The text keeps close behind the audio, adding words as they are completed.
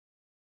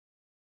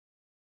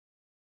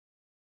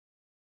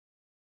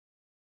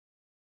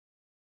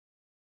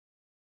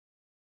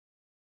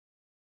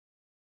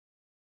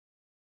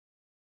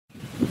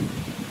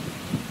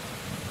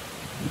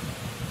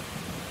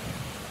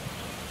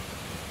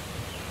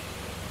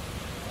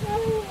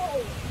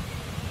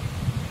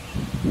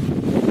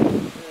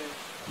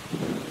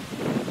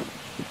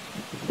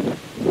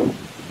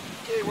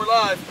Okay, we're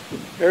live.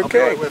 Okay. I'll be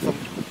right with them.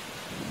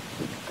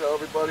 Tell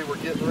everybody we're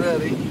getting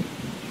ready.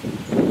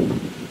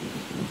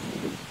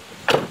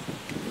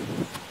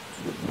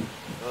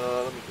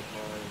 Let me get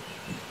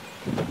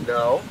mine.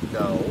 No,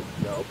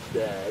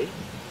 stay.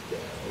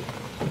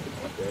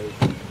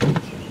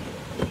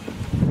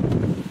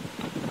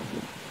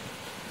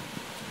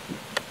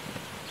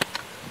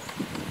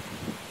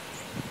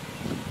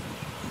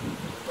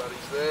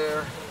 Everybody's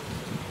there.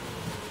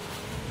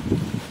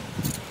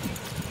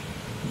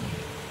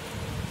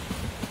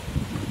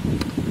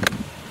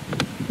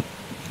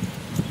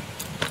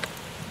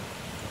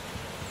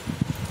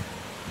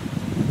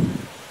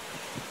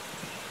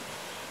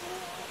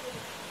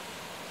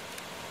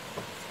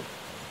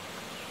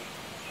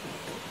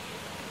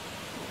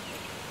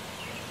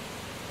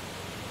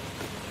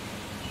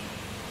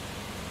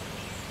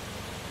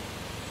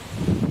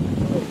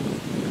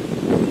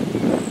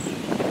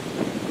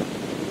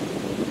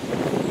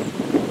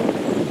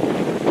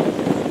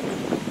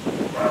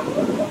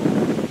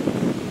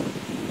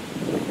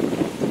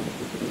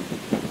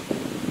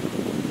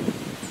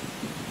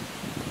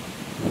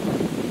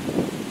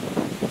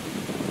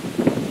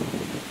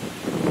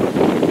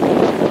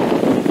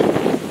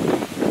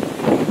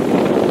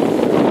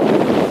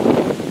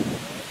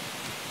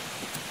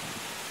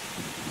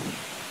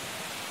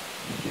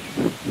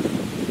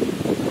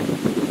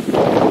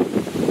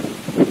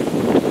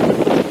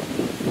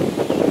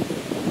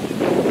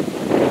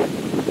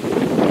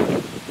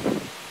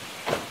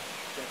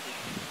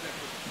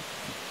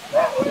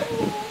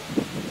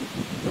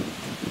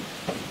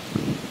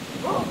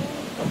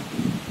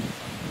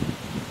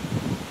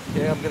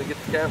 Okay, I'm going to get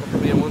the camera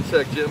from you in 1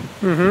 sec, Jim.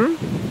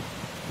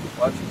 Mm-hmm.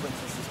 Watch your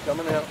princess is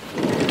coming out.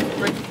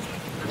 Great.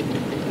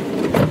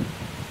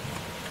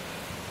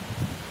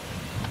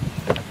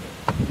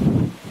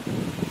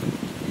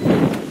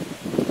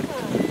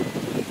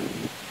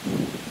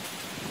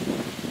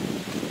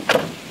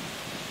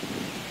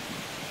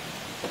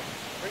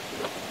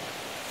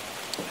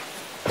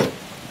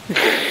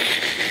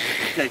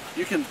 Okay,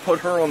 you can put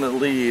her on the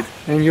lead.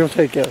 And you'll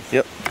take us.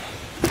 Yep.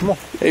 Come on.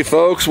 Hey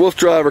folks,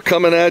 WooFDriver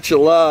coming at you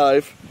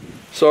live.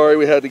 Sorry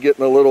we had to get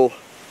in a little,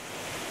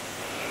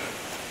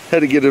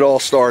 had to get it all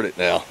started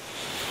now.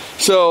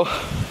 So,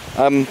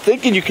 I'm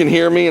thinking you can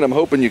hear me and I'm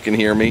hoping you can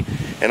hear me,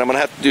 and I'm gonna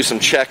have to do some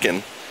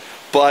checking.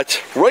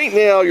 But right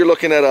now you're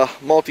looking at a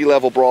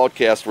multi-level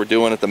broadcast we're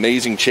doing at the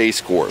Amazing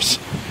Chase course.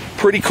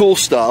 Pretty cool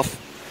stuff.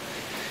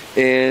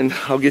 And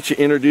I'll get you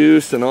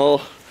introduced and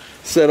all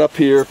set up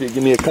here if you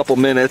give me a couple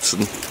minutes.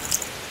 And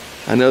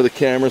I know the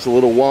camera's a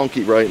little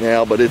wonky right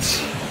now, but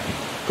it's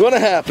gonna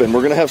happen.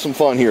 We're gonna have some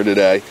fun here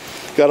today.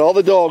 Got all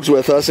the dogs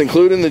with us,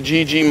 including the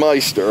GG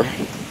Meister,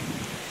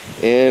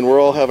 and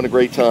we're all having a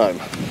great time.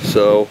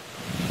 So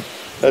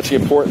that's the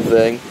important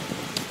thing.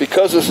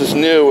 Because this is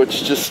new,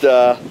 it's just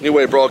a new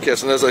way of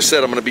broadcasting. As I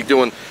said, I'm gonna be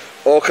doing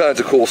all kinds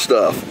of cool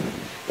stuff,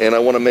 and I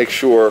wanna make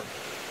sure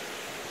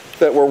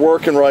that we're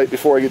working right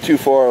before I get too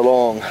far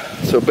along.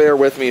 So bear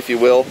with me if you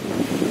will.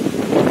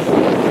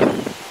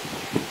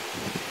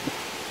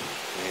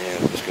 And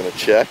I'm just gonna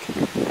check.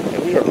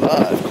 And we are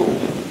live, cool.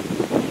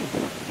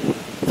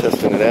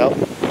 Testing it out.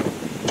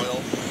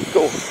 Well,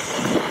 cool.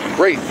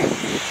 Great. And I'm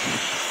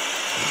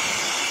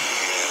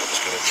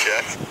just gonna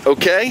check.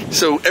 Okay,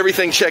 so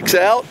everything checks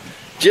out.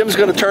 Jim's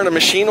gonna turn the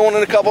machine on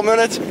in a couple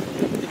minutes.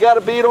 You got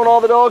a bead on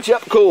all the dogs?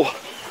 Yep, cool.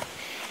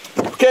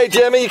 Okay,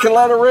 Jimmy, you can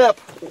let her rip.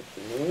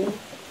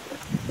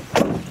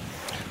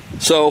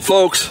 So,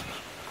 folks,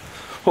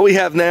 what we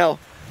have now,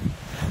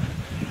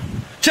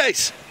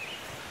 Chase.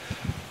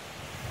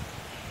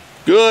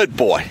 Good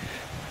boy.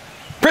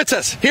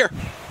 Princess, here.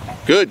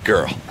 Good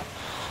girl.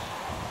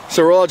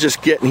 So we're all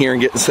just getting here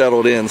and getting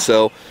settled in.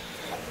 So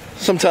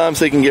sometimes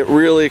they can get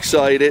really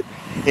excited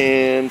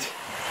and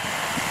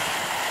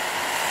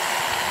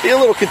be a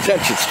little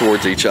contentious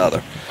towards each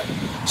other.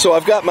 So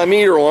I've got my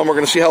meter on. We're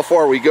going to see how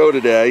far we go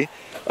today.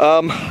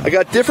 I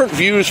got different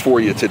views for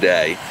you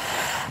today.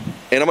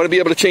 And I'm going to be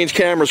able to change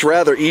cameras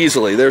rather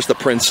easily. There's the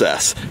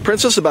Princess.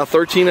 Princess is about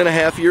 13 and a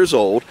half years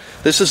old.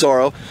 This is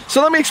Zaro.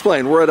 So let me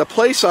explain. We're at a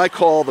place I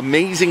call the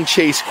Amazing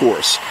Chase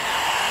course.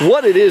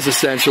 What it is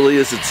essentially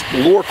is it's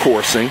lure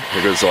coursing.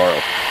 There goes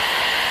Zaro.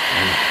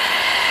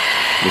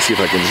 Let me see if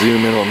I can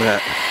zoom in on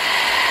that.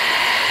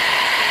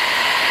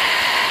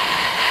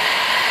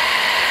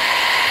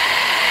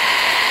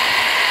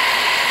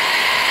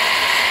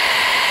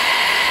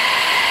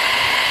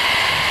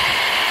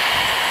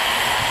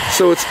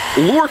 So it's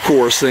lure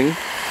coursing,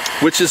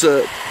 which is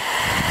a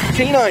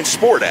canine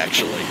sport,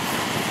 actually.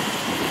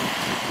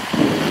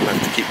 I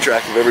have to keep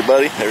track of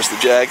everybody. There's the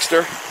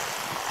Jagster.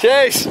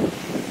 Chase!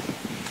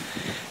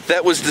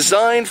 That was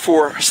designed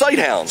for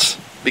sighthounds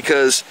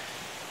because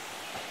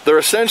they're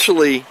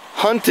essentially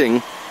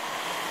hunting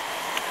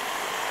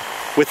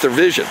with their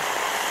vision.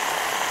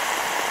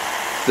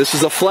 This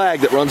is a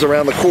flag that runs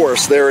around the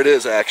course. There it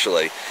is,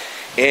 actually.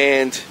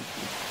 And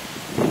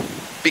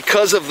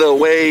because of the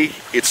way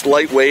it's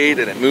lightweight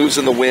and it moves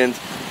in the wind,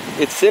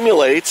 it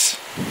simulates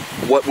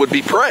what would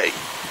be prey.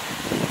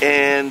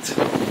 And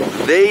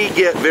they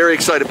get very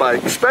excited by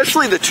it,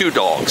 especially the two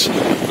dogs,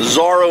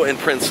 Zorro and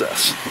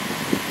Princess.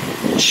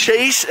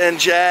 Chase and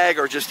Jag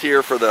are just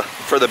here for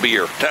the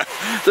beer.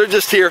 They're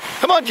just here.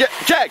 Come on,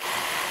 Jag.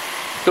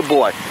 Good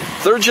boy.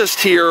 They're just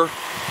here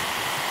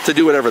to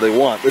do whatever they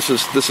want. This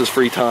is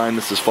free time.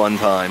 This is fun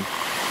time.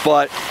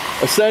 But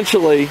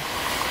essentially,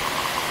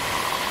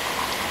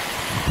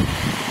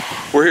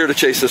 we're here to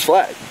chase this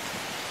flag.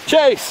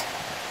 Chase!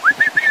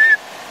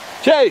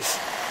 Chase!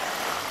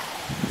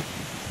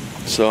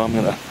 So I'm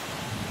gonna,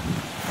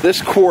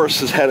 this course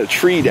has had a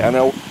tree down.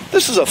 Now,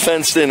 this is a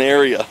fenced in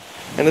area,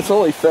 and it's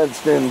only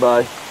fenced in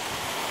by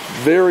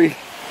very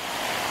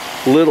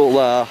little,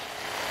 let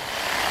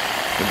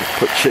me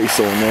put Chase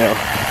on now.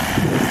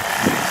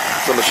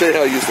 So I'm gonna show you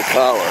how to use the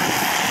collar.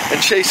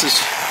 And Chase is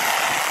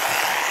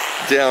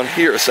down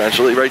here,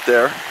 essentially, right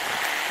there.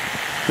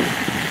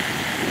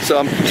 So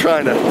I'm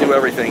trying to do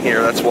everything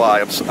here. That's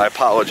why I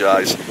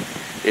apologize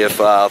if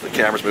the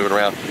camera's moving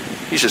around.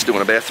 He's just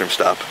doing a bathroom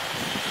stop.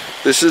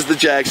 This is the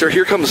Jagster.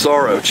 Here comes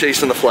Zorro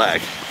chasing the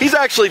flag. He's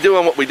actually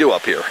doing what we do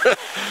up here.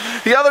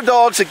 The other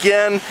dogs,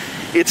 again,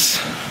 it's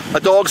a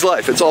dog's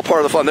life. It's all part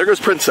of the fun. There goes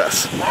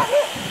Princess.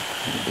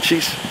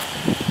 She's,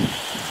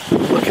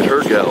 look at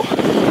her go.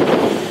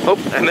 Oh,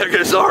 and there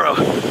goes Zorro.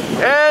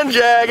 And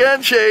Jag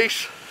and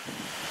Chase.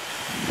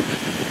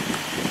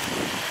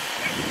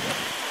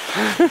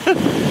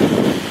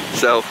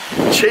 So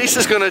Chase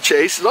is going to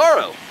chase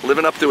Zorro,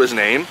 living up to his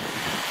name.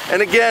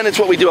 And again, it's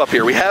what we do up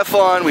here. We have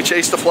fun, we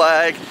chase the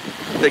flag,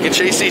 they can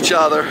chase each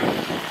other,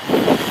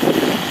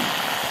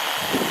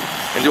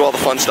 and do all the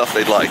fun stuff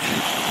they'd like.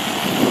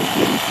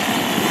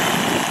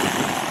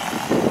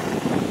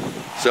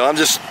 So I'm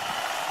just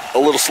a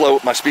little slow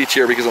with my speech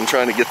here because I'm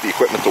trying to get the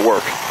equipment to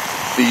work.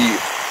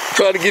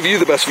 Trying to give you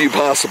the best view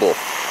possible.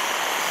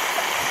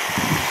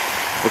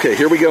 Okay,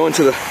 here we go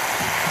into the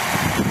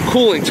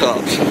cooling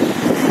tubs.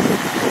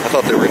 I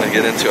thought they were going to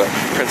get into it.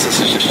 Princess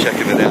is just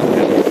checking it out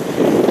now.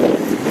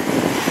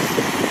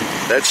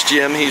 That's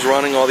Jim. He's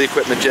running all the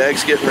equipment.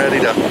 Jag's getting ready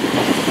to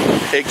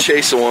take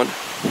Chase on.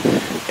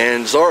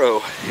 And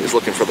Zorro is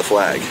looking for the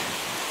flag.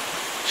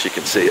 She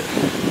can see it.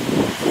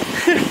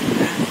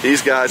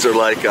 These guys are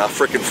like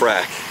frickin'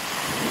 frack.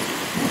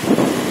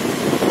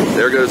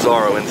 There goes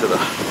Zorro into the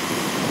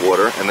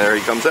water, and there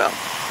he comes out.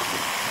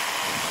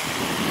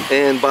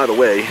 And by the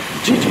way,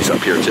 Gigi's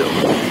up here too.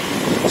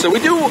 So we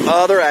do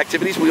other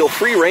activities. We'll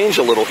free range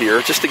a little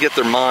here just to get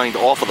their mind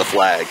off of the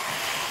flag.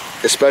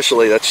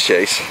 Especially, that's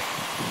Chase.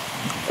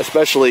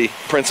 Especially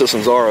Princess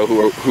and Zorro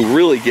who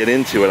really get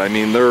into it. I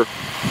mean,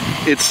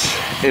 it's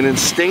an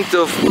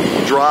instinctive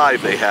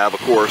drive they have, of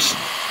course.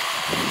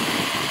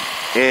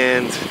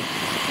 And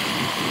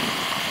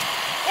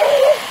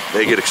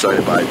they get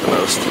excited by it the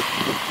most.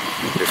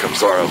 Here comes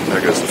Zorro.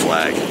 There goes the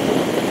flag.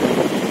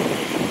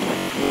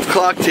 We've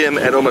clocked him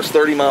at almost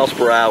 30 miles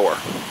per hour.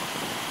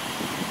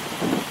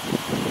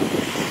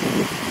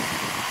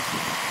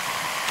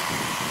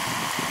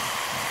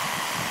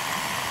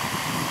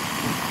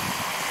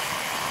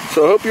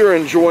 So I hope you're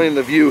enjoying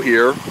the view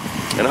here,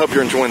 and I hope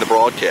you're enjoying the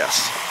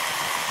broadcast.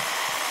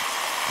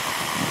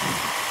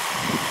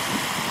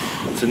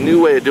 It's a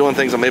new way of doing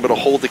things. I'm able to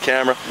hold the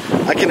camera.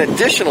 I can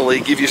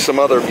additionally give you some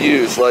other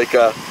views, like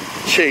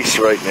Chase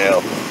right now.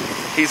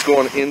 He's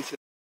going into...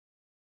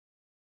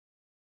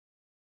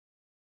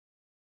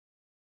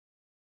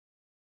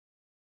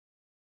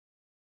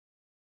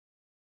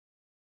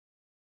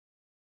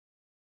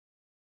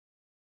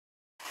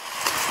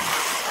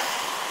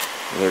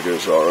 There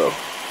goes Zorro.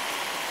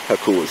 How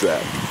cool is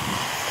that?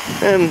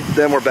 And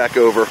then we're back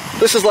over.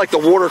 This is like the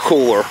water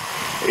cooler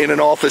in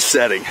an office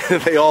setting.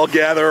 They all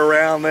gather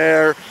around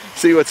there,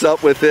 see what's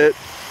up with it,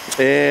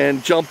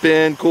 and jump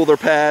in, cool their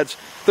pads.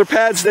 Their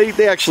pads, they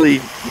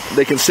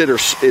consider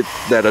it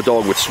that a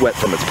dog would sweat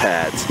from its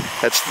pads.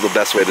 That's the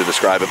best way to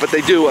describe it. But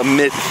they do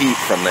emit heat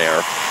from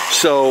there.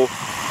 So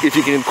if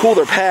you can cool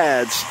their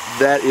pads,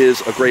 that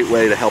is a great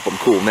way to help them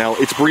cool. Now,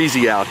 it's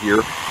breezy out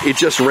here. It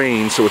just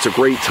rained, so it's a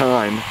great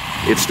time.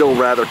 It's still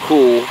rather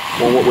cool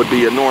on what would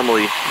be a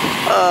normally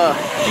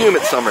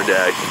humid summer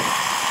day. There's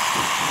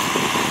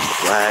the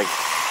flag.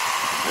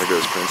 There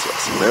goes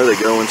Princess. And there they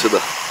go into the...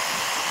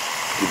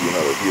 Give you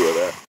another view of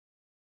that.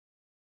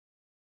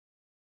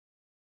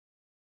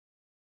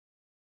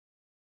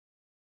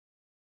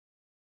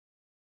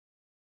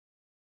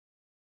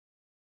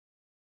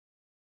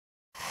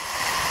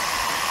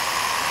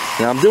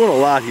 Now I'm doing a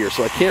lot here,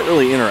 so I can't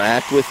really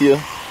interact with you.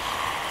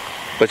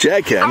 But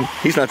Jag can.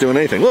 He's not doing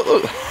anything. Look,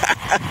 look.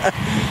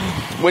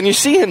 When you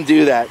see him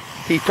do that,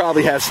 he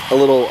probably has a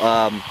little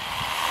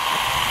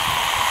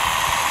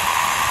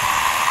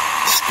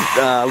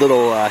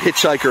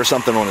hitchhiker or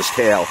something on his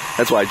tail.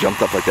 That's why I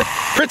jumped up like that.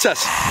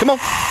 Princess, come on.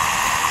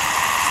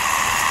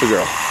 Good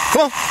girl.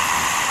 Come on.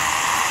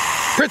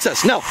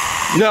 Princess, no.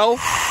 No.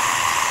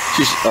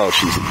 She's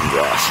eating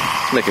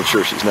grass. Making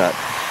sure she's not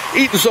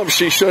eating something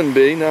she shouldn't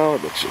be. No,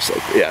 it looks just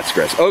like, yeah, it's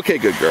grass. Okay,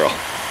 good girl.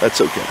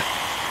 That's okay.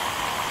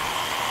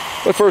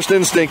 My first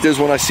instinct is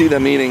when I see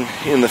them eating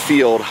in the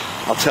field,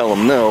 I'll tell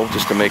them no,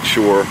 just to make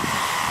sure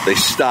they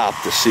stop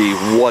to see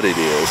what it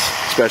is,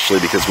 especially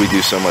because we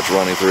do so much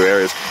running through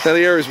areas. Now,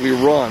 the areas we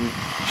run,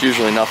 there's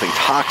usually nothing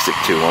toxic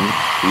to them.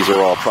 These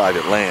are all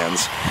private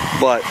lands,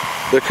 but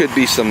there could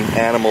be some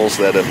animals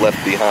that have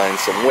left behind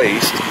some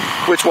waste,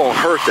 which won't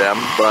hurt them,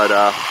 but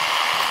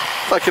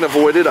if I can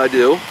avoid it, I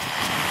do.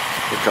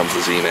 Here comes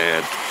the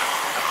Z-Man.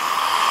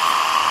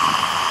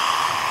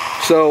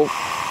 So,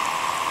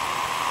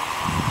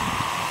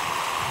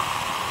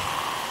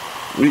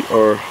 we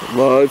are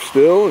live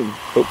still, and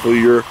hopefully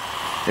you're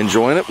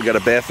enjoying it. We got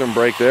a bathroom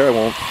break there. I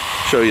won't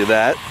show you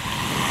that.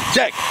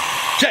 Jag!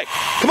 Jag!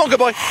 Come on, good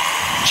boy!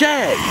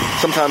 Jag!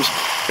 Sometimes,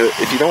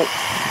 if you don't,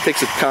 it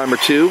takes a time or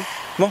two.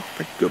 Come on,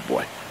 good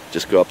boy.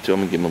 Just go up to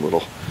him and give him a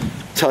little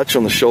touch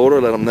on the shoulder,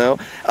 let him know.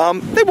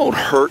 They won't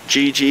hurt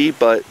Gigi,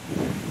 but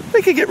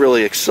they can get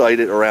really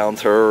excited around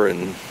her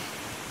and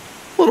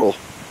a little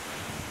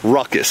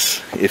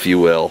ruckus, if you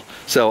will.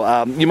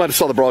 So you might have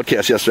saw the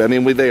broadcast yesterday. I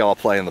mean, they all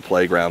play in the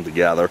playground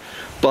together,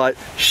 but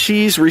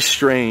she's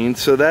restrained,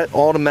 so that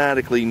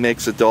automatically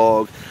makes a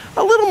dog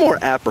a little more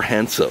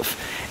apprehensive,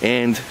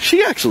 and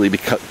she actually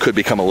could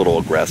become a little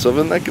aggressive,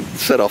 and that could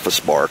set off a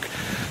spark.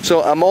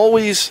 So I'm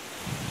always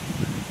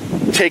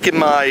taking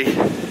my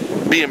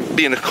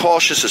being as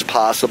cautious as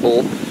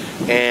possible,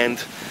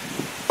 and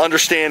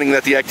understanding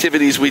that the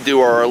activities we do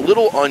are a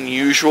little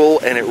unusual,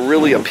 and it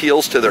really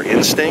appeals to their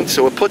instincts,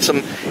 so it puts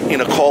them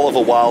in a call of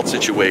a wild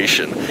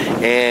situation.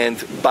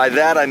 And by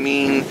that I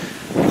mean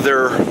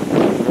their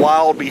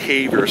wild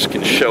behaviors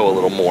can show a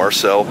little more,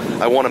 so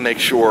I want to make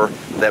sure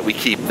that we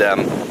keep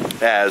them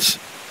as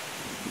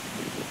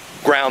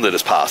grounded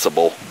as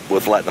possible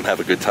with letting them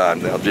have a good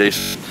time. Now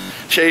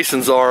Chase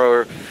and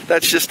Zara,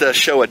 that's just a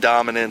show of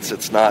dominance.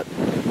 It's not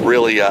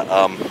really a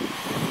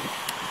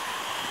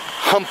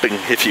humping,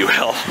 if you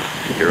will.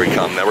 Here we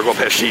come. Now we're going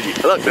past Gigi.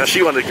 Look, now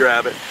she wanted to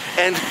grab it.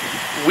 And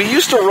we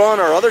used to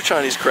run our other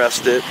Chinese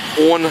Crested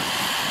on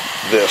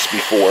this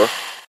before.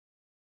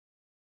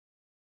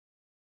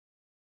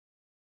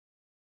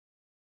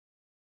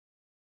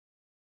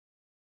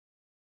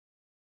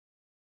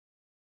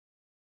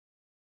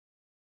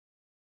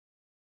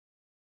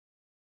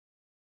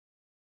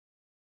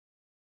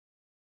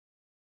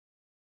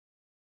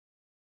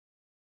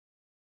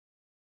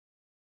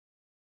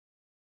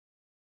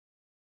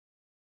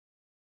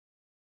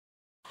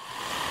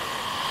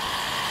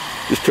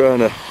 Just trying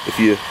to, if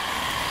you,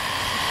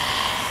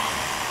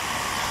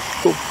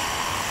 cool.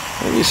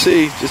 And you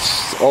see,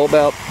 just all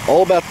about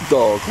the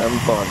dog having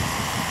fun.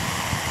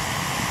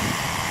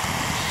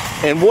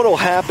 And what will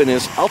happen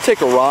is, I'll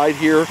take a ride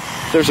here.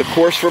 There's a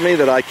course for me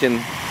that I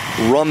can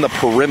run the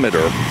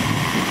perimeter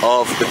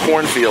of the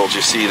cornfields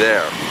you see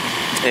there.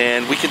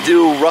 And we can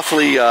do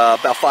roughly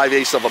about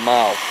 5/8 of a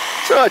mile.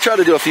 So I try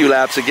to do a few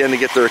laps again to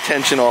get their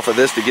attention off of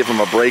this, to give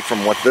them a break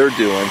from what they're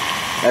doing,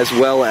 as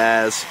well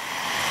as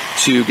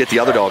to get the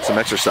other dogs some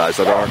exercise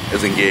that aren't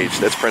as engaged.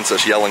 That's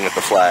Princess yelling at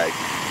the flag.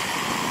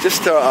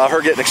 Just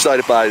her getting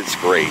excited by it is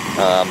great.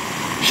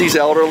 She's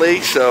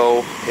elderly,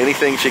 so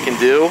anything she can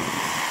do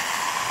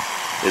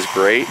is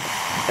great.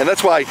 And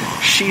that's why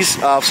she's,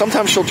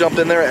 sometimes she'll jump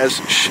in there as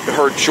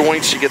her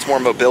joints, she gets more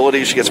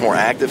mobility, she gets more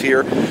active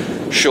here.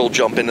 She'll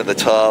jump into the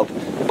tub.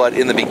 But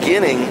in the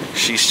beginning,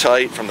 she's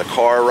tight from the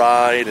car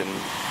ride and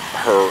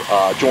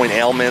her joint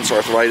ailments,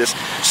 arthritis,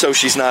 so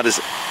she's not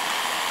as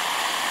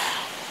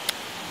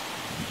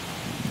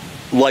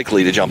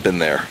likely to jump in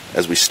there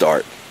as we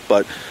start.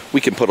 But we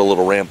can put a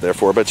little ramp there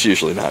for her, but it's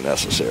usually not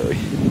necessary.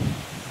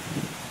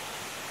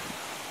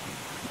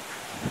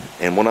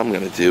 And what I'm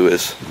going to do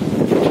is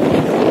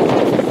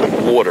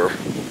water,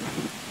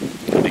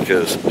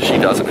 because she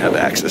doesn't have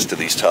access to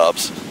these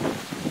tubs.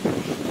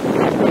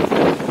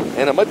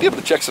 And I might be able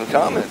to check some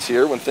comments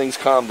here when things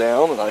calm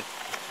down and I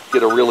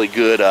get a really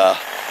good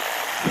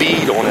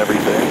bead on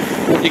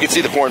everything. You can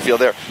see the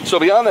cornfield there. So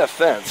beyond that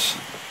fence,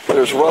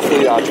 there's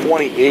roughly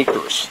 20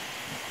 acres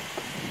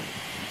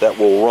that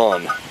will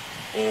run,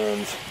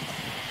 and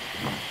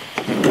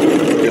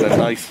get a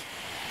nice,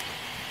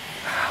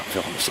 I'm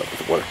filling this up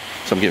with the water,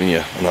 so I'm giving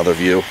you another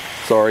view.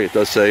 Sorry, it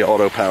does say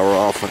auto power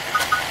off, but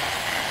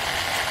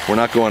we're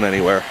not going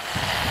anywhere,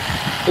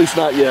 at least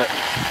not yet.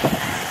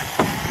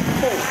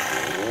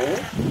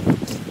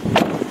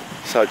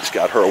 So I just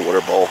got her a water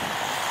bowl.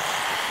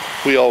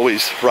 We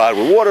always ride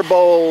with water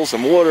bowls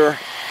and water.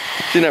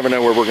 You never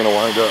know where we're gonna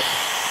wind up.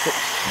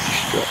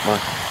 Oops, got my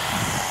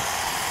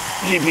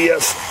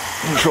GPS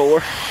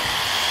controller.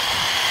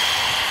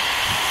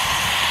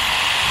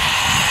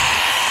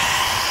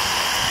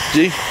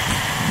 G.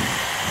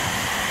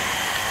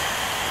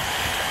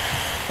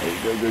 There you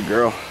go, good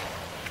girl.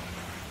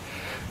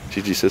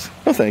 Gigi says,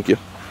 "Oh, thank you."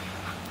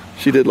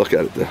 She did look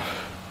at it though.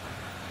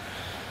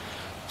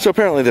 So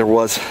apparently there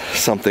was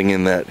something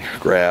in that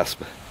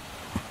grasp.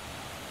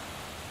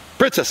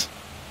 Princess!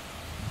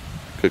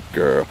 Good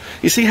girl.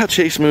 You see how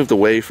Chase moved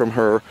away from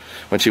her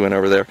when she went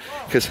over there?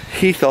 Because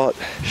he thought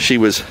she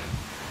was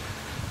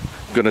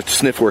going to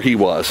sniff where he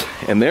was.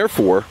 And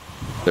therefore,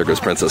 there goes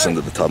Princess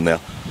into the tub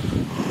now.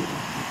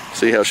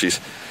 See how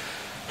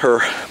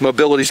her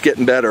mobility's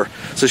getting better,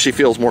 so she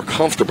feels more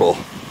comfortable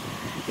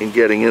in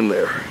getting in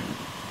there.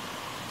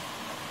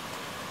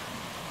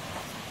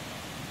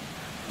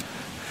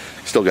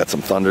 Still got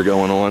some thunder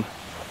going on.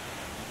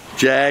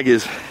 Jag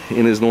is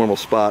in his normal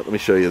spot. Let me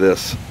show you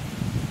this.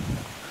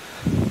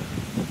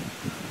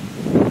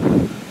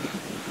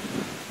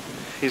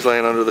 He's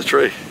laying under the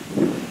tree.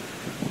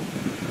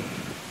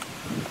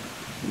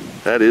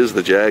 That is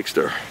the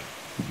Jagster.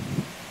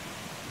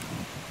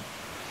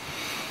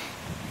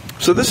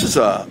 So this is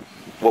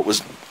what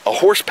was a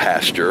horse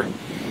pasture,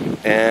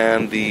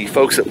 and the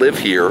folks that live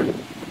here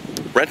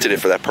rented it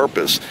for that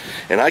purpose.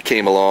 And I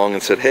came along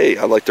and said, hey,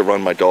 I'd like to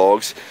run my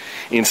dogs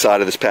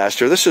inside of this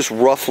pasture. This is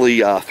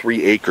roughly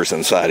 3 acres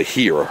inside of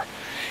here.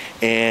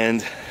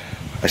 And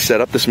I set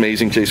up this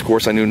amazing chase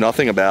course. I knew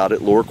nothing about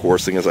it, lure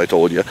coursing, as I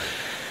told you.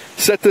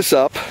 Set this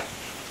up.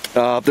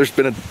 There's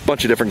been a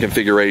bunch of different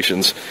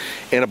configurations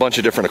and a bunch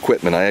of different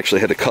equipment. I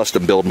actually had to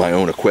custom build my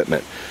own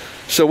equipment.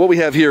 So what we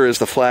have here is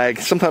the flag.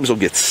 Sometimes it'll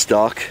get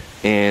stuck,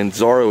 and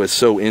Zorro is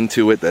so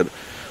into it that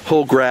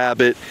he'll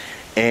grab it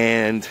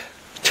and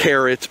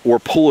tear it or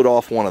pull it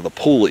off one of the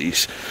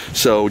pulleys.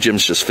 So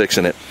Jim's just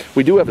fixing it.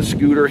 We do have a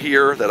scooter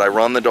here that I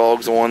run the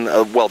dogs on.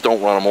 Well,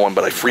 don't run them on,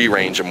 but I free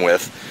range them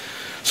with,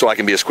 so I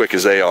can be as quick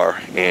as they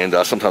are. And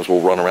sometimes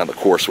we'll run around the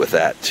course with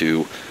that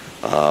to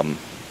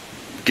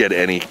get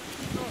any.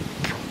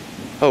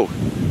 Oh,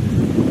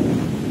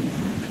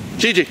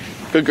 Gigi,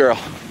 good girl.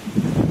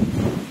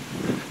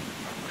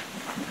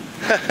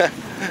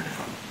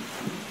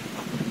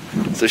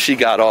 So she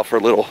got off her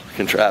little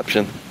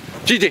contraption.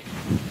 Gigi,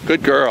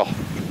 good girl.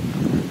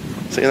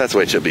 See, that's the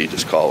way it should be,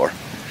 just call her.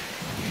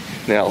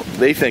 Now,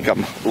 they think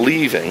I'm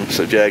leaving,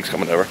 so Jag's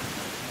coming over.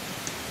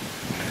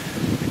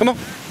 Come on.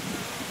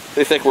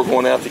 They think we're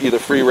going out to either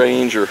free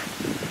range or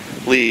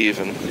leave,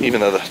 and even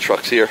though the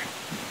truck's here.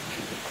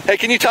 Hey,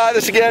 can you tie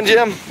this again,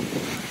 Jim?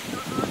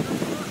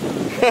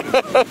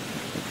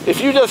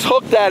 If you just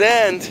hook that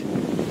end.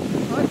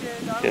 I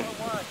did, I don't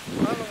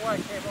know why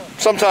it came off.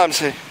 Sometimes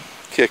they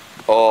kick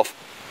off.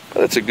 But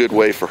that's a good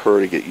way for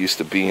her to get used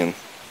to being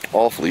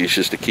off leash,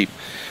 is to keep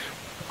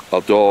a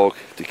dog,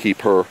 to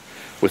keep her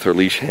with her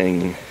leash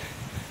hanging.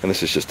 And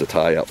this is just a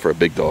tie out for a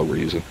big dog we're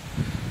using.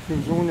 He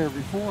was on there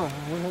before.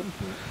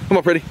 Come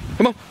on, pretty.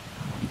 Come on.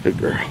 Good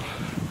girl.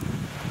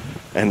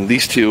 And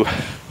these two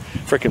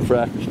frickin'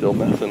 frack are still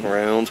messing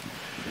around.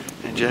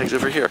 And Jag's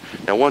over here.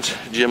 Now once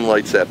Jim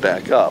lights that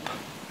back up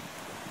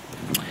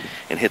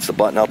and hits the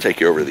button, I'll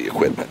take you over to the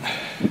equipment.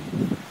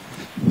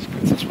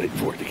 Let's wait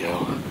for it to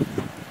go.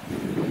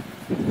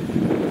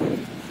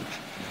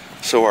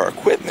 So our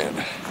equipment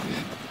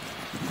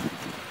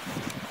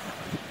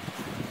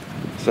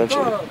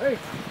essentially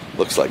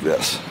looks like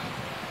this.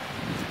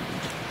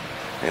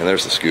 And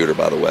there's the scooter,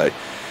 by the way.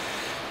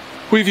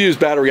 We've used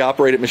battery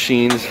operated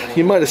machines.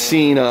 You might have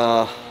seen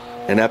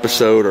an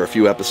episode or a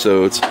few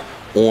episodes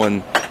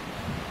on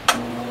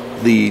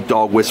the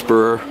dog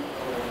whisperer,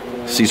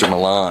 Caesar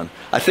Milan.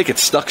 I think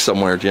it's stuck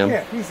somewhere, Jim.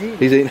 Yeah, he's eating.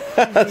 He's eating.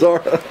 That's all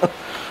right.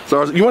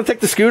 So you want to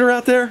take the scooter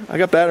out there? I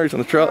got batteries on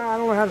the truck. I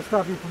don't know how to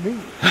stop you from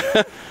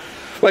eating.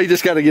 Well, you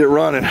just got to get it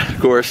running, of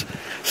course.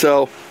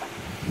 So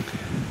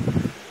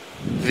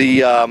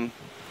they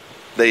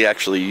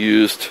actually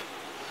used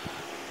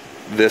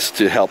this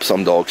to help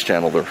some dogs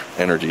channel their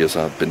energy, as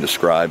I've been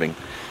describing.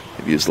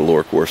 They've used the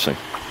lure coursing.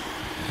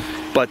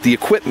 But the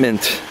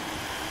equipment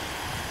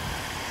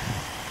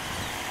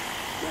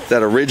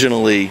that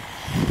originally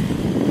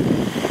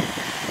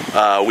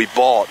we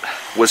bought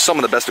was some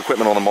of the best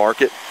equipment on the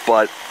market,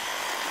 but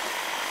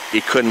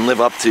it couldn't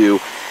live up to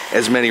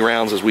as many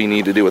rounds as we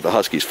need to do with the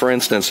Huskies. For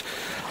instance,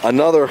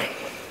 another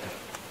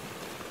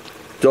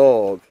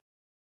dog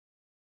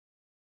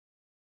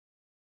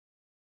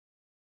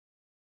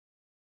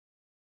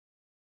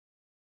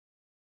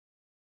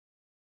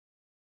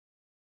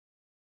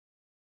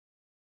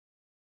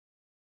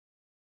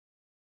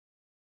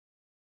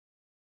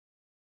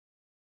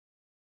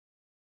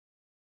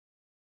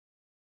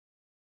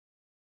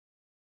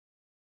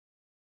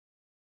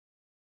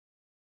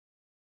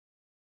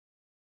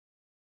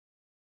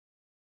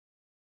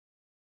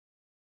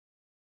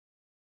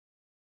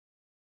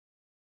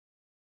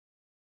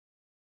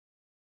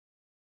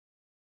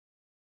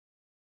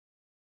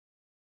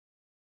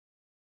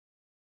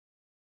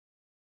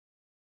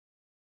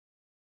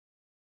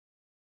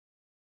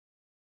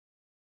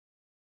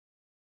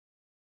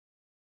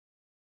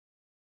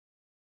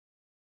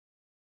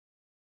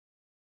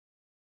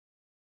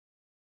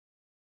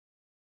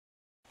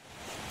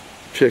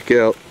check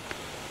out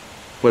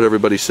what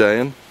everybody's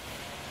saying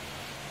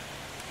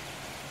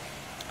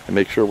and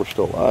make sure we're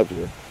still live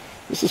here.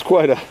 This is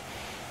quite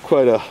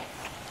a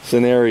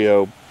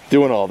scenario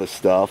doing all this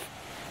stuff,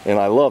 and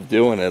I love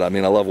doing it. I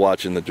mean, I love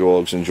watching the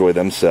dogs enjoy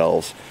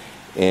themselves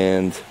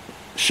and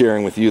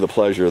sharing with you the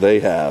pleasure they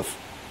have.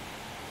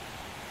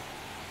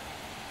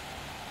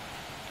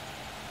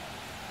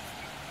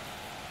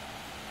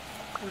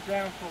 We're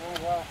down for a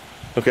little while.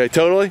 Okay,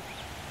 totally?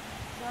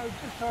 No, just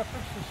fix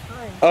the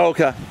string. Oh,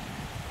 okay.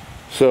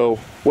 So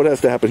what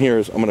has to happen here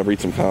is I'm going to read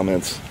some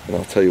comments and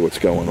I'll tell you what's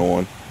going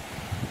on.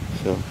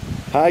 So,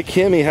 hi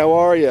Kimmy, how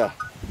are you?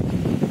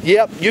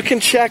 Yep, you can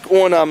check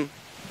on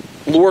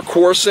lure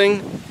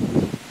coursing.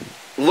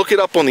 Look it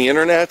up on the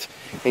internet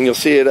and you'll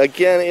see it.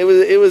 Again,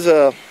 it was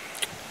a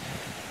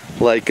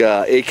like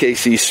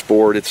AKC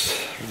sport. It's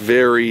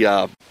very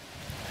how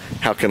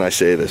can I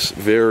say this?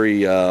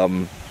 Very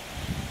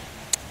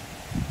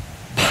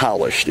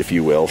polished, if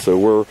you will.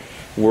 So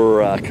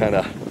we're kind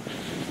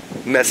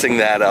of messing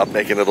that up,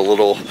 making it a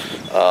little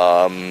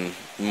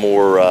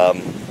more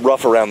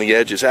rough around the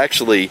edges.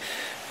 Actually,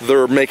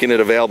 they're making it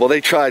available.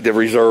 They tried to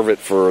reserve it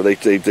for, they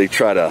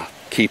try to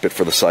keep it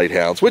for the sight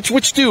hounds,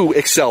 which do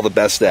excel the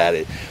best at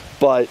it.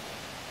 But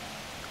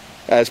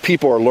as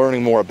people are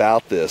learning more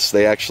about this,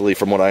 they actually,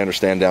 from what I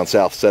understand down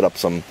south, set up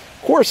some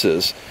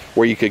courses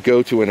where you could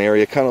go to an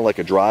area kind of like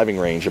a driving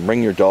range and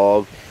bring your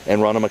dog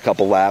and run him a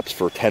couple laps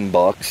for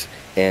 $10,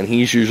 and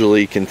he's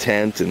usually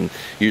content and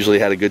usually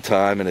had a good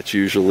time, and it's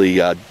usually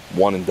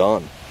one and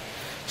done.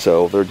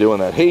 So they're doing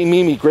that. Hey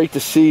Mimi, great to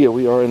see you.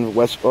 We are in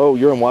oh,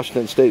 you're in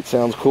Washington State.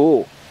 Sounds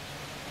cool.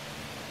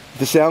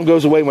 The sound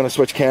goes away when I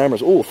switch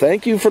cameras. Oh,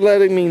 thank you for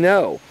letting me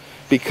know,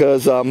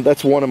 because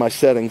that's one of my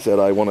settings that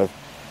I want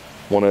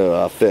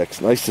to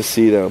fix. Nice to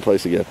see them in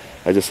place again.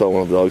 I just saw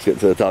one of the dogs getting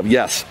to the top.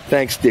 Yes,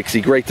 thanks Dixie.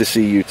 Great to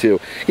see you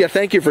too. Yeah,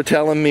 thank you for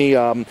telling me,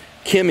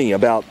 Kimmy,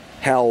 about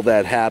how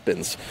that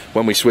happens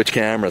when we switch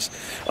cameras.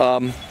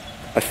 I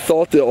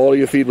thought the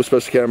audio feed was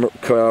supposed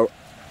to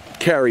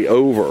carry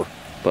over,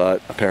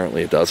 but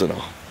apparently it doesn't.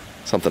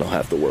 Something I'll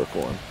have to work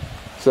on.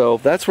 So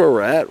that's where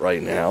we're at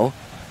right now.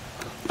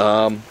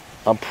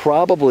 I'm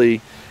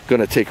probably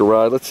going to take a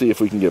ride. Let's see if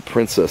we can get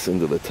Princess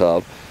into the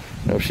tub.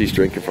 No, she's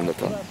drinking from the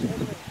tub.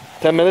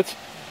 10 minutes?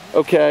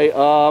 Okay.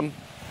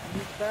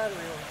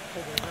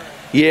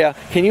 Yeah,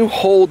 can you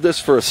hold this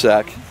for a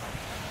sec?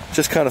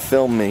 Just kind of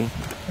film me.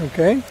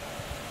 Okay.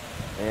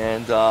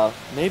 And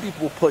maybe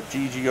we'll put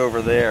Gigi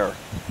over there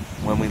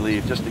when we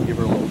leave, just to give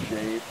her a little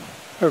shade.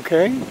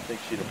 Okay. I think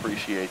she'd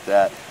appreciate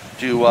that.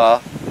 Do you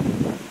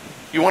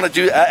want to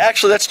do?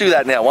 Actually, let's do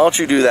that now. Why don't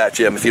you do that,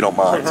 Jim, if you don't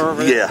mind?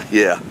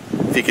 Yeah.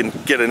 If you can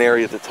get an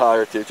area to tie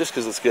her to, just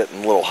because it's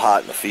getting a little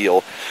hot in the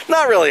field.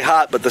 Not really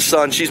hot, but the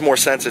sun, she's more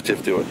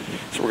sensitive to it.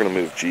 So we're going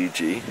to move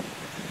Gigi.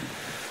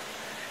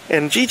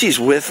 And Gigi's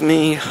with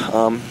me.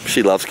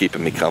 She loves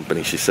keeping me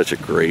company. She's such a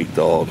great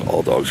dog.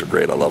 All dogs are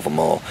great. I love them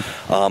all.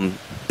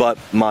 But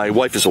my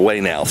wife is away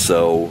now,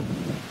 so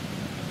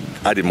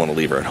I didn't want to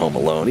leave her at home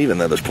alone, even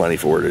though there's plenty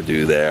for her to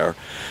do there.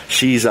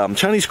 She's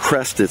Chinese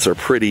Cresteds are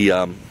pretty.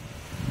 Yeah,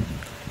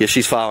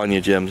 she's following you,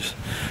 Jim.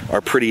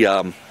 Are pretty.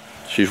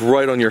 She's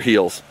right on your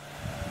heels.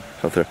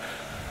 Out there.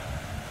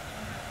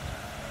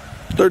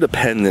 They're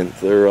dependent.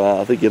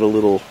 They get a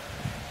little.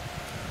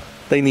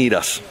 They need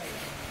us.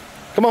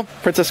 Come on,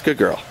 Princess, good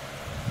girl.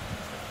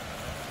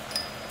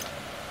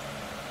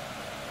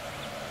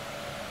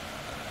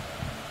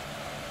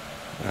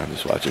 I'm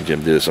just watching Jim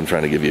do this. I'm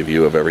trying to give you a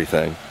view of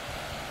everything.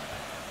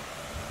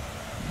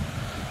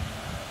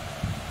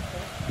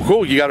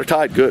 Cool, you got her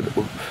tied. Good.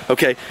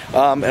 Okay, and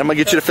I'm going to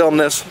get you to film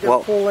this. You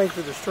got full length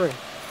of the string.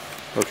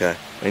 Okay,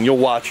 and you'll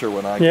watch her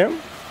when I... Yep.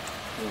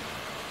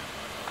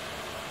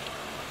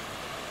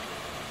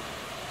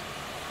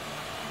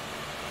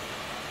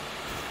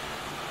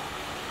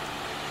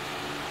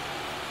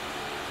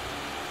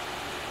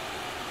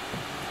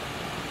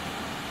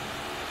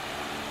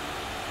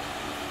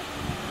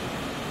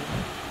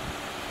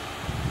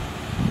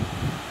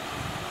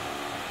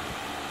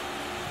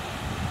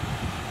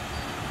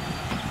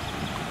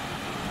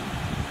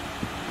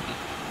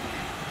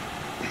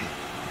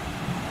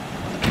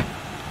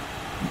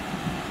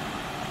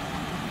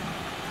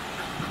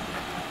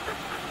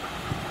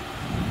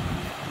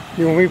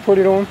 You want me to put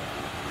it on?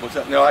 What's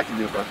that? No, I can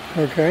do it, bro.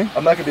 Okay.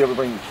 I'm not going to be able to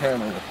bring the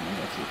camera with me.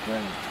 That's the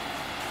thing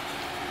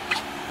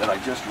that I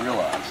just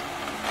realized.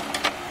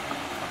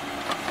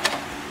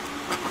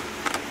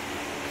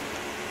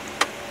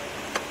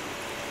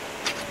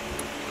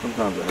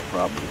 Sometimes I have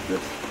problems with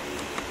this.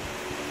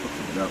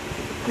 Hooking it up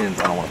with the pins.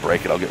 I don't want to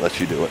break it. I'll let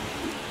you do it.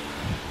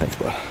 Thanks,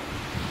 bud.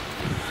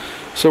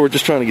 So we're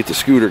just trying to get the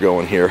scooter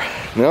going here.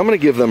 Now I'm going to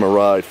give them a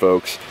ride,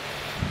 folks,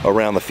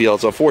 around the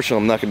fields.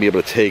 Unfortunately, I'm not going to be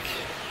able to take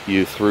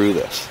you through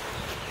this.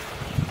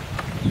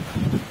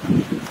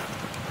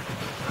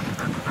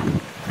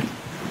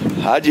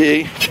 Hi,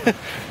 G.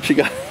 She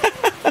got...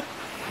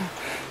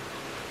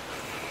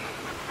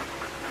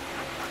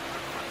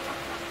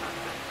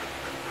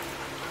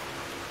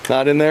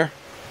 Not in there?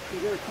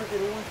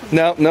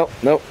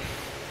 No.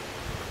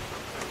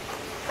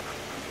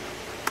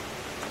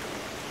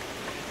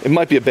 It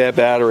might be a bad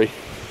battery.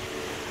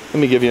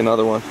 Let me give you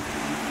another one.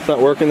 It's not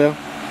working now?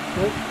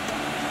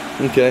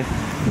 Nope. Okay.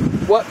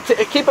 What?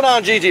 Keep it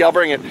on, Gigi. I'll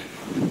bring it.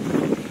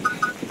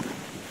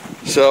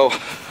 So,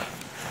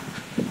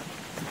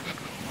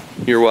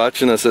 you're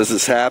watching us as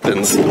this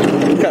happens.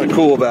 Kind of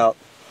cool about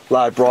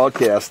live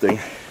broadcasting.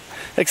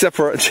 Except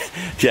for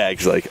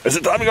Jag's like, is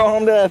it time to go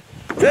home, Dad?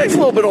 Jag's a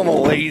little bit on the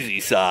lazy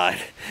side.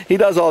 He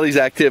does all these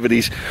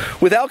activities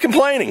without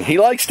complaining. He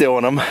likes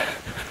doing them.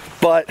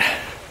 but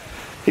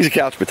he's a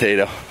couch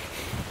potato.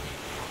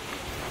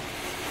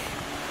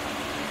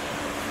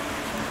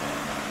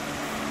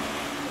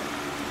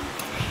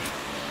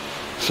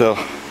 So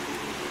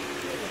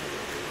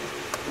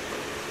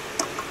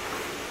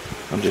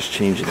I'm just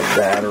changing the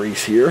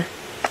batteries here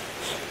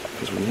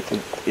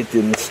because it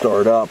didn't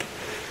start up,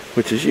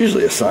 which is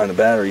usually a sign the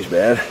battery's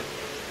bad.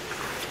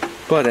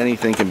 But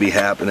anything can be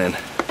happening.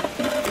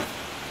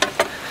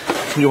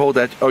 Can you hold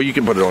that? Oh, you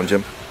can put it on,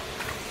 Jim.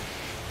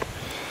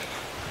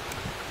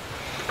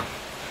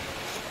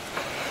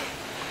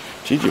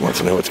 Gigi wants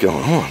to know what's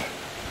going on.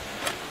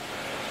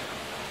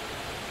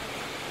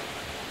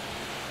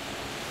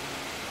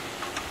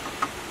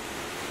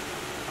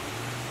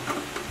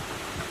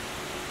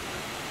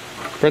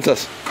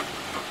 Princess.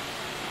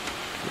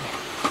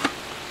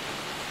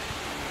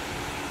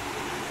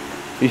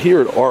 You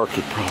hear it arc,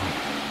 it probably.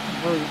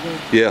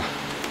 Yeah.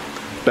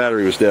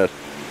 Battery was dead.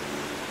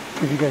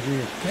 You got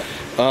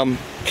yours.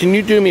 Can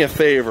you do me a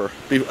favor?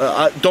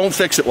 Don't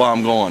fix it while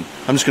I'm gone.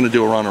 I'm just going to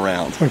do a run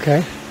around.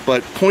 Okay.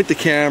 But point the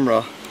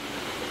camera.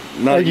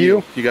 Not at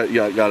you. You got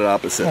it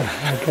opposite.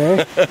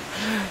 Okay.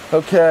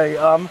 Okay.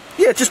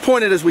 Yeah, just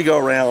point it as we go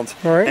around.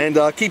 All right. And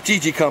keep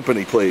Gigi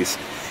company, please.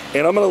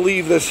 And I'm going to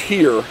leave this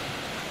here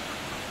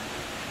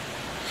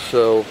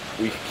so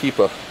we keep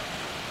a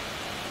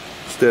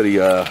steady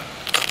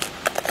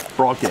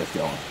broadcast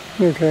going.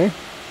 Okay.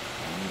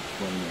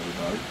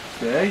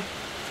 Okay.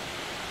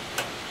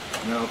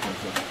 No,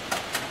 Princess.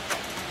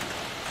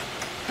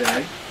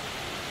 Okay.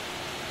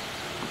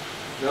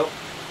 Nope.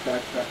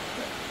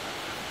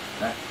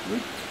 Back.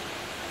 Wait.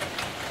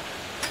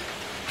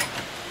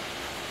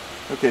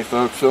 Okay,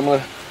 folks, so I'm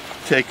gonna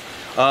take,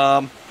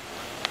 no,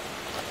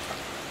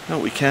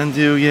 what we can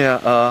do, yeah,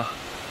 are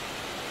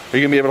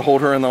you gonna be able to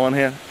hold her in the one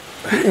hand?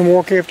 And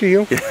walk after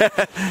you?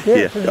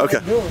 Yeah, okay.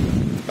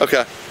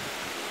 Okay.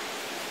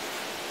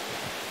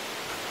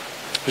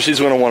 But she's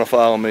gonna wanna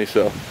follow me,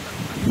 so.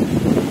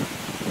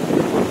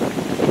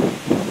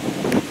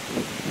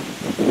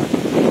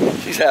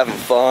 She's having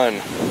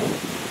fun.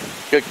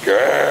 Good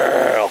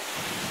girl.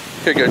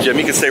 Here you go, Jim.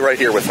 You can stay right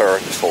here with her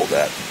and just hold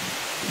that.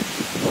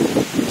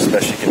 That's the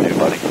best you can do,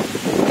 buddy.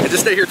 And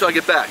just stay here till I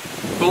get back.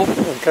 Cool?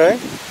 Okay.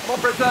 Come on,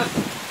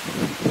 Princess.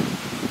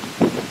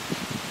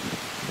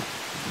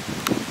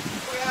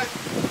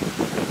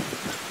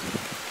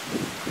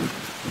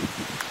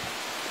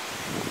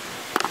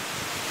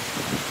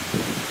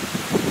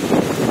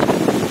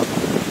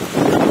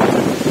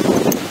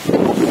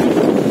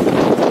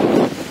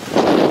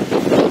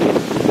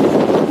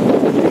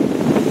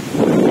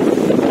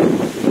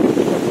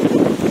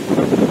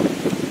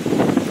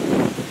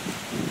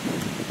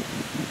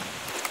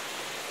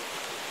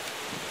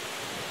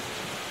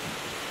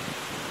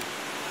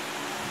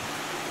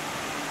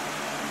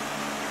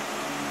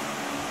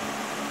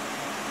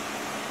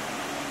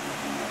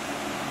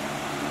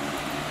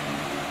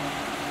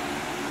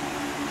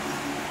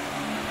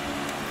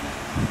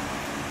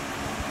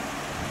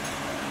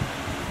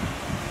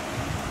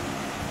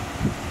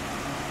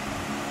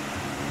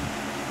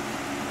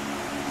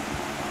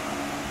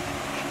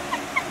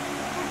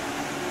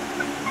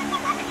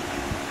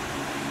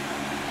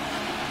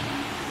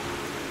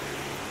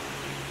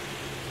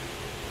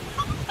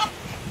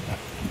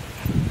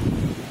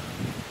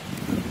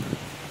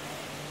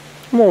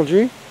 Come on,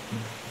 G.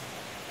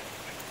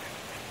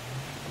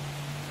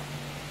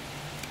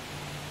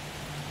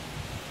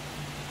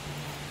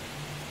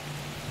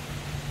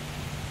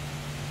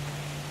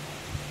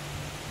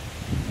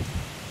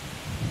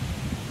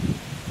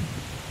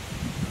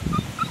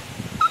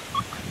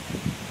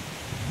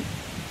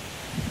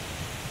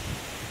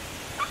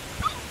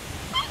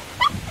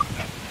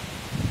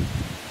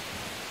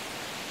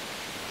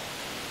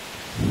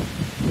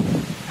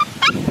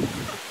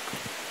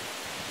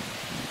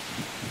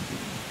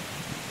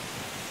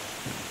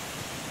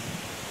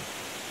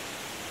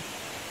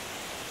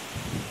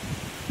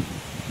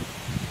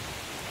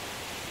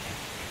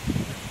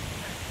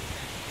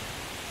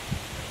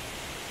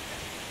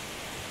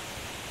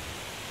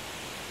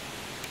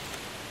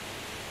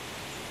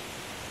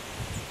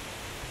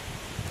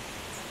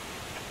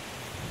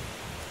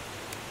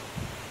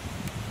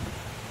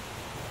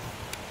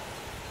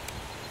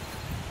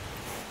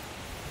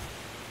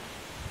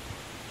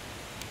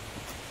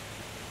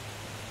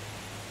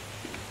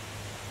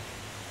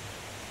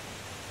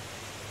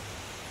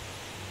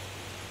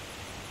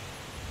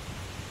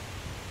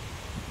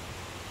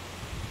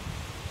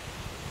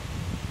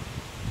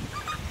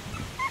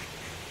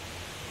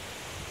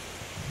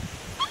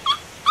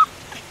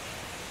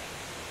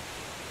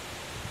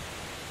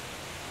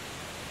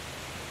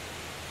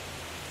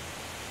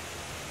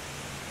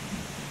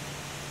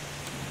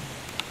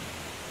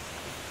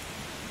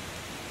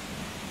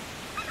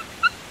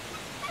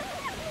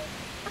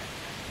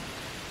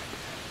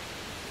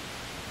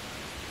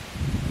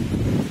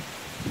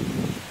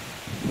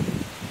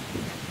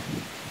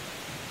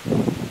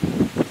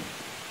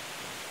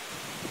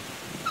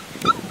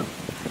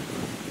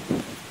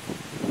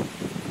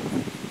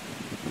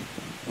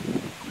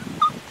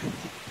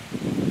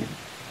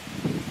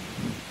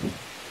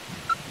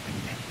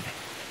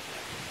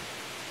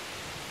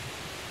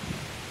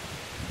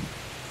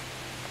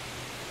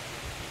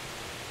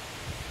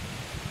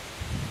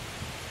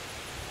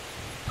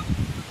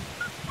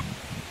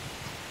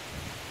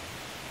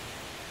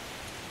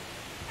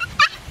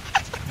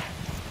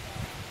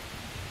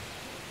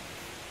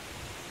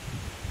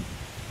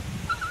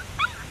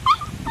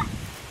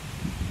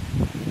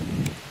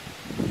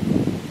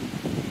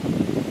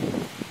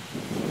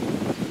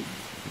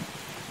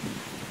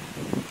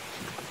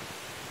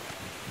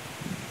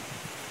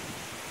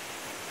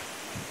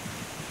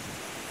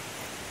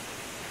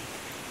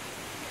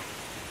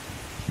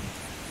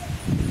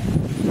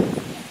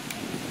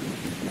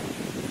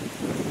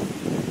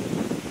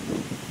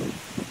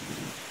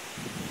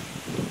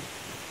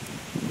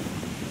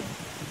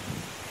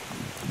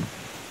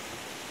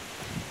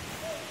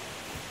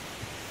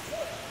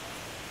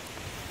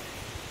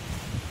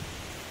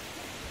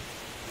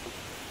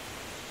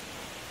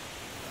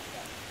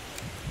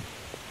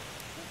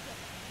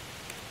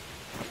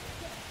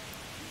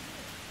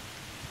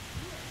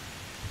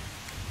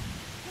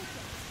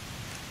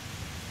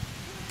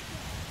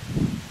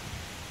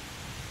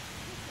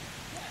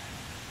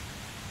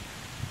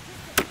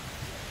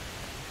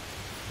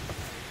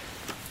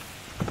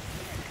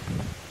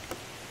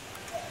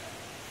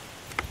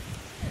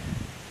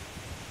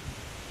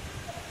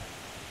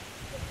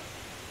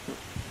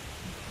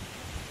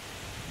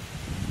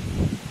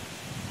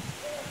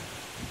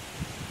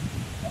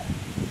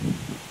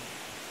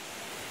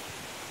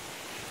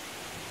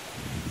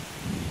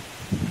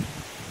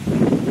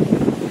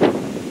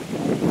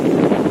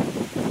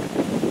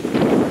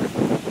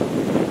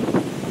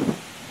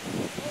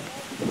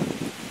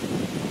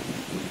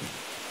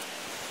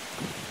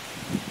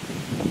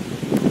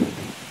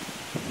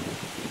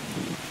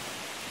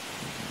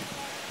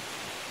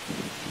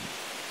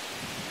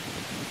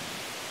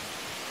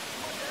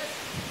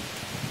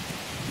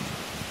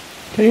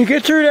 Can you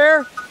get through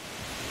there? Good,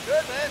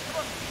 man. Come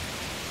on.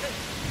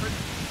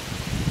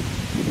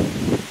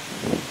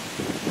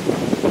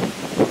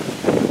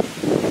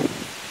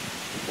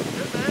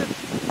 Good, man.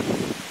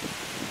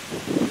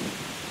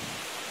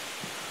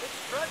 It's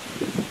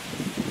stretching.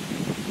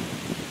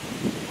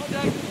 Come on,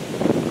 Jack.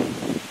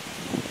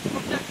 Come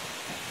on, Jack.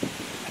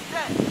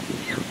 Jack,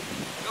 here.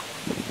 Go.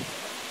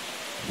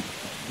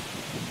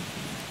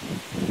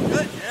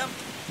 Good, Jim.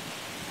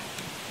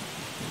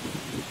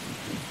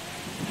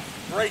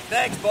 Great,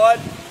 thanks, bud.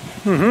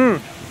 Mm-hmm.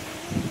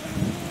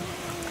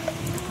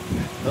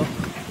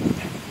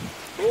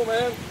 Cool,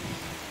 man.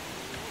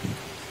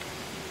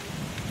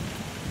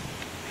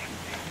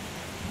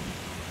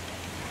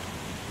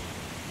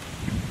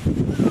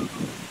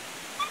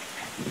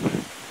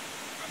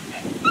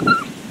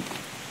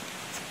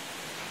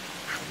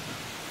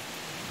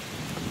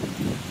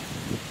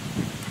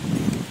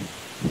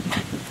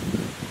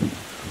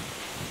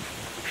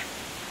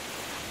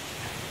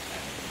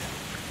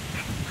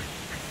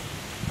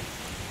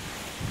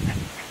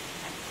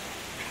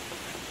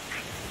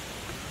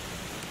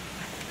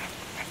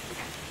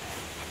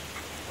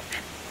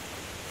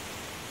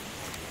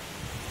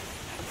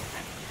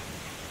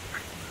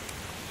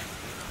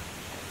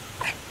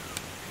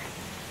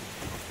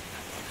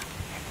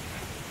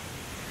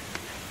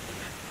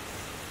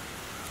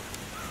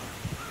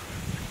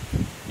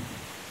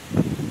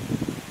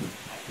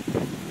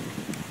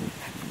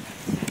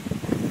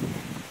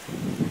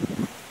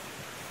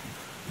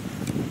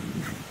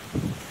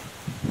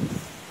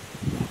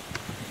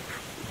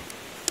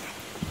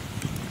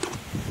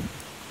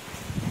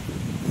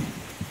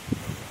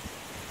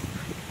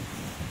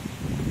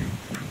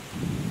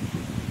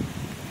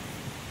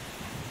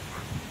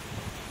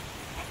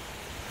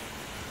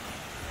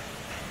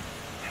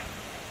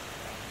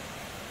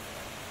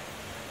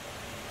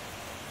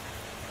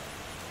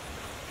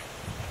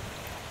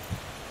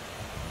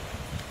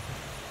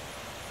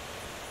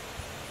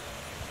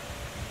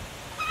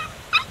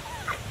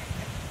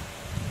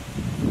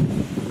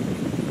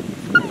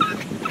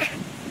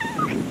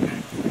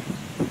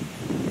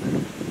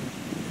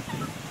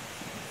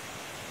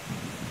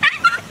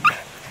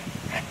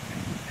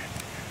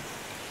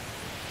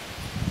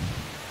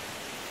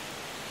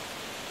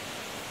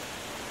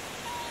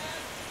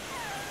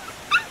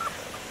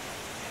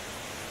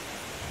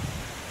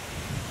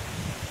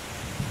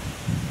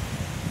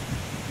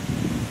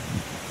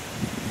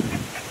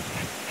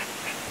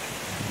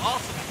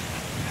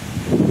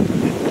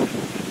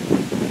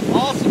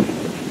 Awesome.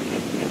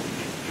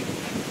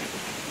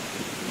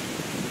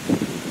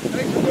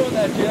 Thanks for doing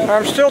that, Jim.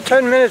 I'm still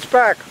 10 minutes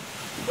back.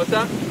 What's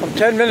that? I'm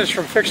 10 minutes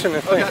from fixing the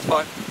Okay, thing. that's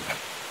fine.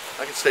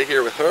 I can stay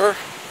here with her.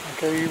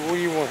 Okay, what do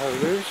you want her to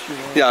do?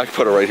 Yeah, I can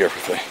put her right here for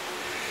thing.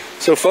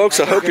 So, folks,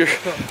 I hope you're...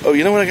 Oh,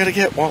 you know what I got to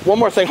get? One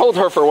more thing. Hold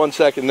her for 1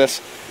 second. This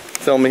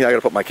film me. I got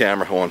to put my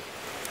camera on.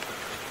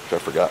 Which I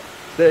forgot.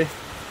 Stay.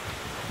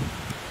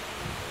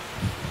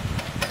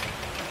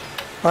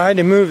 I had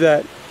to move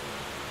that.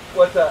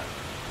 What's that?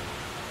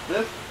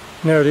 This?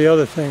 No, the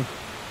other thing.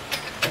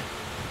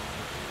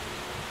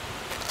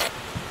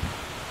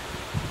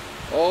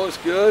 All is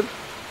good.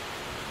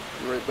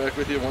 Be right back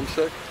with you in 1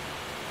 sec.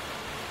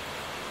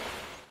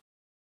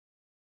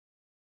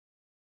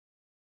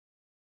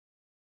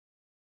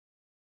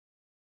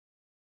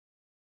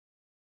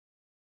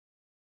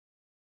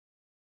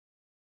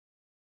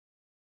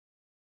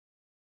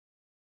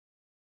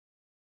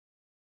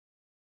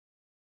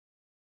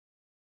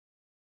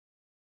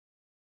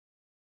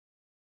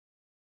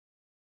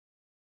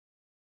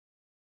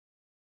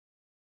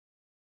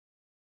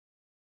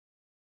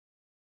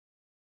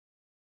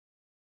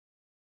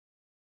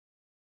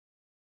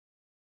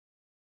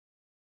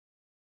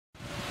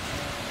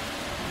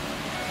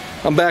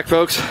 I'm back,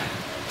 folks.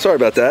 Sorry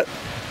about that.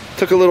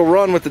 Took a little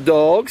run with the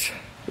dogs,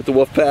 with the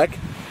wolf pack,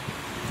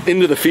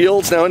 into the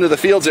fields. Now, into the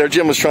fields there,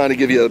 Jim was trying to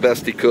give you the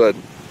best he could.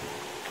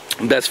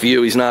 Best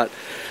view. He's not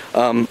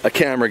a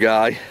camera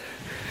guy,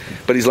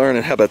 but he's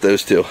learning. How about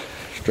those two?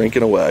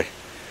 Drinking away.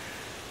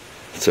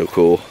 So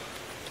cool.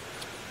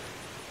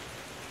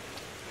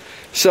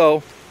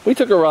 So, we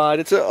took a ride.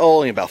 It's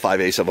only about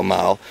 5/8 of a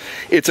mile.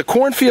 It's a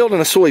cornfield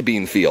and a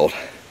soybean field.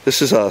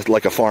 This is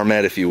like a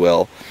farmette, if you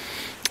will.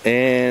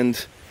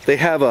 And they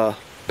have a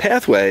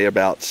pathway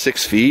about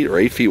 6 feet or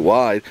 8 feet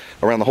wide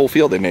around the whole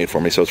field they made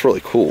for me, so it's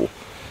really cool.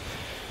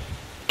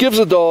 Gives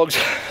the dogs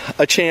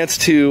a chance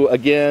to,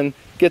 again,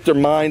 get their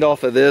mind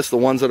off of this, the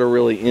ones that are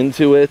really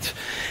into it,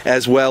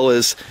 as well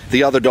as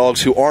the other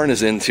dogs who aren't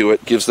as into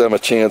it. Gives them a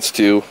chance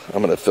to...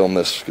 I'm going to film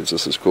this because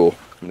this is cool.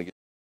 I'm going to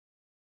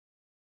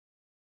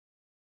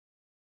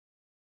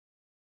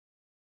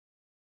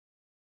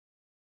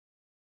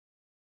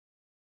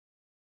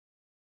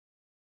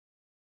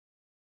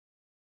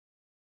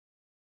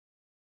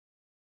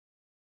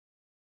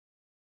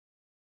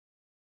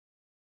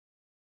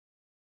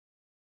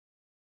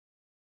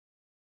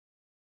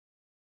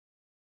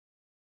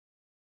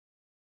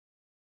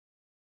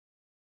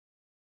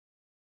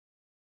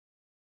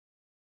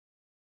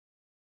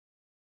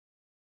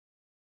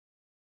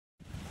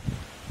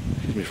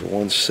Give me for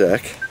 1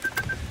 sec.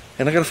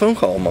 And I got a phone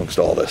call amongst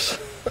all this.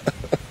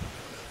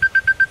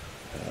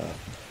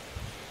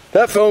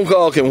 That phone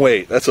call can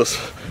wait. That's a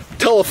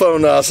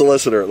telephone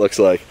solicitor, it looks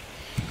like.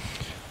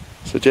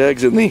 So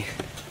Jag's in the...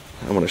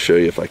 I want to show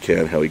you, if I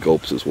can, how he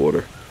gulps his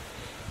water.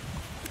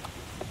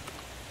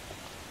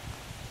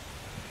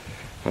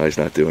 Oh, he's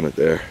not doing it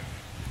there.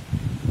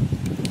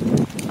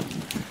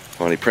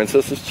 Honey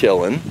Princess is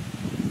chilling.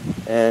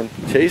 And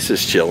Chase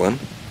is chilling.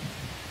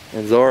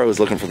 And Zara was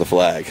looking for the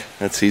flag.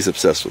 He's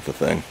obsessed with the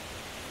thing.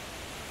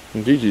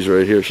 And Gigi's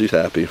right here. She's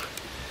happy.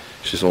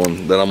 She's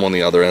on. Then I'm on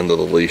the other end of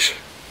the leash.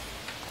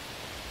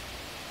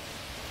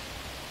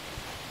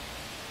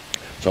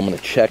 So I'm going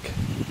to check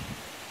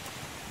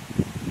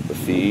the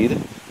feed.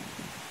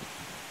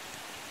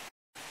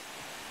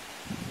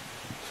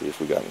 See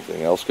if we got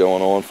anything else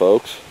going on,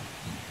 folks.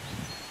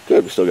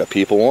 Good. We still got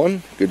people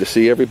on. Good to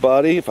see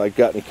everybody. If I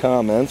got any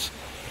comments,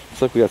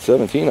 looks like we got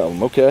 17 of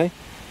them. Okay.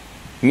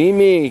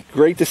 Mimi,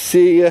 great to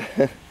see you.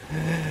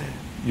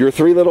 Your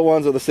 3 little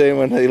ones are the same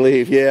when they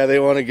leave. Yeah, they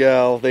want to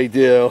go. They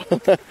do.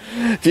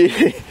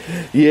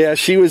 Yeah,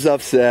 she was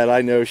upset.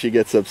 I know she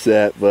gets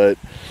upset, but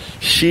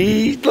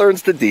she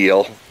learns the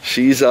deal.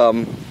 She's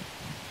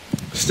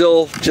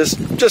still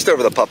just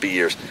over the puppy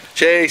years.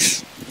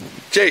 Chase.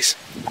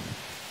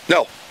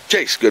 No,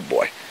 Chase, good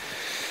boy.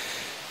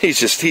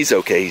 He's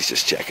okay. He's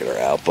just checking her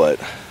out, but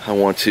I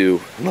want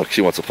to, look, she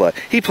wants to play.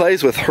 He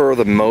plays with her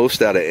the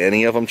most out of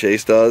any of them,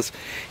 Chase does.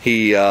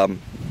 He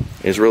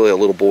is really a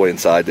little boy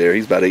inside there.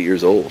 He's about 8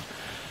 years old.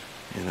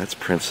 And that's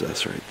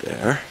Princess right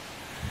there.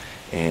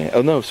 And,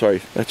 oh no,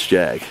 sorry, that's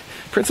Jag.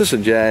 Princess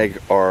and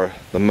Jag are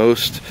the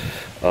most,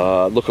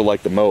 look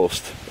alike the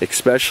most,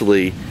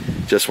 especially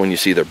just when you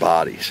see their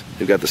bodies.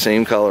 They've got the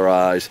same color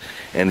eyes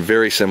and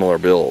very similar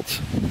builds.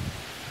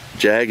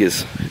 Jag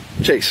is,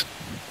 Chase.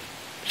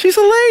 She's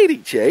a lady,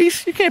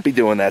 Chase. You can't be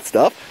doing that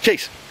stuff.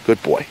 Chase,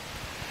 good boy.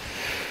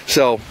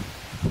 So,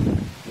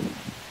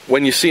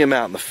 when you see them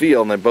out in the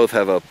field, and they both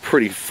have a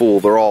pretty full,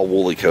 they're all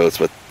woolly coats,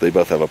 but they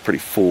both have a pretty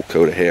full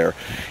coat of hair.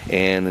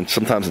 And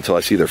sometimes until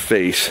I see their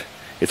face,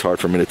 it's hard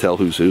for me to tell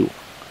who's who.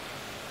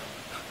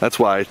 That's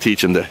why I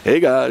teach them to, hey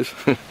guys,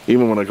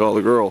 even when I call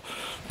the girl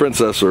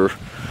Princess or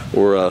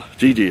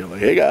Gigi, I'm like,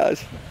 hey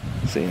guys.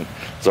 Seeing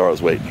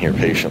Zara's waiting here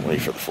patiently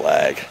for the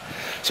flag.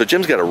 So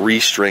Jim's got to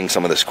restring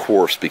some of this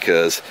course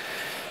because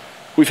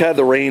we've had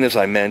the rain, as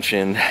I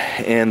mentioned,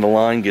 and the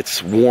line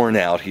gets worn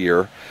out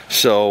here.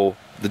 So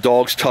the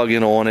dog's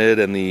tugging on it,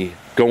 and the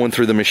going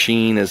through the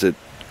machine as it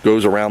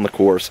goes around the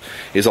course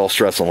is all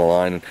stress on the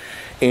line.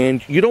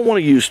 And you don't want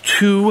to use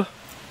too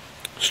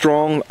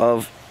strong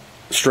of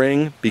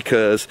string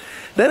because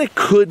then it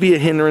could be a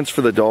hindrance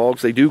for the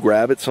dogs. They do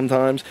grab it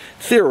sometimes.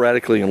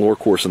 Theoretically in lure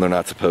coursing they're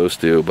not supposed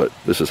to, but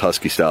this is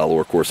husky style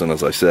lure coursing,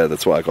 as I said.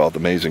 That's why I call it the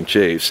Amazing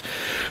Chase.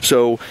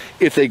 So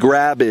if they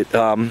grab it,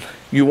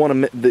 we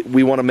want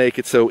to make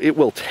it so it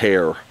will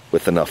tear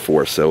with enough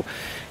force. So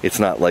it's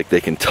not like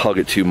they can tug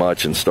it too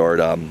much and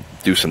start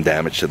do some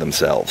damage to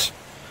themselves.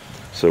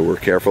 So we're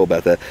careful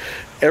about that.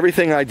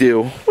 Everything I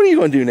do, what are you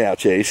going to do now,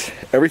 Chase?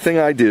 Everything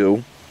I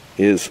do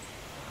is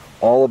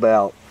all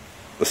about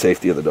the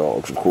safety of the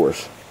dogs, of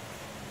course.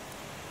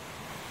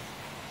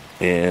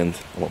 And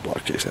I won't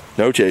block Chase out.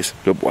 No, Chase.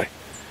 Good boy.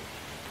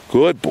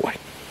 Good boy.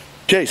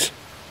 Chase.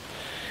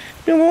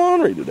 You're in the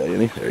laundry today,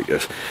 isn't he? There he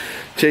goes.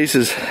 Chase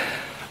has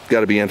got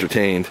to be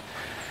entertained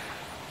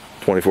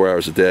 24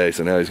 hours a day.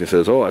 So now he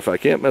says, oh, if I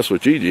can't mess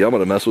with Gigi, I'm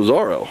going to mess with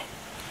Zorro.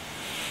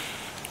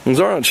 And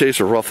Zara and Chase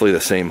are roughly the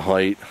same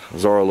height.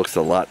 Zara looks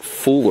a lot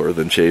fuller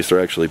than Chase.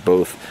 They're actually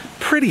both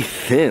pretty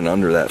thin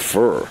under that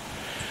fur.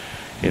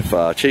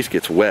 If Chase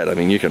gets wet, I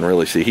mean, you can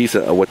really see he's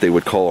what they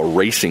would call a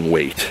racing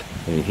weight.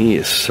 I mean, he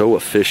is so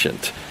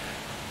efficient.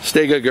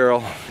 Stay good,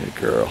 girl. Good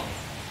girl.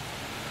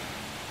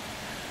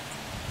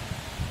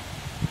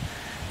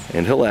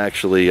 And he'll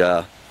actually,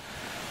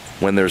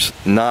 when there's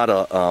not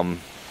a,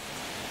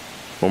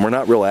 when we're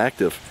not real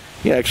active,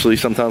 he actually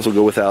sometimes will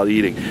go without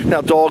eating.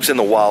 Now, dogs in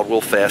the wild will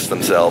fast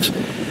themselves.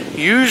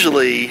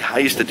 Usually, I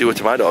used to do it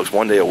to my dogs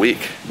 1 day a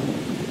week.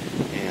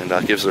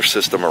 And gives their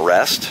system a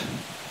rest.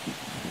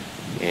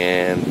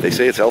 And they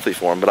say it's healthy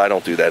for them, but I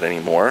don't do that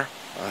anymore.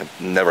 I've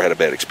never had a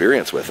bad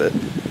experience with it.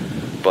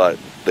 But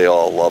they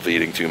all love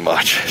eating too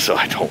much, so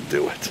I don't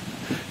do it.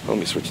 Let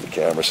me switch the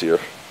cameras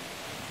here.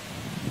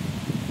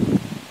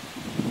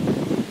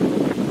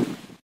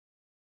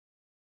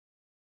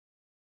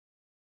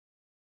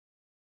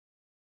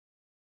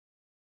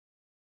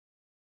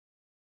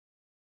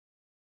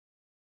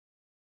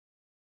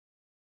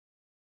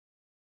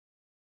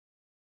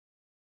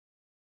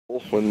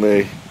 When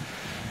they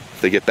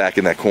get back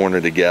in that corner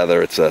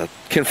together, it's a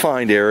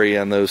confined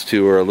area, and those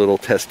two are a little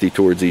testy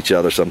towards each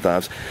other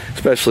sometimes,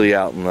 especially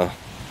out in the,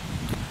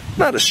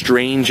 not a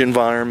strange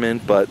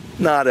environment, but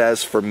not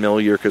as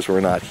familiar because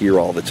we're not here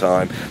all the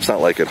time. It's not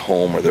like at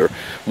home where they're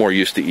more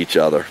used to each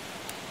other.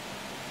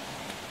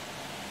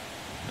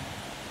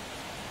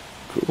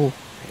 Cool.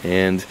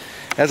 And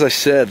as I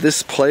said,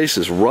 this place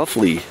is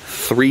roughly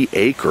 3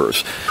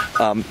 acres.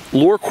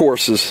 Lure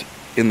courses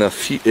in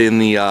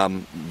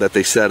the that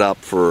they set up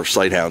for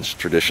sighthounds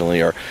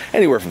traditionally are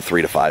anywhere from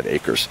 3 to 5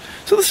 acres.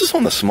 So this is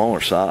on the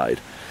smaller side.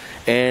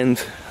 And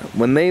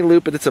when they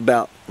loop it, it's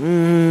about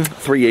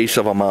 3/8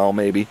 of a mile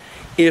maybe.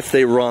 If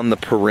they run the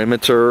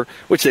perimeter,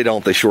 which they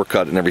don't, they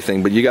shortcut and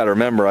everything. But you got to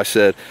remember, I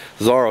said,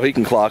 Zorro, he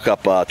can clock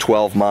up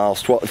 12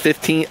 miles,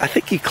 15. I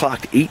think he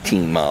clocked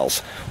 18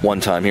 miles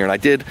one time here. And I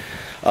did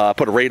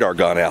put a radar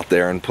gun out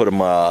there and put him,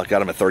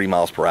 got him at 30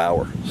 miles per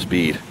hour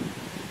speed.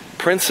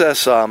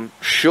 Princess,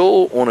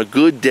 she'll, on a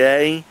good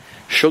day,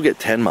 she'll get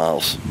 10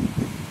 miles.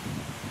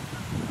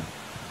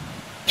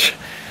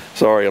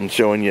 Sorry, I'm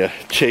showing you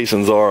Chase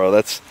and Zorro.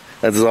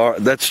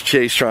 That's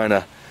Chase trying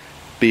to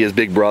be his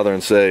big brother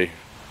and say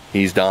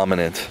he's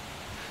dominant.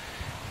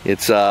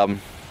 It's a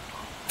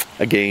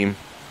game.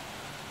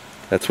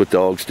 That's what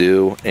dogs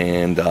do,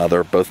 and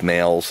they're both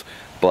males,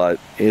 but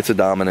it's a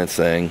dominance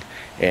thing,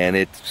 and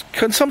it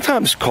can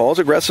sometimes cause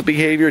aggressive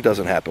behavior. It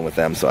doesn't happen with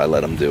them, so I let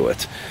them do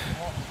it.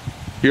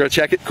 You're gonna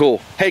check it?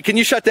 Cool. Hey, can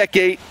you shut that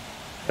gate?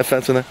 That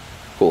fence in there?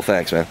 Cool,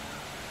 thanks, man.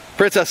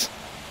 Princess.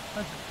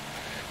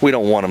 We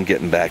don't want them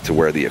getting back to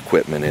where the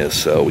equipment is,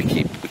 so we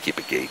keep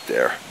a gate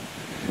there.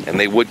 And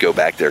they would go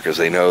back there because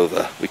they know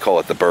we call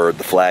it the bird,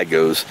 the flag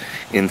goes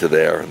into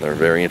there, and they're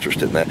very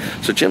interested in that.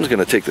 So Jim's going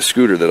to take the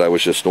scooter that I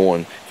was just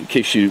on. In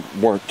case you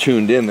weren't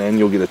tuned in then,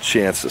 you'll get a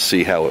chance to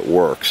see how it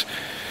works.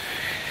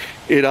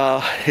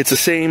 It's the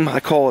same,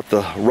 I call it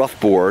the rough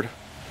board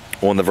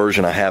on the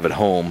version I have at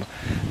home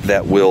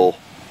that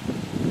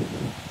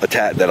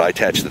I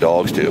attach the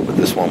dogs to, but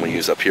this one we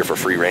use up here for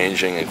free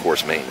ranging and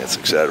course maintenance,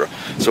 etc.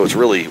 So it's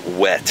really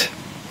wet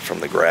from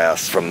the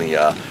grass, from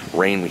the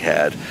rain we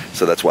had,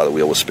 so that's why the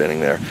wheel was spinning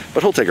there.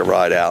 But he'll take a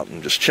ride out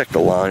and just check the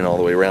line all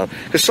the way around,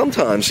 because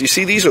sometimes, you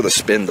see, these are the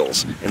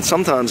spindles, and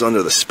sometimes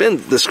under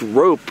the this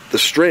rope, the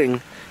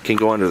string can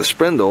go under the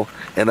spindle,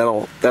 and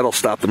that'll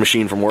stop the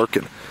machine from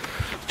working.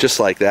 Just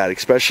like that,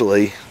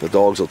 especially the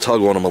dogs will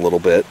tug on them a little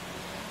bit.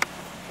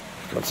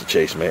 Here comes the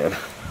Chase man.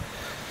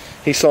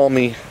 He saw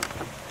me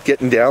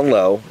getting down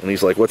low, and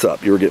he's like, what's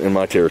up? You were getting in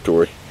my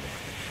territory.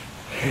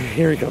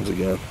 Here he comes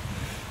again.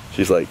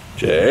 She's like,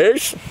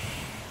 Chase.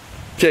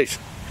 Chase.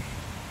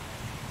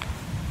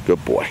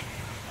 Good boy.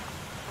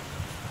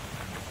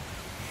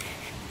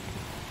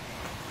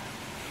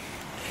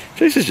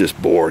 Chase is just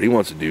bored. He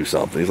wants to do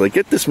something. He's like,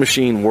 get this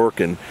machine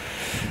working.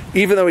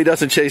 Even though he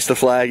doesn't chase the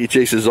flag, he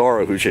chases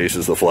Zorro, who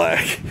chases the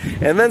flag.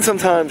 And then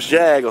sometimes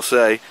Jag will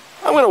say,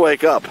 I'm going to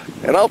wake up,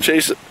 and I'll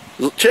chase.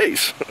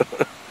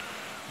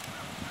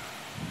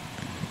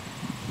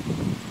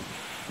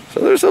 So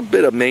there's a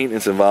bit of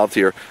maintenance involved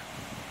here.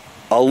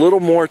 A little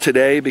more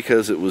today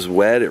because it was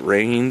wet, it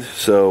rained,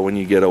 so when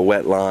you get a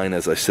wet line,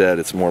 as I said,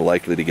 it's more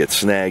likely to get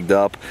snagged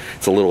up.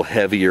 It's a little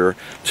heavier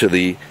to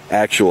the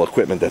actual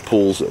equipment that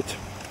pulls it.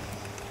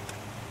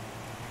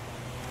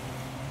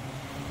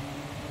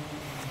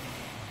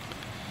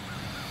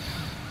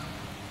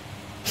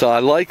 So I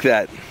like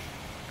that.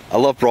 I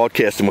love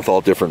broadcasting with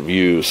all different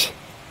views,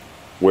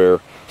 where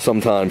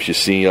sometimes you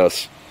see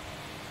us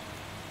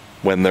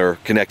when they're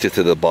connected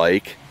to the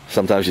bike.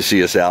 Sometimes you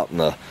see us out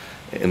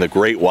in the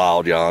great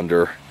wild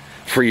yonder,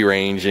 free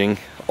ranging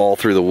all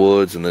through the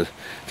woods and the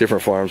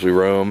different farms we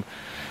roam.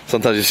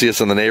 Sometimes you see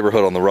us in the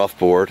neighborhood on the rough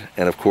board,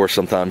 and of course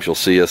sometimes you'll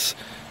see us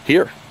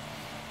here.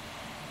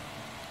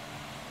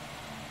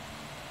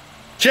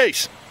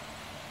 Chase!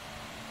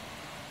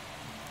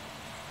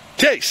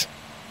 Chase!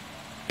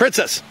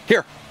 Princess,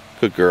 here!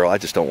 Good girl. I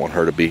just don't want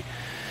her to be,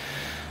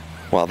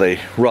 while they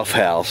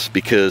roughhouse,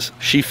 because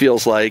she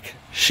feels like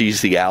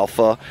she's the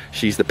alpha,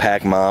 she's the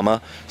pack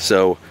mama,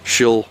 so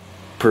she'll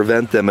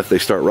prevent them if they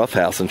start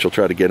roughhousing. She'll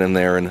try to get in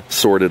there and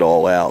sort it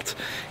all out,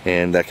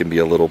 and that can be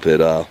a little bit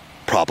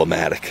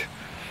problematic.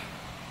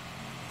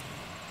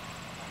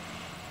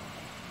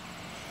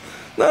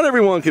 Not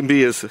everyone can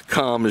be as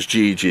calm as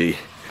Gigi,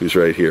 who's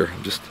right here.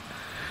 I'm just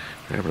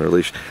grabbing her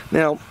leash.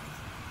 Now,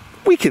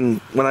 we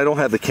can, when I don't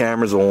have the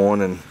cameras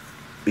on, and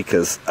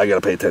because I got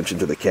to pay attention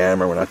to the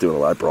camera, we're not doing a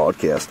live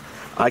broadcast,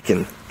 I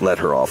can let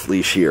her off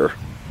leash here.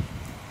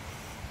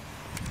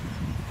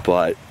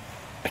 But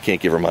I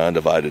can't give her my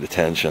undivided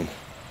attention.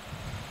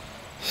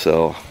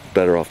 So,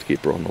 better off to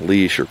keep her on the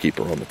leash or keep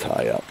her on the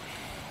tie-up.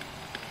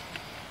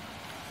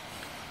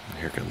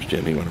 Here comes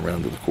Jim. He went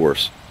around to the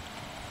course.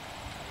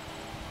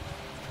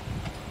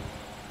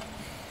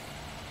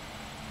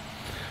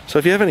 So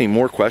if you have any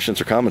more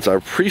questions or comments, I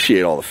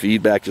appreciate all the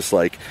feedback, just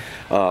like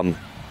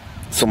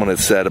someone had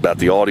said about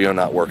the audio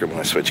not working when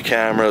I switch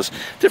cameras.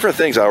 Different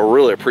things, I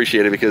really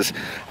appreciate it, because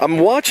I'm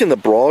watching the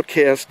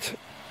broadcast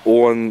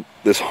on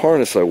this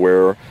harness I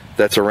wear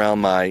that's around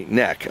my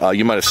neck.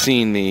 You might have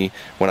seen me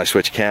when I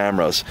switch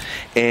cameras,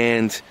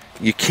 and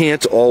I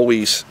can't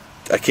always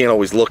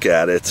look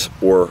at it,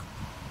 or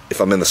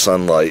if I'm in the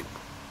sunlight,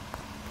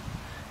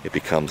 it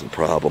becomes a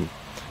problem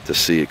to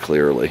see it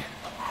clearly.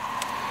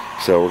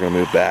 So we're gonna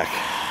move back.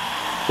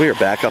 We are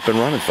back up and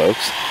running,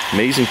 folks.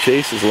 Amazing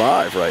Chase is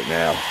live right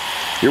now.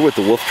 You're with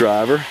the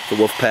WooFDriver, the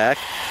Wolf Pack,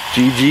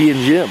 Gigi and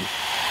Jim.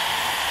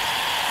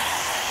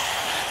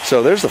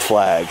 So there's the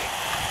flag.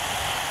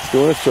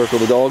 doing a circle.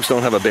 The dogs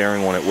don't have a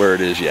bearing on it where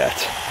it is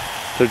yet.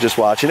 They're just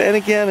watching. And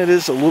again, it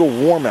is a little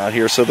warm out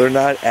here, so they're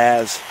not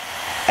as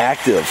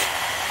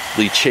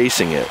actively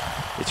chasing it.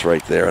 It's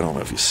right there. I don't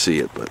know if you see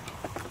it, but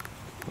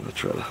I'm going to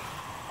try to...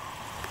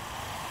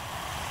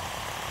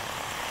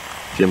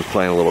 Jim's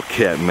playing a little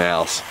cat and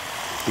mouse.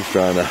 He's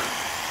trying to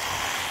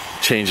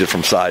change it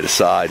from side to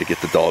side to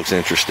get the dogs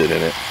interested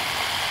in it.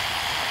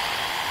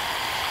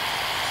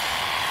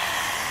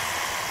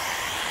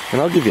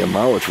 And I'll give you a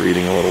mileage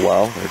reading in a little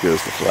while. There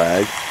goes the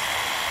flag.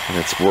 And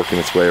it's working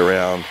its way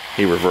around.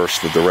 He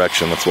reversed the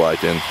direction. That's why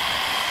it didn't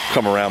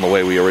come around the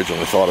way we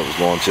originally thought it was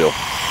going to.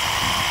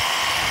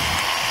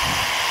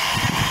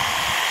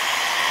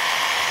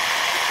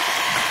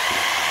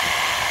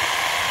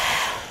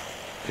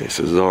 Okay,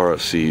 so Zara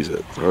sees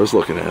it. Zara's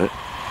looking at it.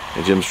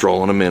 And Jim's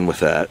drawing him in with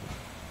that.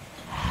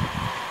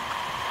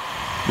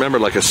 Remember,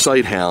 like a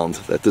sight hound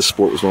that this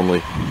sport was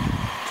normally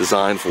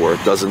designed for,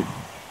 it doesn't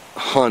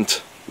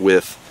hunt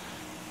with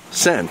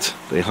scent.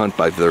 They hunt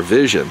by their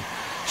vision.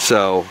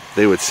 So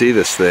they would see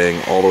this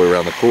thing all the way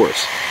around the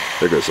course.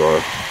 There goes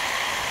Zara.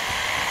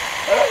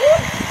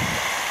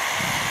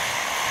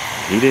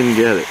 He didn't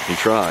get it. He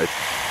tried.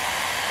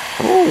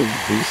 Oh,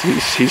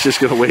 he's just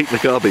going to wait in the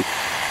cubby.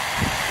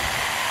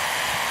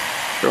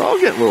 They're all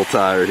getting a little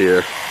tired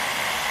here.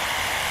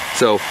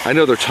 So I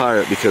know they're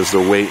tired because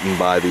they're waiting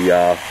by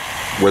the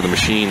where the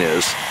machine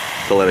is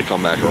to let it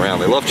come back around.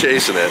 They love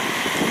chasing it,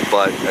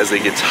 but as they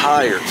get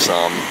tired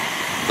some,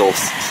 they'll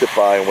sit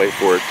by and wait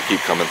for it to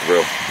keep coming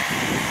through.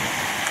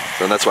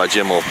 So that's why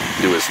Jim will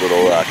do his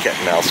little cat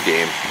and mouse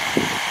game.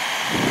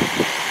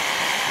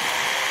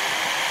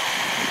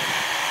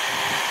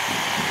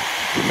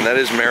 And that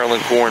is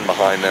Maryland corn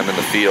behind them in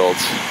the fields.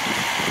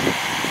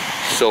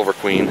 Silver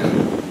Queen,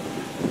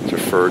 it's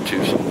referred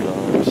to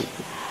sometimes.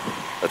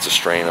 That's a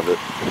strain of it.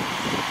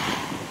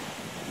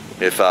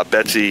 If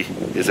Betsy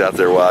is out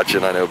there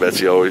watching, I know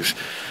Betsy always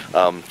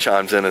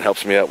chimes in and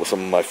helps me out with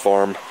some of my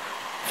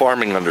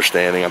farming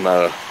understanding.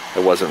 I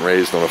wasn't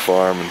raised on a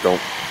farm and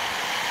don't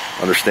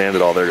understand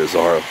it all. There goes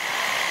Zara.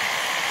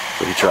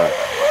 So he tried.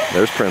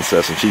 There's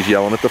Princess, and she's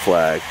yelling at the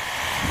flag.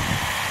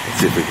 Let's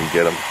see if we can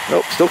get him.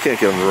 Nope, still can't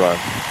get him to run.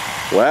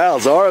 Wow,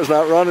 Zara's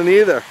not running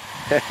either.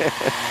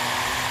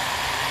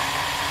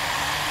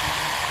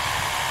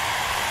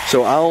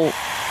 So I'll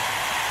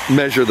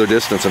measure their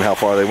distance and how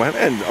far they went,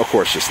 and of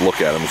course just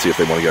look at them and see if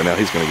they want to go. Now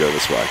he's going to go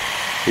this way.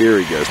 Here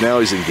he goes. Now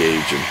he's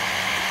engaging.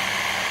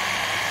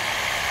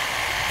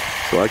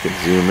 So I can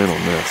zoom in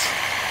on this.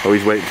 Oh,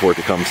 he's waiting for it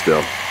to come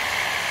still.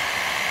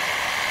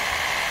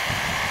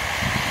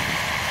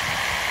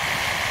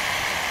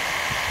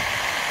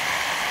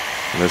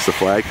 And as the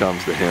flag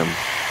comes to him,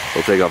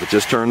 he'll take off. It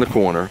just turned the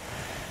corner,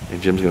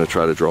 and Jim's going to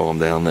try to draw him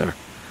down there.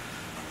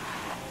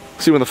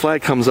 See, when the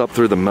flag comes up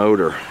through the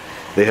motor,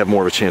 they have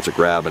more of a chance of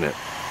grabbing it.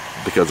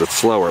 Because it's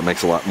slower, it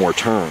makes a lot more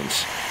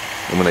turns.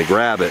 And when they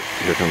grab it,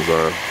 here comes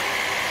our...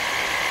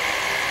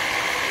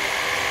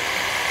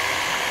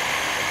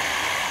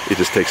 He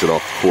just takes it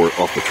off the court,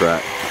 off the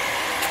track.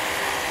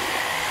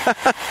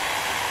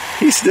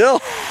 He's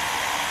still...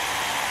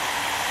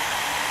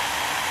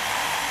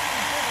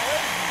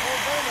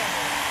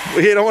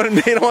 He don't want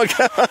to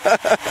go.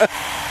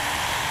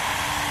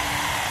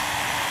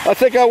 I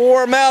think I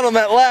wore him out on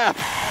that lap.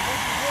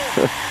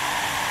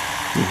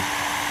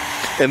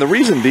 And the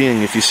reason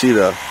being, if you see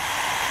the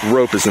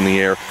rope is in the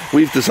air,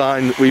 we've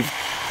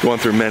gone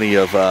through many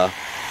of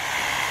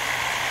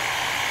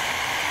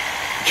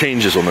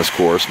changes on this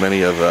course,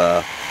 many of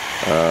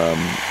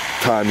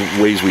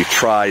ways we've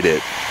tried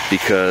it,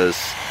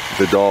 because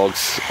the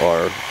dogs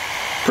are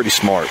pretty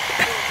smart.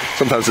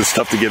 Sometimes it's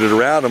tough to get it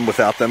around them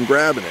without them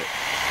grabbing it.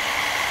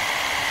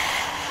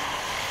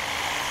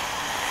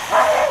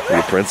 Look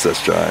at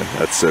Princess trying.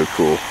 That's so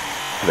cool.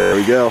 There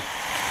we go.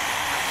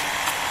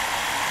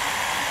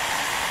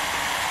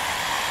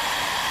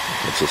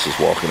 Princess is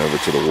walking over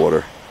to the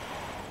water.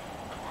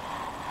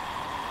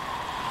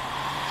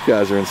 These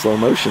guys are in slow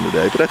motion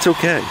today, but that's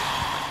okay.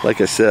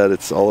 Like I said,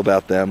 it's all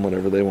about them,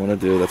 whatever they want to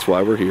do. That's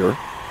why we're here.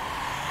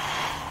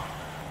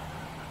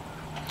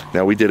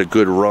 Now, we did a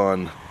good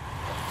run.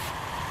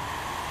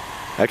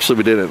 Actually,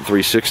 we did it at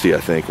 360, I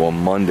think,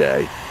 on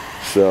Monday.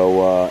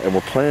 So, and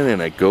we're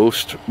planning a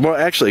ghost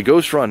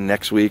run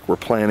next week. We're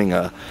planning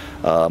a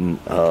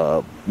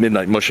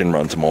midnight mushing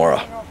run tomorrow.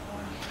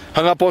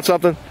 Hung up on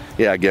something?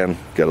 Yeah, again,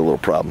 got a little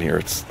problem here.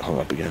 It's hung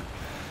up again.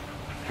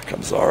 Here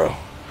comes Zaro.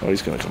 Oh,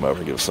 he's going to come over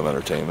and give us some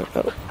entertainment.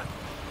 Oh.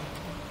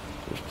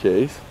 There's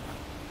Chase.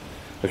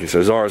 Okay,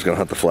 so Zaro's going to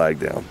hunt the flag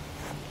down.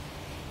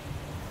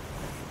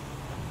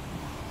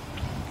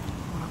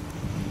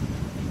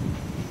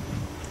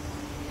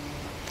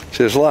 See,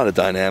 there's a lot of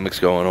dynamics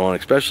going on,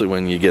 especially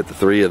when you get the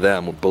three of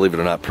them, believe it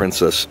or not,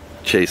 Princess,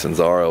 Chase, and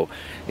Zaro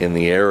in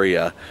the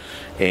area.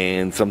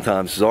 And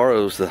sometimes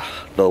Zaro's the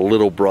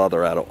little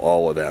brother out of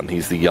all of them.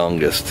 He's the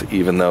youngest,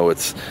 even though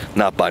it's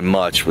not by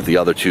much with the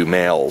other two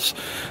males.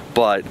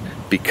 But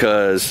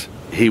because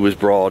he was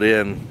brought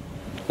in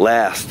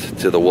last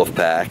to the wolf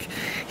pack.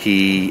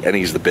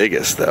 He's the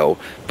biggest though,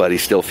 but he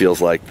still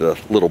feels like the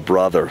little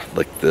brother,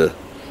 like the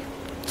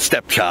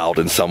stepchild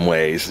in some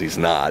ways. He's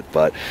not,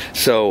 but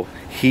so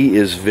he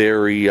is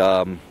very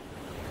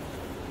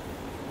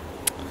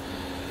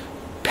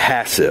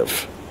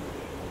passive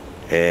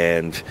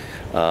and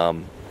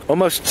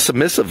almost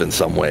submissive in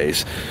some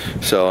ways.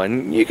 So,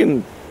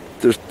 and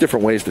there's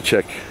different ways to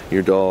check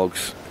your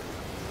dog's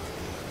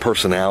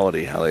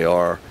personality, how they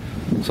are.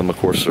 Some, of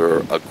course, are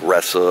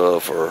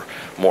aggressive or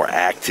more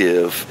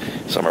active.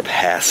 Some are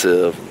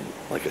passive,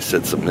 like I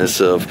said,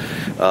 submissive.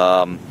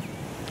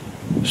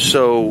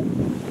 So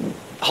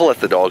I'll let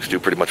the dogs do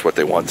pretty much what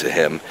they want to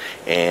him,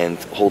 and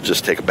he'll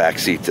just take a back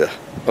seat to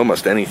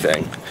almost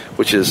anything,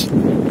 which is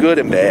good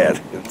and bad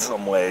in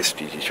some ways.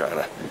 Gigi's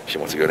she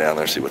wants to go down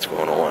there and see what's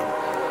going on.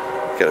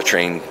 Got a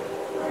train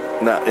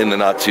not in the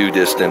not too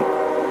distant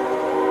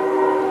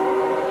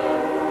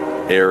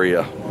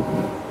area.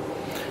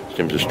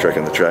 Jim's just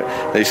trekking the track.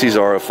 Now you see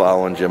Zara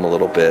following Jim a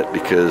little bit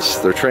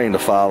because they're trained to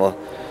follow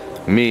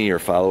me or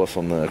follow us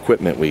on the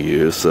equipment we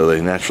use, so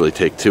they naturally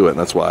take to it. And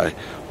that's why I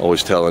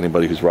always tell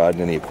anybody who's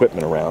riding any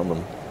equipment around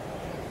them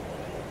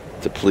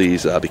to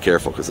please be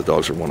careful, because the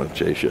dogs are wanting to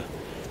chase you.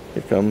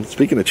 Here comes,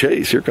 speaking of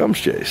chase, here comes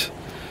Chase.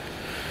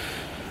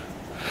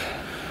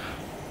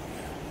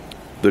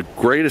 The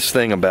greatest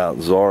thing about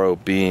Zorro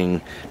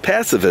being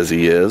passive as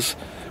he is,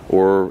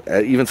 or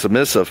even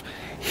submissive,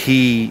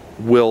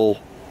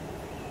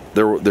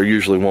 there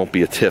usually won't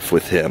be a tiff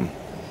with him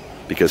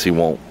because he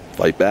won't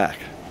fight back.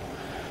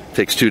 It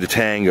takes two to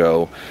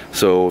tango,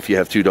 so if you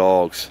have two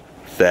dogs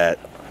that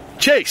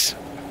chase,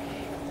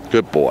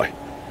 good boy,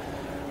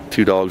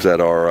 two dogs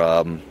that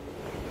are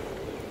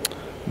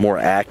more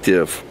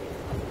active,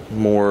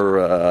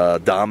 more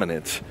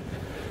dominant,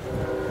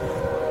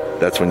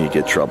 that's when you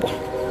get trouble.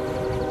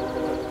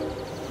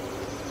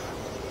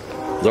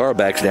 Zara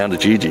backs down to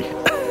Gigi.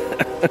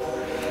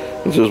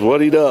 This is what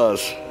he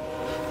does.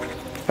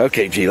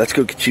 Okay, G, let's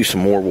go get you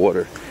some more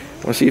water.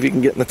 Want to see if you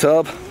can get in the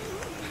tub?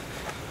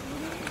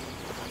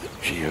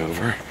 G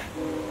over.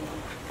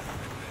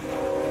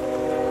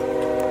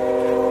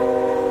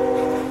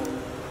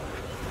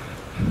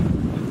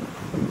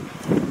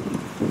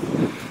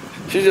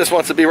 She just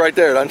wants to be right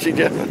there, doesn't she,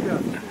 Jeff?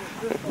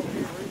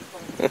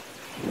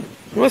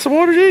 You want some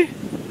water, G?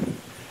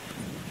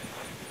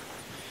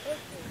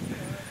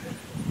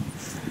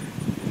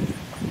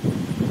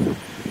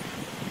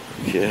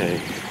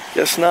 Okay,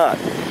 guess not.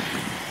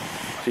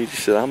 She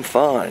said, I'm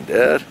fine,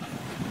 Dad.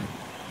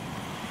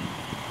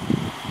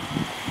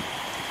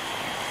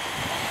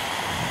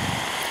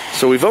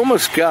 So we've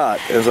almost got,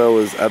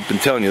 I've been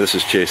telling you, this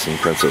is Chasing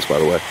Princess, by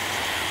the way.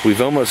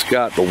 We've almost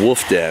got the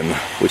wolf den,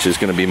 which is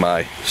going to be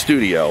my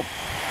studio,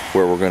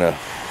 where we're going to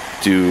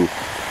do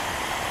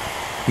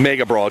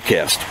mega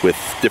broadcast with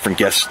different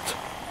guests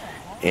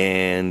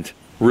and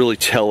really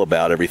tell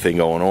about everything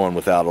going on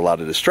without a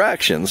lot of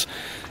distractions.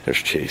 There's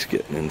Chase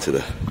getting into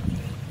the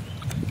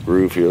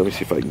groove here. Let me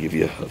see if I can give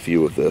you a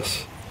view of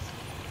this.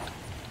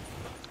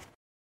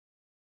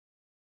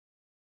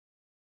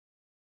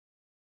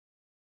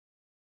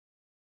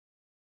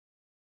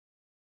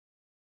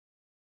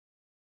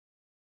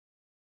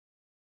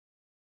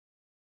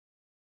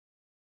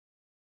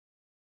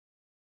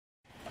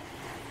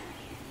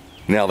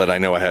 Now that I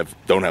know I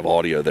don't have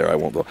audio there, I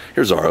won't go.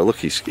 Here's Zara. Look,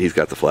 he's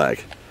got the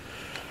flag.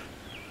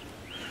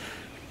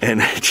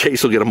 And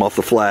Chase will get him off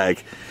the flag,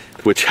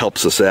 which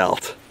helps us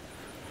out.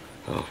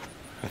 Oh,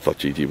 I thought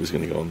Gigi was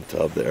going to go in the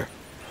tub there.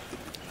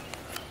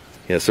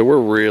 Yeah, so we're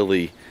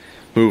really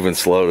moving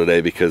slow today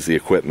because the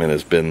equipment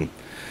has been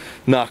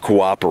not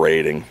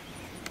cooperating.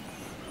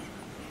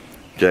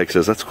 Jag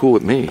says, that's cool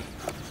with me.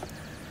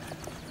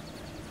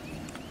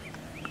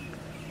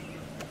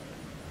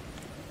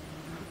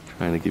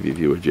 Trying to give you a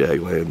view of Jag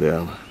laying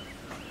down.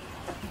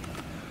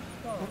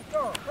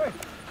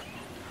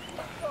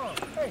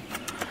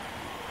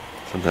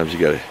 Sometimes you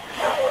gotta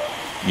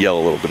yell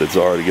a little bit at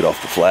Zara to get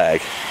off the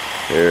flag.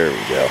 There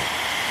we go.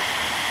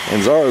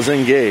 And Zara's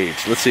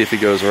engaged. Let's see if he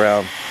goes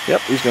around.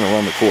 Yep, he's gonna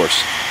run the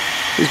course.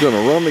 He's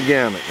gonna run the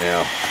gamut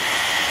now.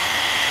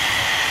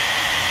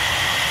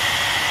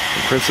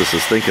 And Princess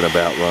is thinking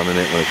about running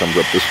it when it comes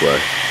up this way.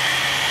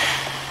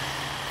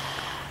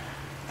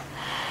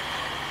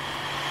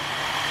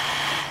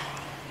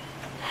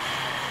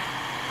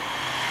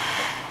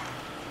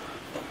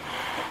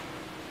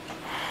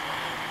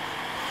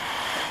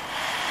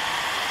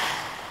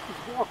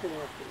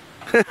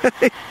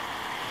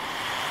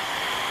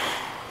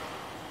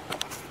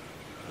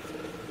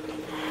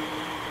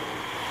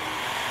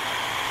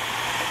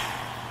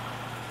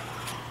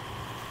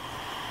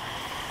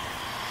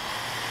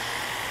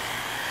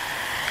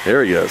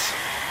 There he goes.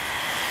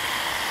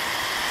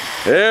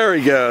 There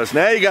he goes.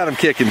 Now you got him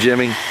kicking,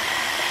 Jimmy.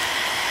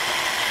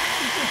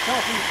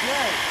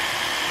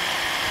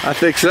 I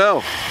think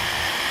so.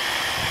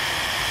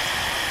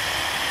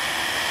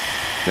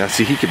 Now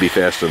see, he could be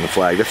faster than the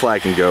flag. The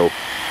flag can go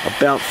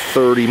about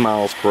 30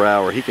 miles per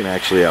hour. He can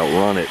actually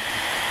outrun it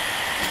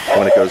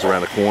when it goes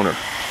around the corner.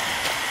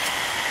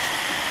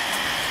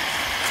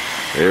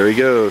 There he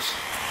goes.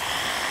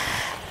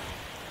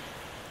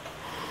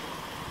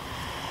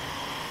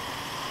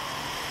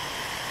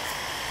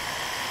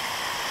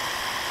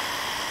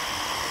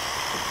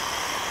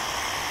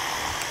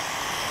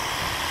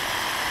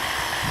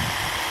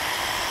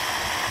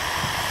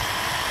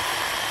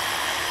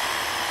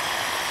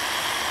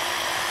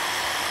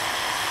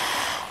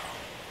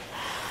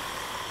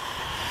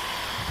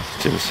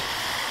 Jim's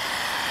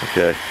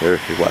okay. There,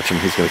 you watch him.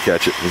 He's going to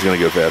catch it. He's going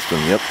to go faster.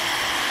 Yep.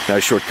 Now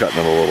he's shortcutting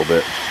it a little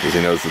bit because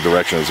he knows the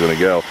direction it's going to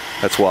go.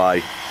 That's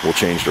why we'll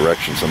change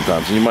direction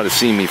sometimes. And you might have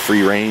seen me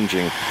free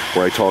ranging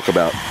where I talk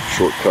about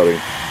shortcutting.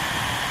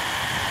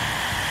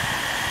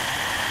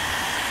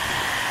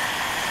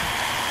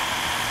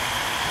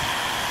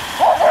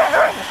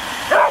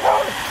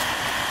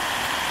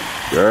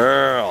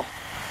 Girl.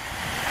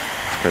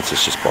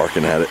 Princess just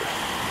barking at it.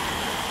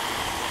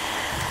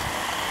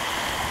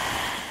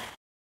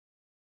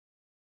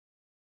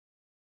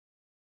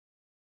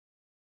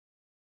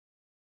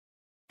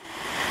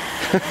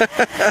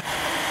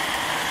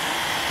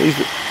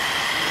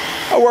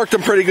 I worked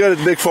him pretty good at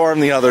the big farm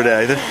the other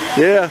day.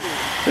 Yeah,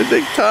 they're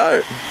big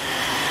tired.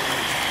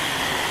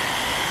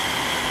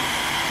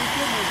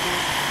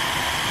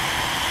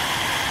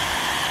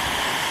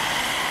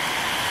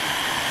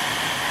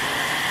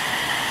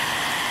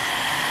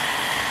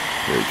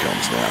 Here he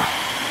comes now.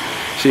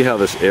 See how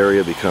this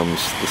area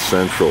becomes the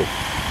central,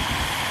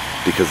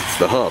 because it's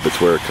the hub, it's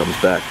where it comes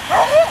back.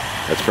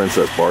 That's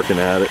Princess barking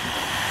at it.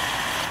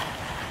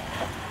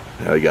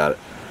 Now he got it.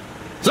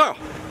 Zorro!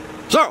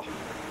 Zorro!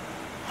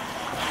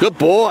 Good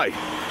boy!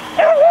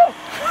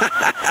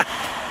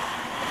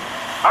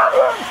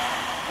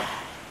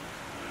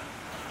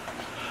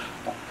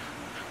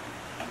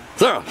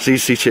 Zorro!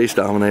 See Chase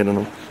dominating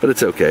him? But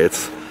it's okay,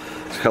 it's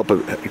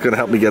gonna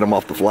help me get him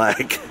off the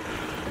flag.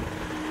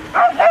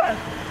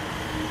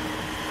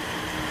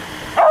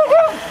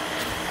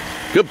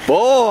 Good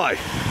boy!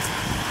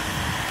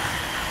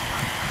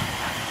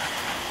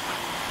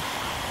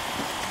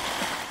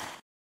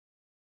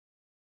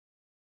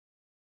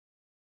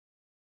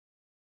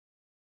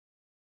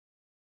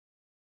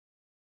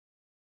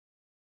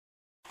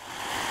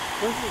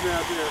 Princess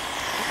out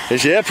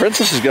there. Yeah,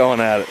 Princess is going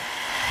at it.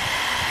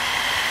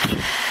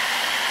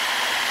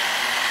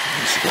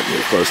 Let's get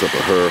a close up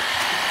of her.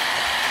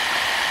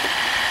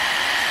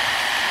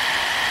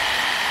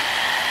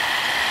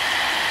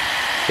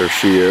 There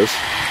she is.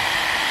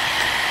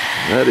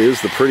 That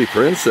is the pretty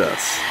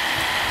princess.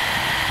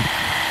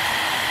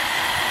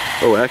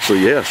 Oh,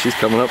 actually, yeah, she's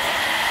coming up.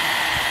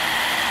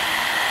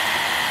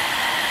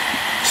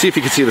 See if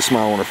you can see the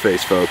smile on her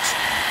face, folks.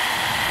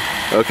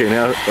 Okay,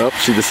 now, oh,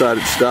 she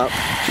decided to stop.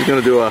 She's going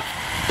to do a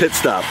pit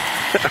stop.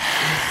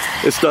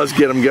 This does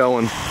get them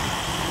going.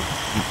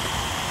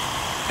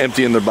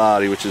 Emptying their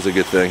body, which is a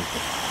good thing.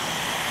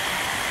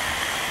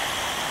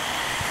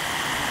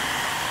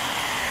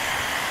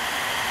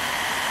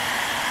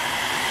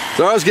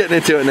 So I was getting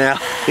into it now.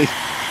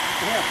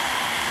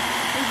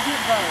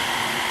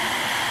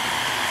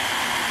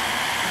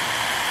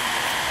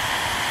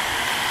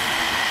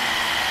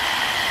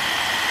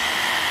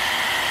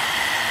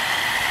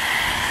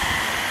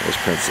 There's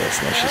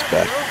Princess. Now she's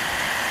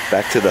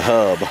back to the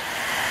hub.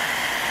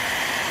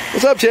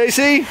 What's up,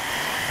 JC?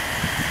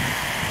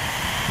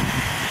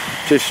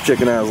 Chase is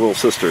checking out his little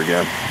sister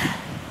again.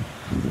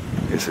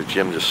 Okay, so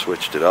Jim just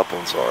switched it up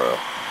on Zorro.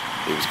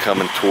 He was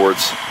coming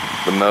towards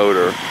the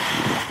motor.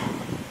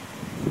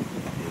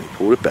 He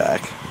pulled it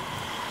back.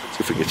 See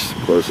if we get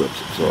some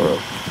close-ups of Zorro.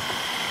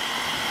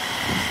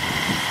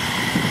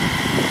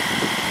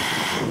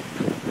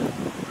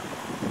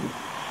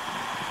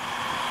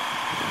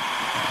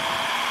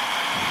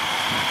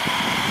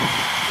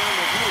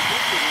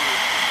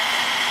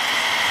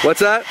 What's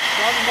that?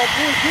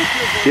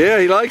 Yeah,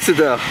 he likes it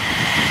though.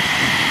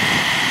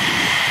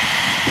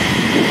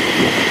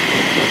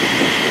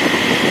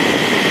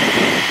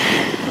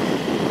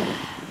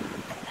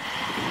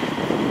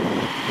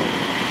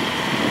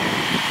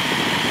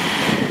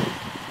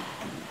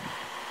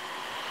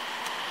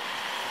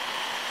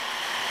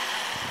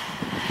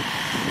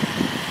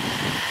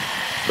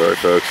 Sorry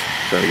folks,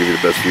 trying to give you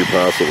the best view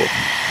possible.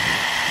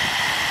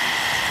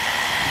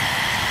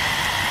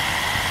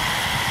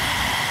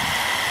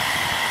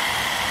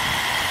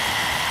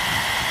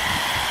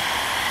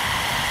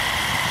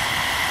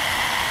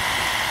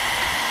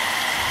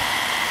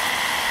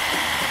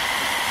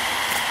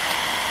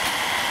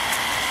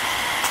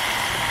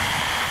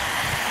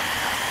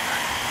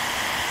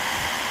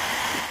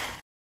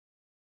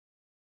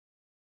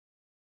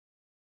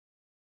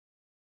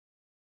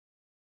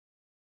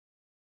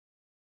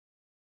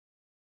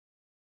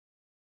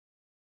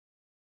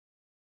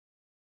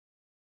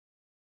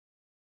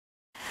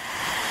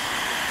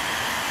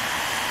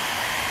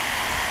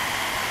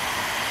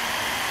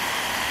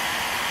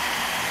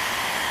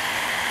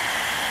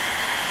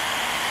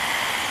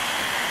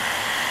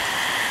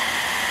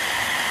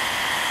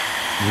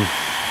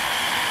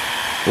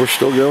 We're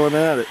still going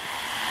at it.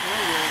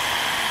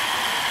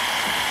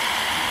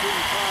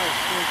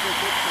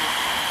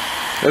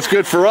 That's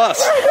good for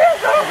us.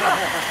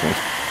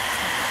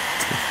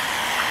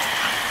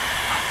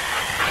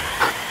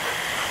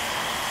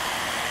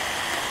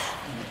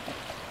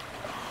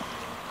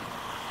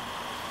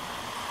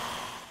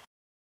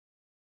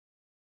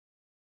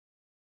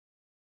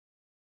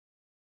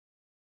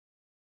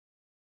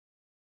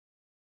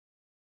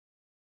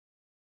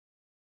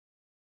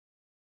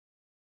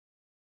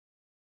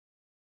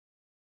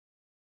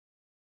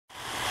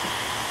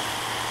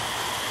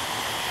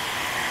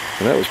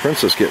 And that was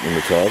Princess getting in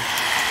the tub.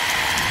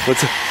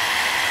 What's it?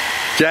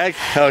 Jag?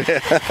 Oh yeah.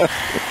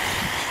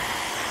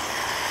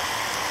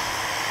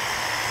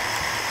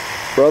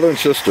 Brother and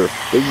sister.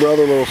 Big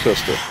brother, little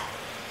sister.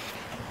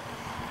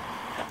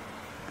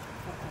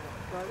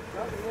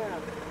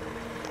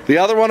 The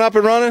other one up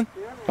and running?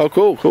 Oh,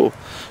 cool, cool.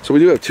 So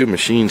we do have two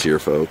machines here,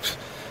 folks.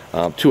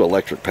 Two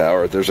electric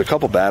powered. There's a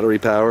couple battery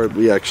powered.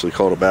 We actually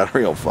caught a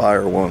battery on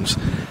fire once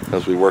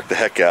as we worked the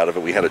heck out of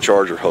it. We had a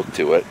charger hooked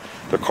to it.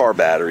 They're car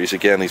batteries.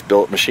 Again, these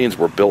machines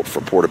were built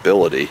for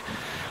portability.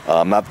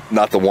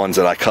 Not the ones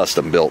that I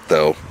custom built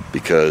though,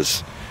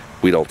 because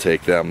we don't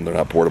take them. They're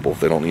not portable if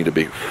they don't need to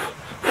be.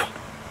 A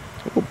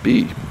little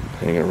bee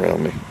hanging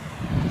around me.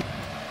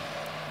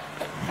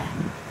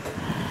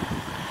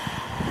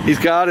 He's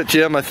got it,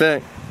 Jim, I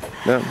think.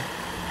 No.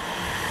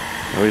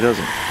 No, he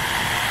doesn't.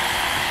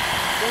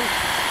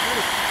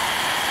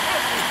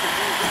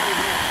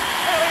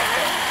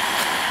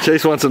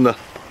 Chase wants him to.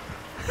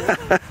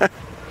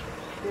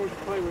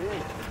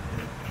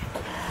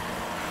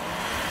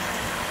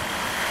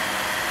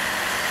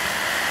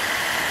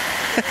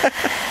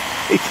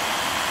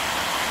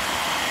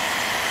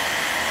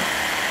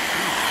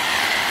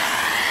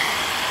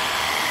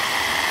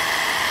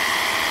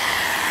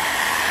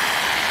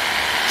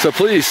 So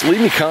please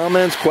leave me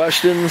comments,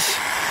 questions,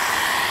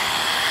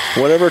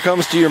 whatever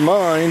comes to your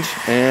mind,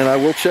 and I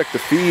will check the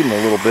feed in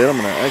a little bit. I'm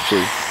gonna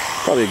actually,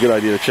 probably a good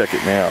idea to check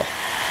it now.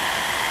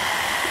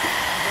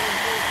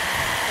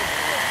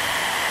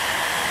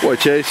 Boy,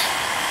 Chase.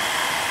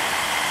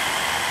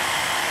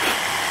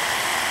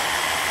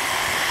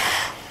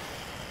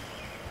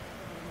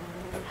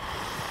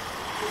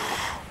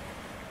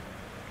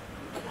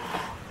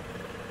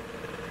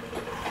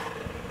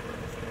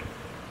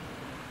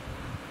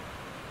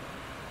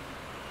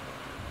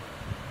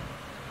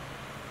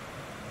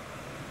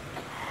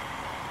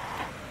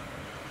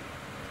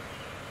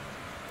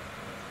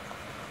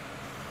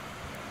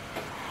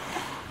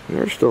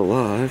 We're still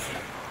alive.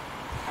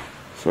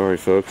 Sorry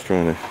folks,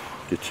 trying to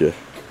get you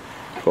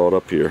caught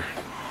up here.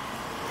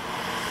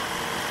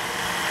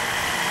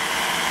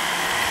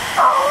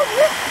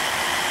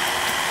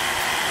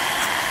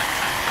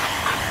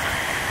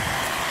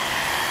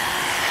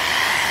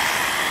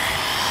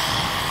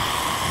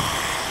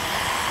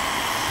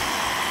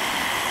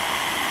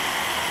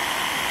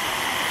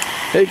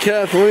 Hey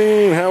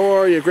Kathleen, how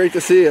are you? Great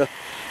to see you.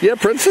 Yeah,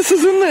 Princess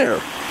is in there.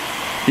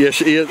 Yeah,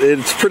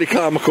 it's pretty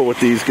comical with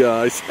these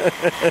guys.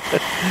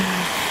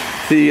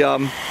 You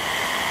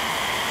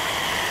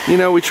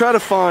know, we try to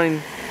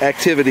find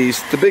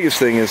activities. The biggest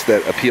thing is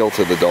that appeal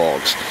to the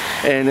dogs.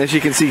 And as you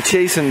can see,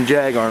 Chase and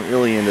Jag aren't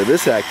really into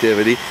this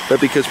activity,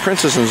 but because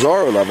Princess and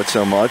Zara love it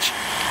so much,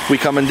 we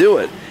come and do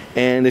it.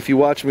 And if you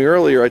watched me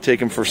earlier, I take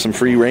them for some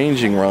free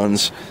ranging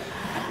runs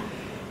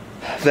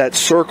that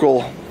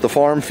circle the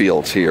farm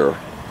fields here.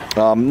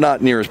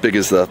 Not near as big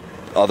as the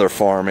other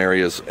farm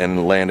areas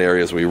and land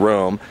areas we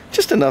roam,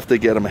 just enough to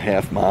get them a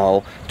half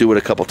mile, do it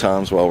a couple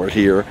times while we're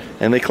here,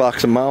 and they clock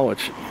some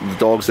mileage. The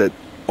dogs that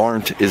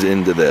aren't is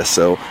into this,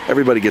 so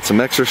everybody gets some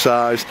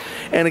exercise.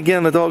 And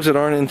again, the dogs that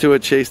aren't into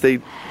it,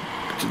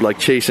 like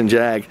Chase and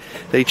Jag,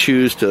 they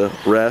choose to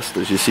rest,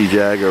 as you see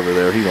Jag over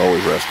there, he's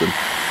always resting,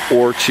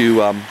 or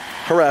to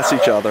harass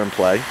each other and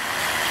play.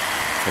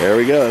 There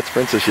we go, that's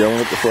Princess yelling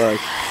at the flag.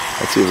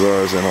 Let's see if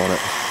Zara's in on it.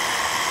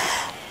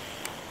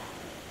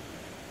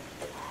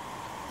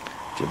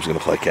 Jim's going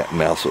to play cat and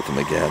mouse with him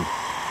again.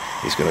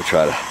 He's going to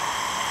try to...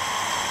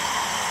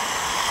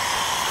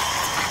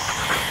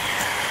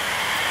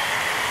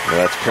 Well,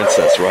 that's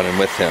Princess running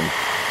with him.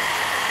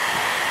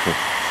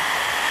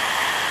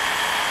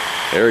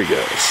 There he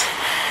goes.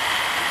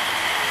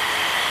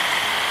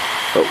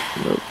 Oh,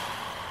 no.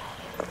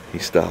 He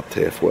stopped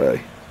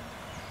halfway.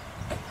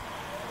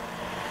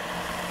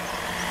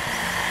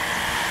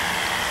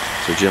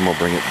 So Jim will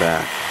bring it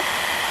back.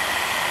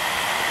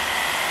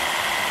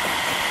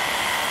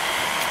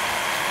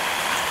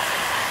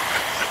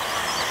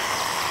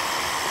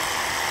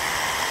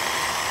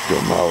 Do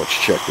a mileage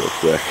check real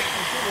quick.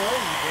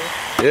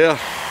 Yeah.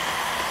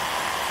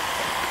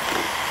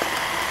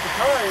 The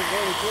car is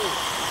really cool.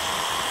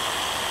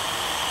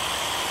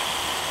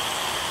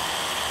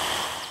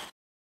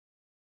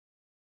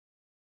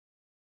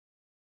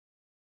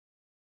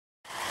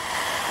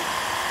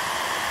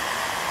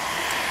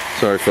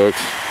 Sorry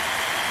folks,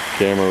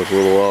 camera was a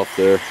little off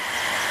there.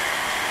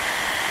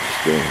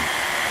 Just doing.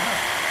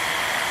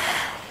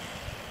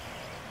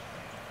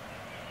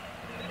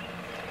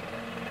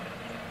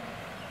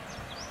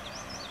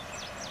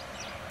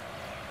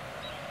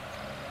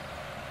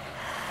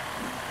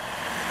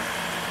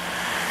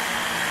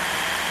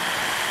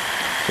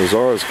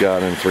 Zara's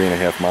got in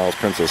 3.5 miles.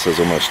 Princess has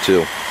almost 2.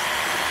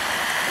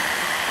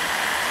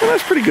 And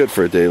that's pretty good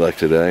for a day like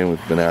today.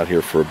 We've been out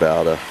here for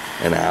about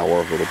an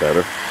hour, a little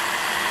better.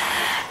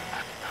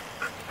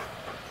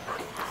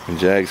 And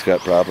Jag's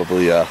got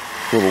probably a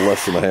little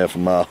less than 1/2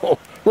 mile. A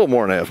little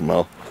more than 1/2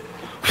 mile.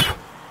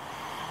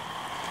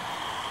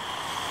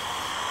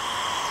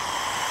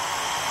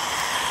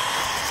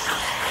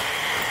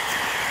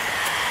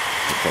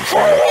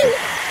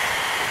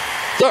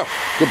 So,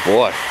 good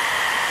boy.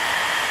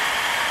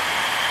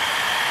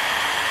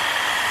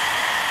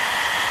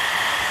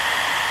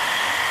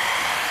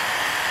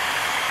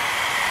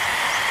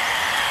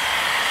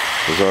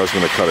 Zara's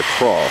going to cut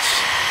across.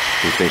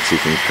 He thinks he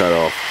can cut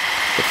off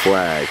the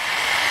flag,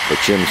 but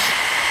Jim's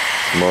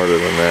smarter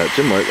than that.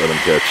 Jim might let him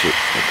catch it.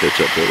 I'll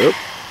catch up to it. Oh.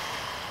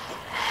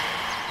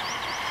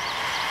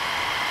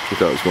 He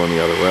thought it was going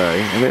the other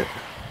way, and it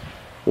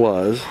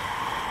was.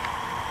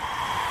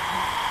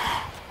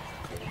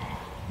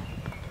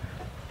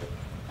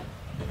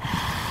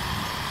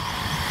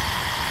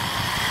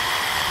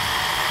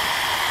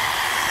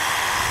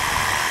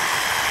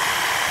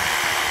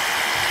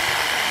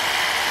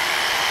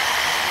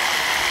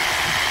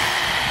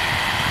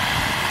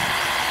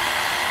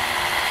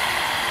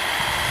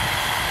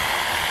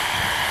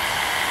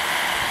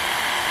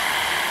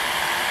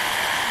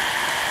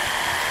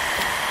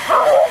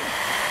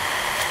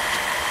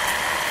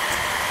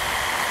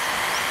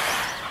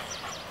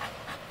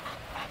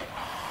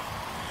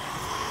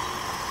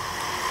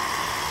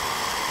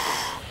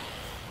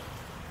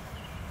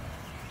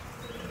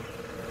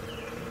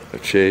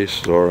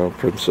 Chase, Zara,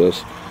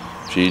 Princess,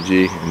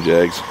 Gigi, and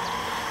Jags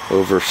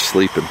over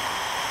sleeping.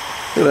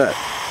 Look at that.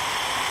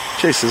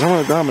 Chase says, I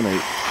want to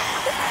dominate.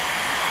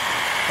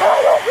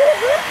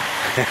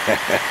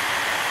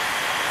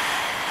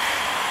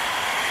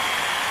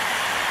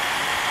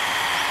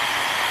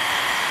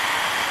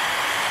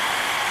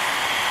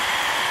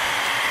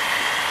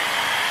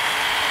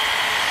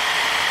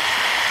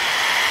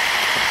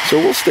 So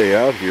we'll stay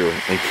out here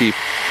and keep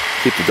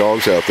the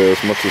dogs out there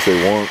as much as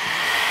they want.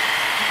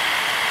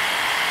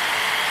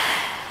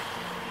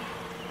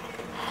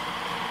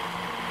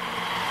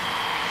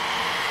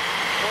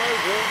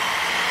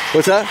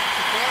 What's that?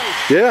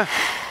 Yeah.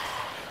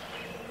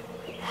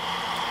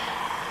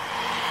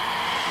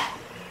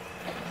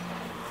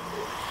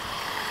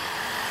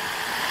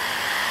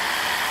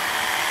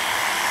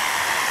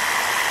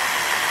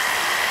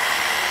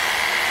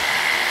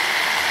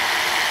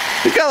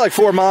 He's got like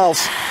 4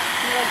 miles. He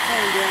likes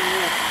running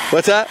downhill.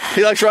 What's that?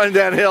 He likes running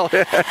downhill.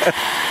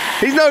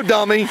 He's no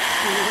dummy.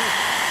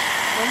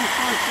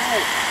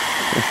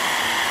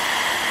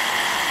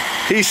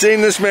 He's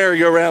seen this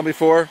merry-go-round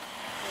before.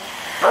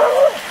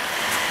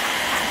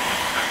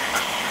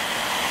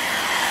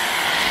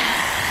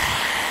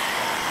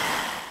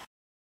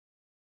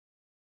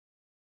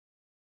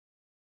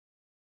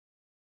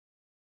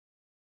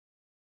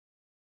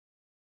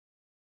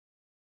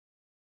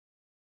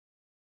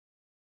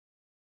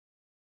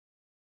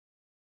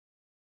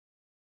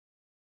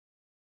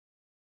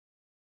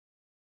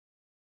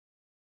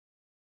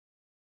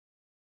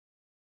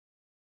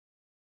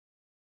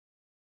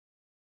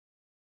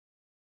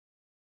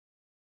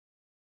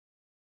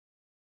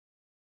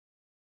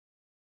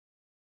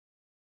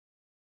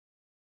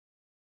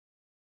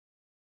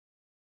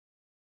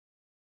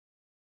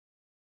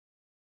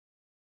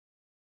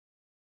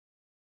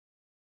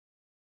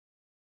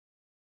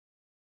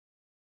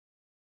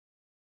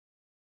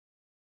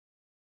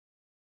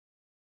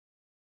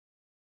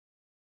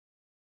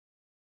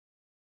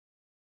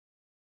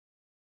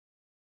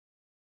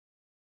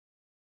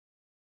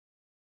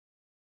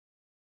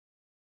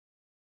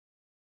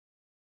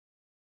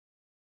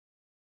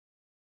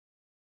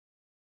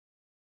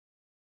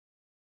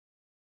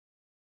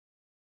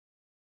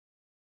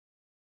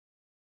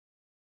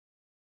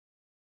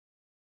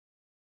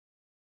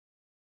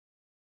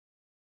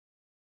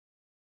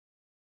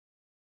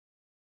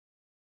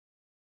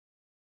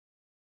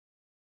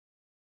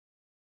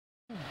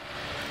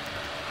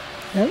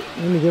 Yep,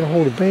 let me get a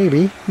hold of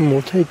baby and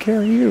we'll take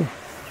care of you.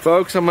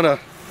 Folks, let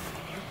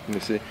me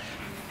see.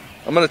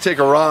 I'm gonna take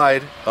a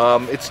ride.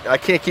 I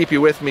can't keep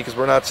you with me because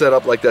we're not set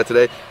up like that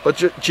today. But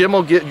Jim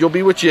you'll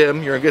be with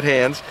Jim. You're in good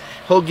hands.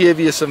 He'll give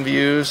you some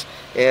views,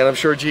 and I'm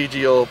sure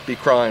Gigi will be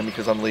crying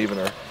because I'm leaving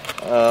her.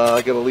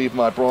 I gotta leave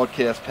my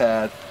broadcast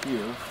pad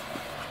here.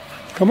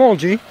 Come on,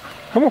 G.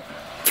 Come on.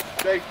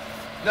 Okay.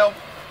 No.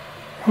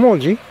 Come on,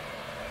 G.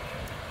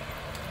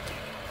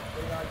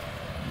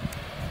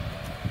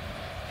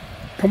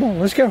 Come on,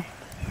 let's go.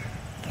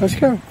 Let's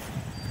go.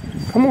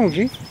 Come on,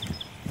 G.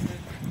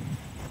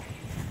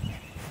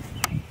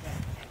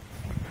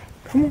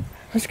 Come on,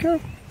 let's go.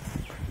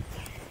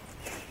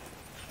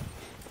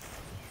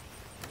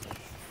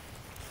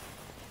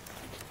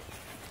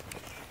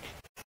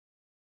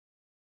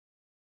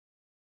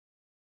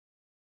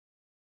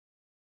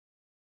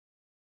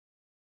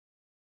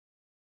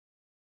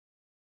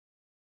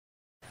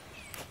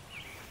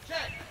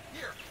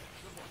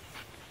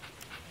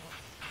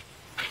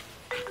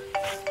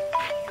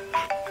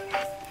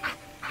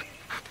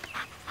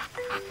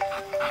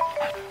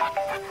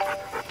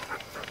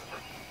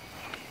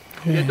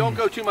 Yeah, don't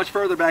go too much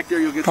further back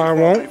there. You'll get. I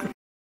won't.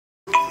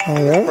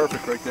 I won't.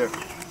 Perfect right there.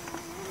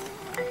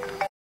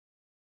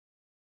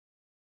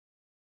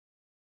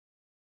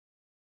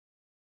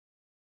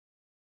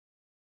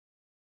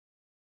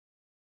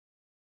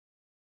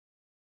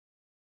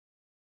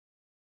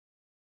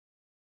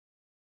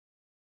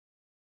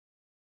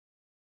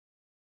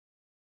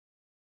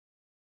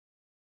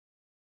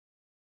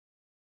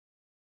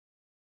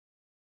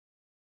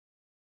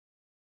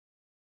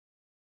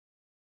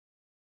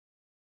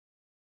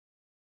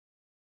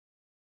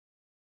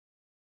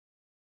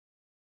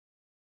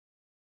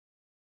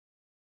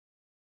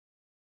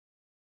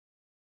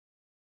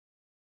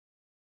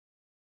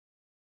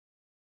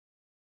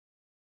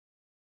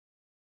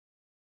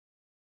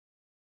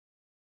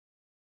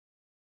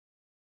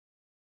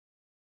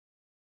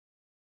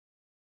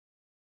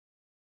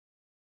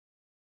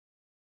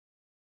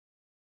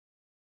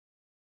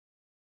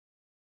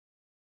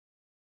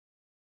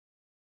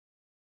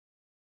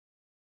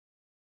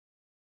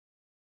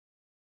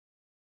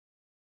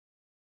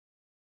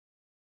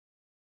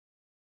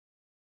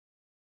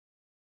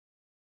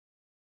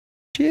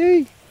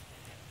 Gee.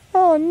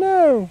 Oh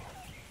no.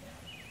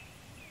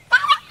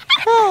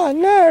 Oh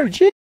no,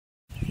 gee.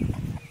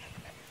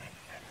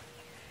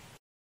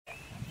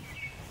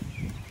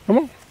 Come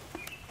on.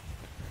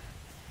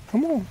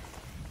 Come on.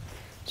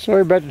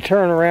 Sorry about the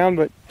turn around,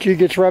 but G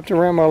gets wrapped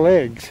around my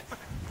legs.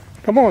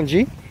 Come on,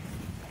 G.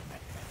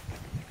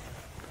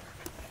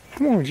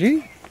 Come on,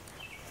 G.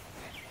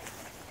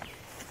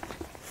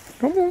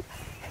 Come on.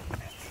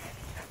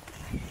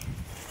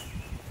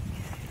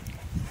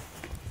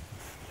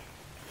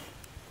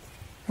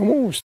 Come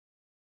on.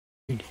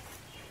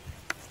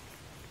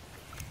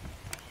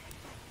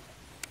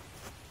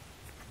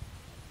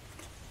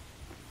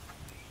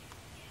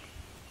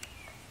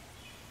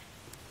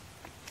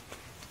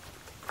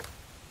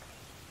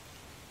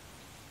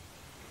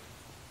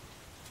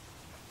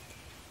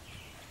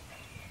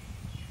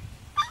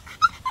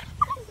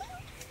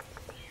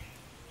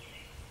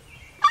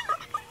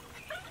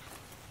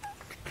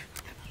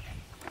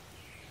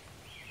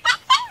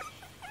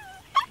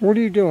 What are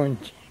you doing?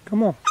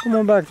 Come on. Come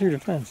on back through the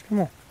fence.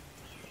 Come on.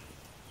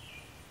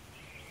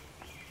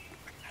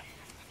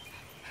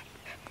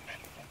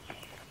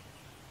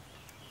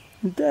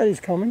 Your daddy's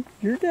coming.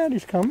 Your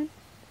daddy's coming.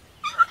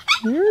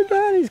 Your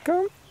daddy's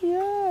coming.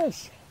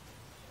 Yes.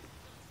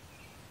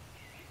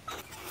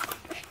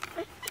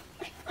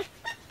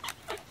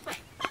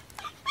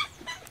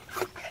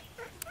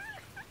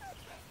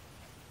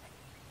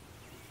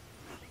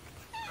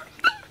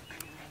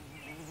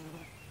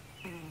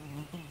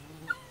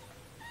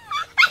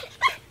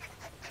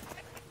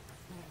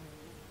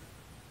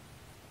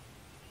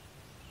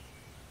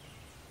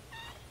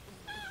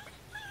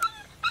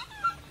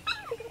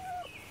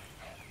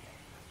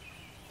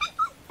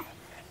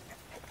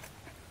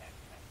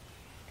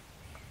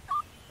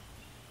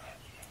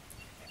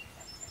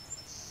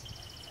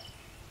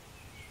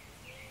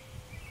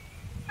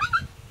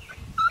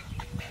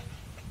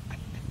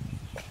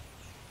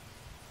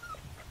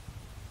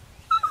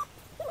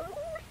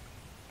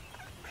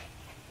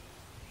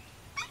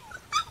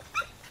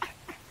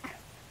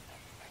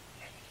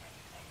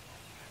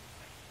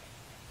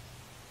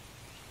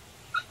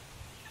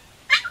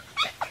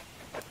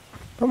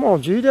 Come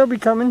on, G, they'll be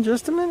coming.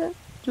 Just a minute.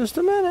 Just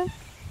a minute.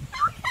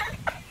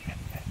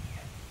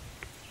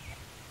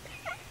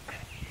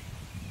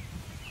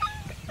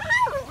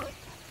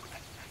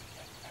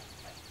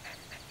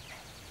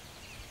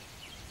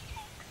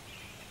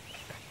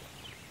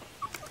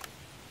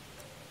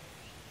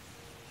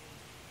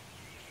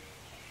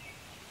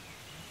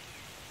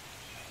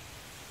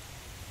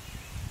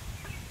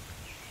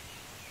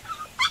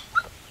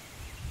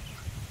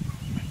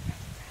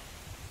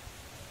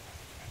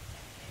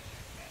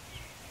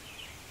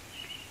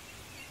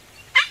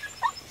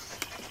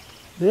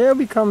 They'll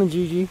be coming,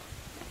 Gigi.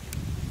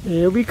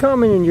 They'll be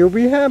coming and you'll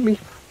be happy.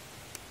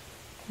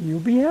 You'll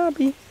be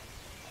happy.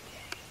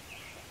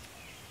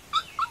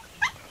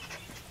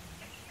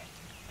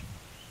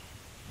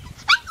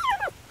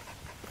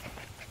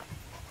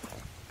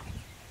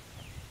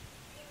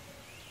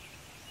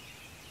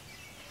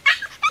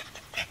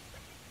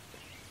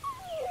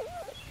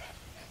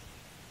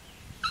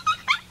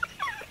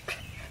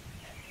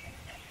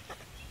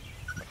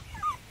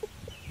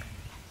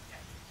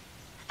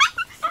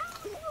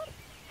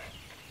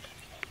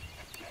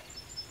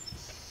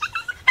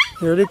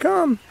 Here they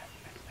come.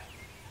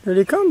 Here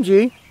they come,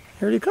 G.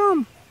 Here they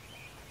come.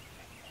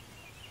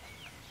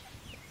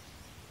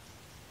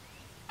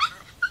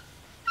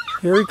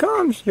 Here he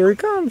comes. Here he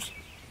comes.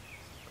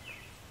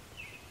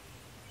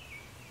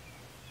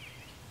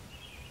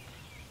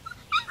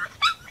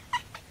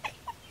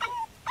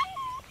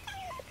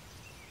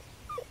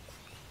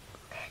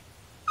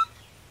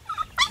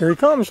 Here he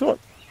comes, look.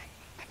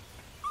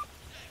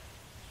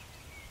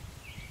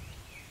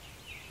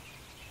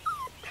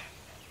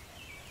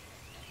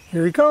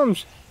 Here he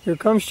comes. Here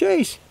comes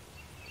Chase.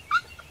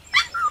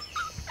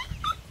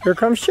 Here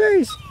comes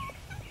Chase.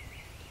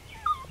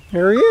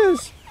 There he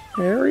is.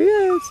 There he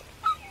is.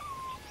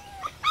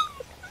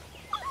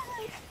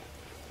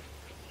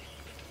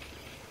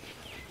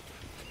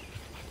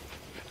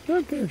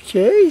 There's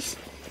Chase.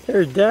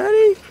 There's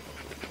Daddy.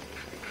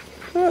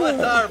 Flat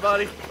tire,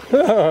 buddy.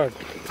 Look.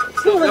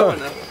 Still going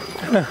though.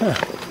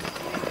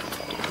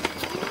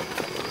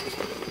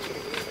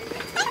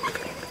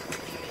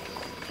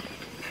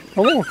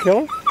 Come on,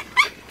 killer.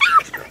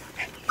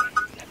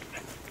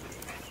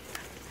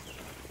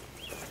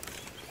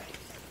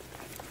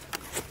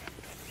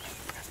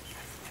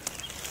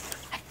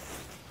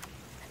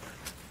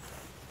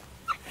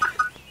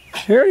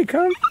 Here they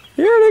come.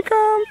 Here they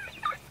come.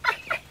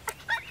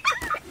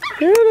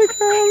 Here they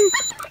come.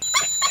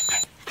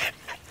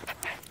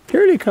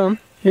 Here they come.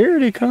 Here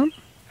they come.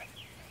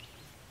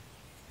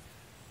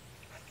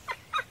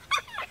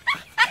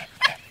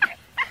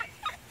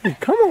 Hey,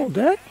 come on,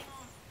 Dad.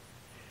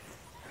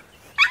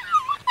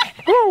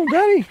 Come on,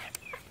 Daddy.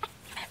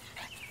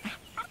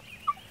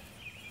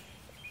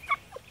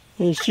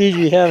 Here's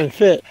Gigi having a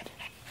fit.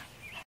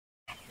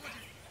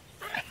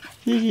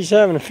 Gigi's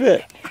having a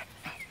fit.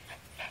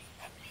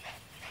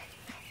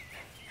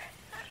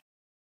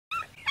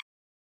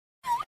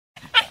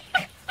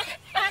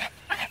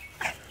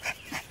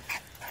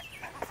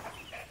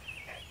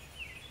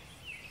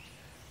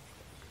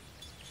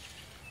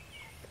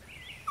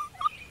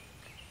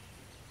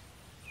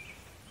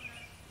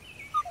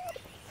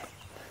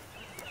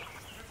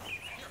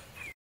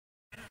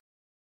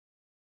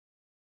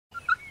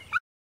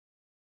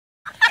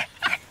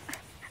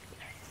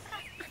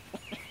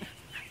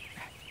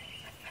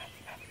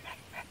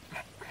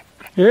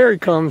 Here he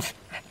comes.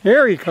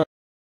 Here he comes.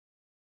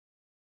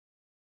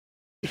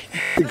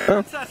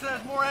 Princess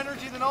has more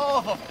energy than all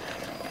of them.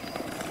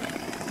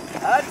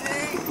 Hi, G.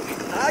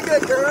 Hi,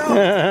 good girl.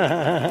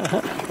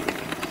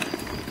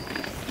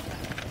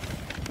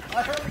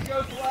 I heard it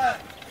go flat.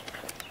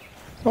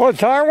 Oh, the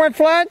tire went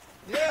flat?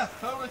 Yeah,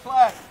 totally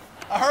flat.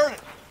 I heard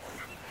it.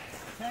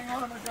 Hang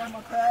on, I'm going to grab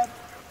my pad.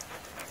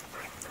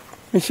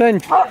 He's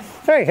saying,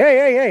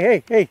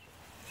 hey.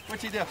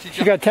 What'd she do?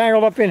 She got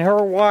tangled up in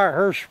her wire,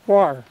 her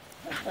wire.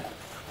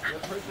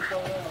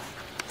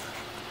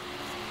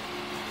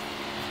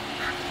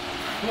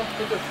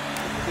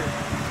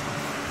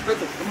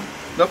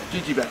 Nope,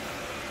 Gigi back.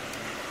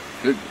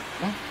 Good.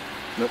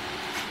 Nope.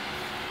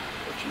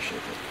 Let you shake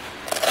it.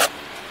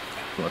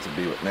 She wants to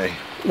be with me.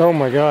 Oh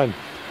my God.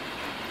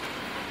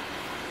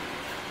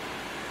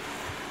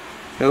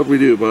 How'd we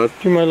do, bud?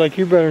 She might like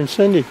you better than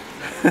Cindy.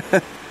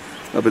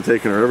 I've been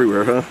taking her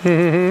everywhere, huh?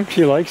 Mm-hmm.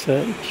 She likes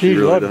that. She'd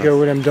really love does. to go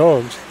with them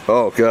dogs.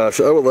 Oh gosh,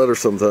 I would let her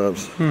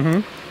sometimes.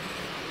 Mm-hmm.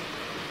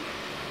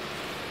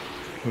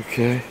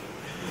 Okay.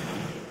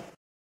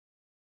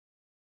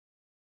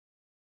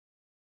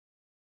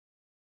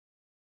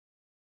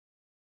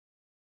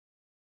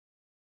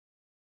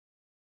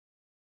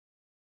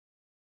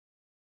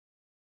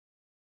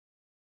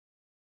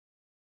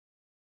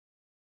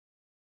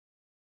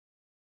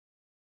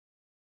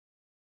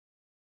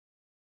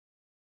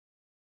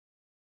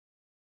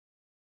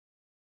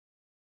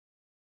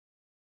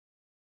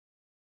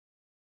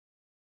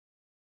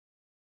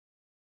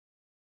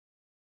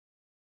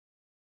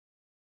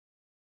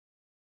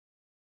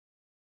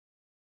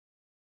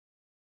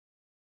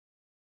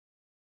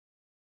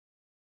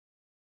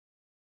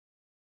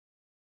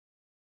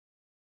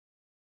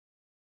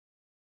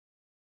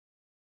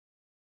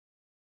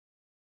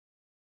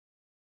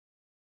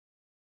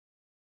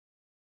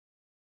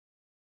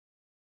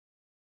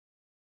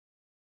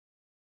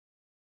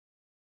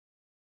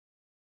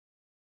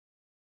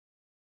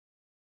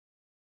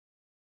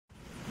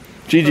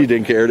 Gigi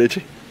didn't care, did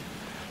she?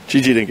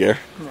 Gigi didn't care.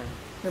 No,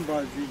 didn't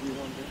bother Gigi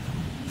one bit.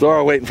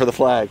 Zara waiting for the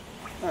flag.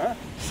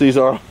 See,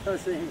 Zara?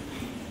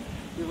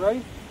 You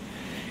ready?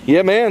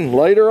 Yeah, man,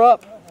 light her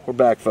up. We're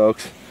back,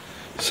 folks.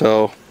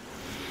 So,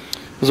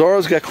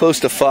 Zara's got close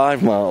to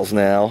 5 miles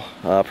now.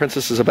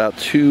 Princess is about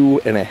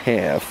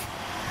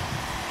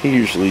 2.5. He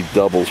usually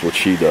doubles what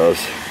she does.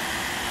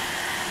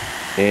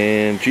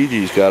 And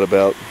Gigi's got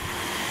about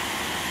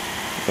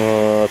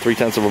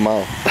 3/10 of a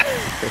mile.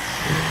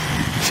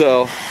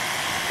 So,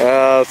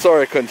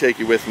 sorry I couldn't take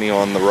you with me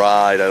on the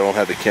ride. I don't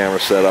have the camera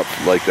set up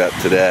like that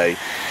today.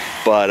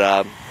 But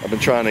I've been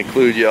trying to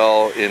include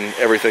y'all in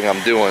everything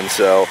I'm doing,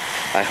 so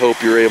I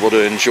hope you're able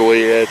to enjoy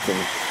it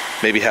and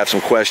maybe have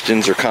some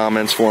questions or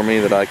comments for me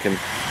that I can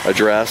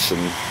address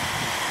and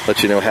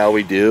let you know how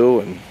we do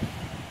and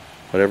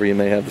whatever you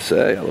may have to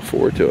say. I look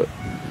forward to it.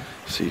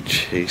 See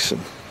Chase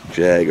and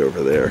Jag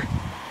over there.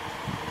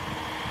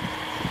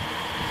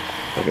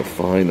 If I can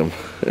find them.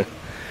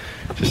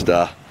 Just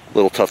a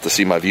little tough to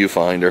see my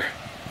viewfinder.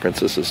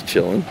 Princess is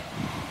chilling.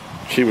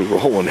 She was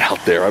rolling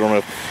out there. I don't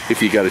know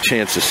if you got a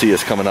chance to see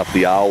us coming up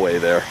the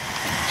aisleway there.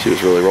 She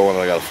was really rolling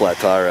and I got a flat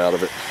tire out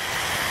of it.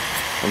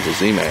 I'm the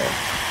Z-Man.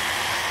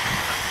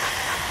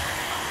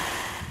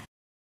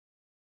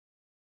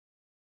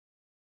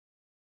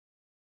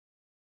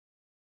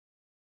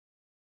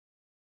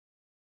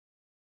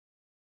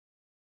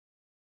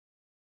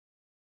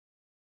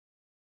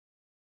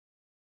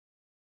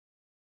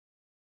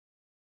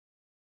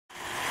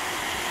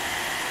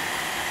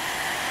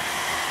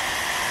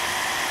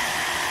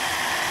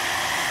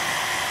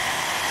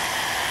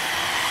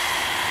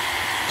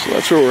 So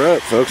that's that's where we're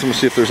at, folks. I'm gonna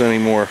see if there's any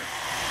more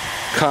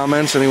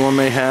comments anyone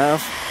may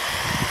have.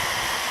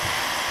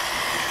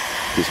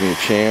 Gives me a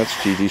chance.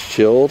 Gigi's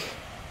chilled.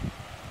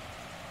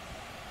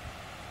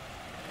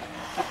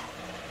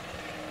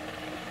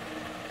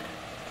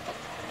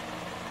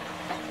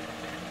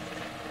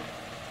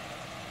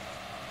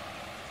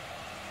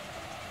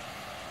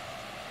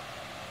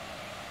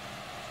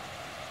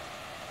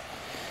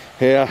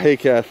 Yeah, hey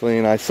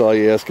Kathleen, I saw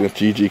you asking if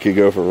Gigi could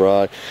go for a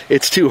ride.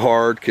 It's too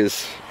hard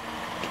because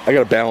I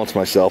gotta balance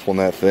myself on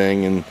that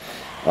thing,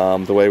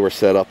 and the way we're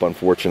set up,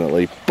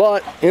 unfortunately.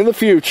 But in the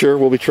future,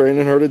 we'll be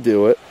training her to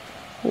do it.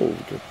 Oh,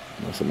 good.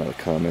 Nice amount of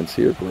comments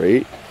here,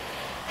 great.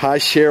 Hi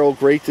Cheryl,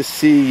 great to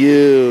see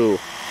you.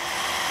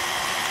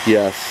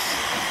 Yes,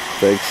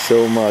 thanks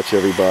so much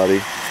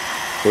everybody.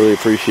 Really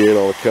appreciate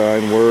all the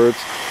kind words.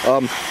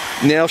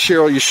 Now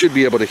Cheryl, you should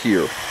be able to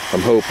hear,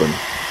 I'm hoping.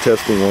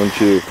 Testing 1,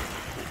 2.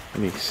 Let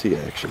me see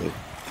actually.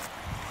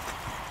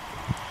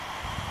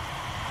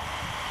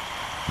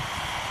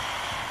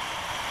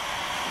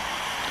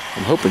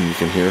 I'm hoping you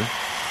can hear.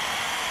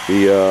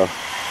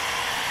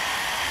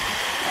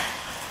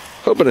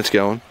 Hoping it's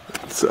going.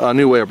 It's a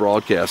new way of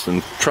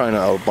broadcasting, trying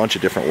out a bunch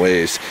of different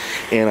ways.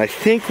 And I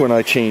think when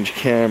I change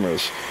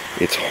cameras,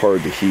 it's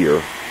hard to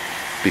hear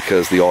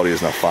because the audio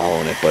is not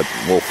following it, but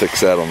we'll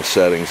fix that on the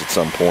settings at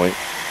some point.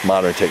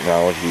 Modern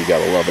technology, you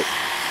gotta love it.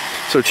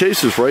 So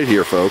Chase is right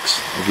here, folks.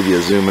 I'll give you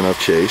a zoom in of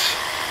Chase.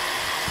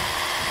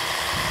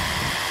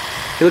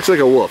 He looks like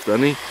a wolf,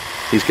 doesn't he?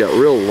 He's got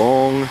real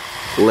long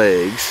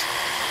legs.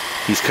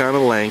 He's kind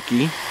of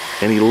lanky,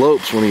 and he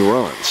lopes when he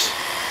runs.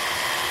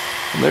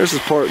 And there's his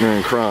partner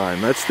in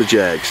crime. That's the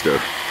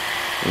Jagster.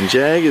 And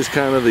Jag is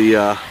kind of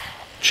the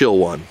chill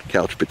one,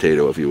 couch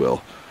potato, if you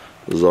will.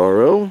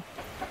 Zorro,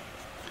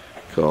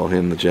 call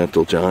him the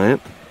gentle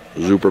giant.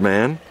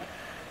 Superman,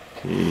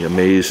 he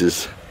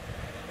amazes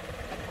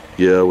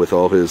you with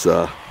all his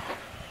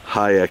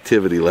high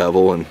activity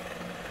level and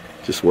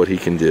just what he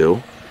can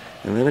do.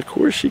 And then of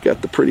course you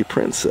got the pretty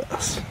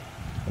princess.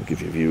 I'll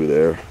give you a view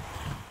there.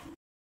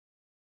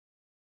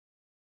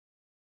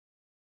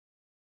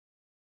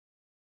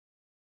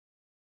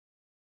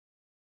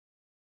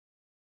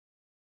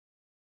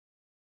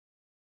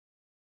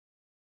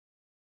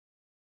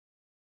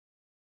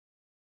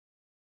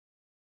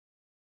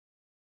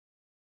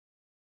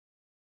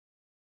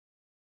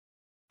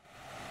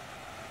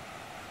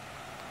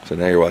 So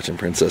now you're watching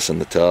Princess in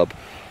the tub.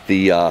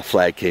 The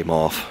flag came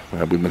off.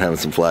 We've been having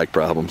some flag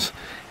problems.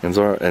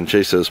 And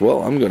Chase says,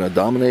 well, I'm going to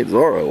dominate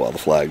Zorro while the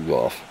flag's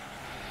off.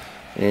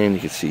 And you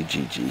can see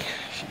Gigi.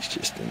 She's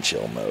just in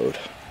chill mode.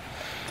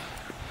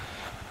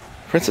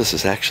 Princess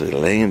is actually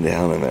laying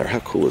down in there.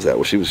 How cool is that?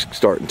 Well, she was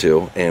starting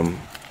to. And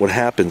what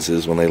happens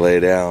is when they lay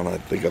down, I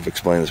think I've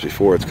explained this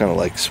before, it's kind of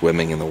like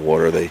swimming in the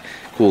water. They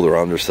cool their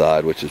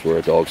underside, which is where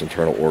a dog's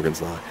internal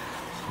organs lie.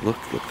 Look,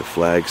 the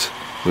flag's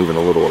moving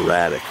a little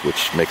erratic,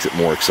 which makes it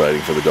more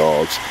exciting for the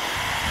dogs.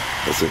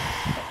 That's it.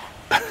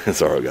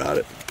 Zorro got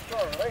it.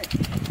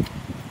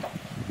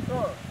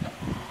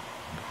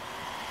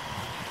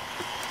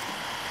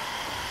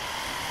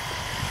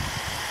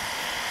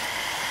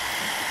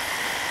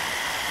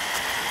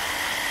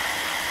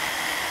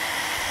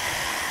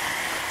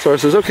 Zorro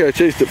says, okay, I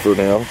chased it for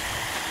now.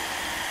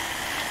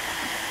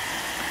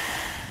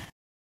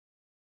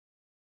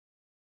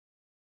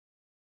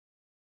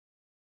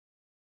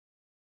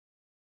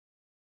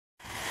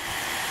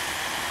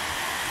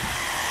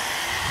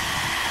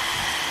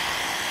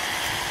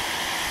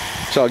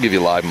 So I'll give you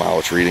live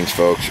mileage readings,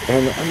 folks.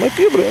 And I might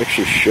be able to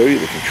actually show you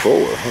the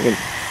controller. I haven't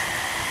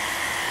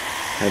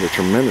had a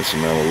tremendous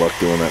amount of luck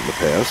doing that in the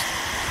past.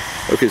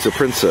 Okay, so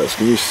Princess,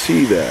 can you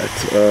see that?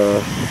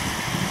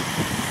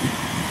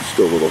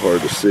 Still a little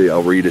hard to see.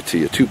 I'll read it to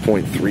you.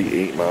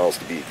 2.38 miles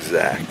to be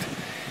exact.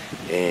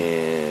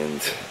 And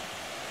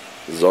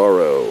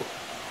Zorro,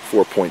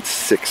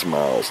 4.6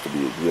 miles to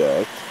be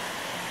exact.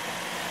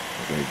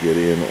 I'm going to get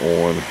in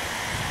on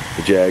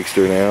the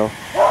Jagster now.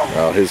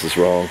 Oh, his is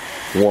wrong.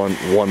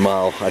 One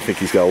mile. I think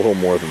he's got a little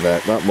more than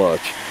that, not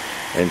much.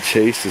 And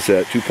Chase is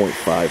at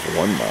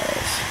 2.51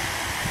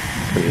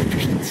 miles. Pretty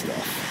interesting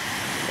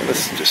stuff. And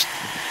this is just,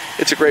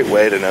 it's a great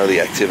way to know the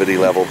activity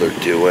level they're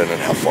doing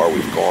and how far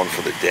we've gone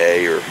for the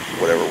day or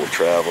whatever we're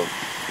traveling.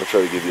 I'll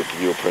try to give you a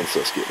view of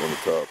Princess getting in the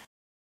tub.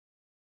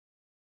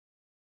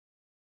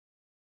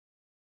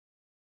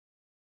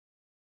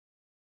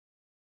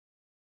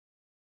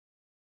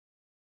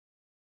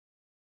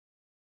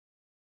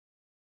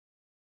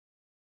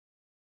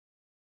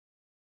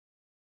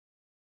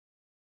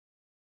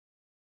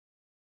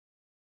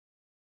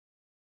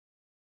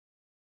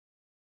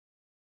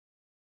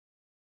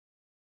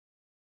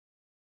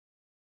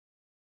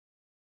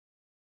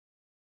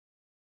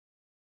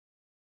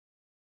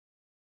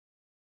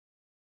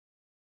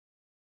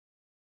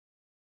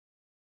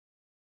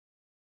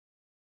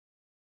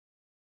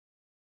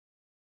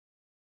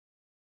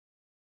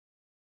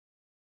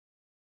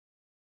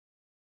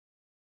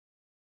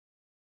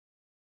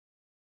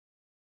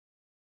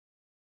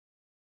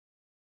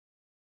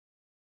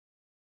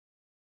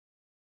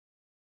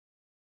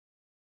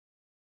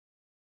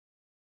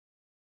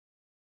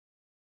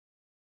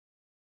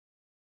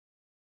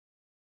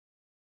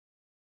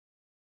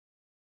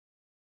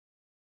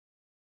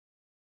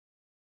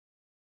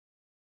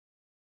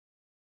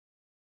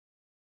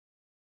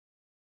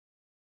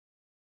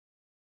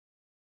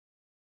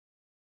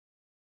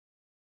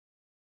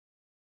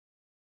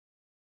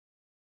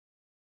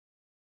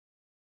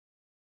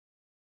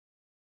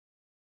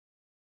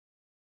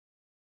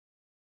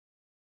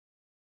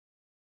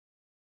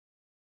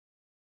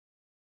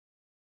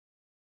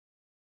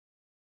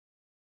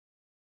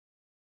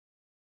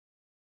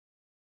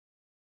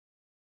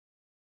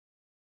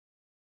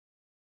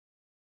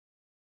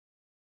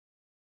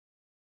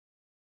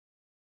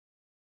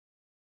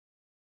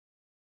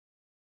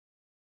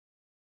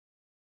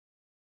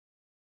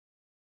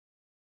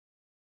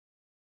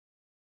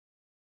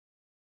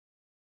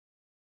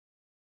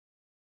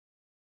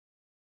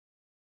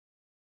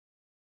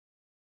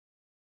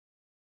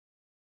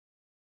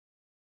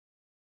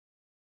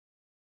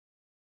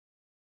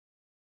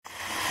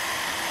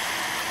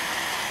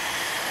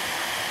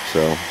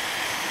 So,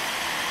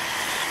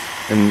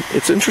 and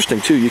it's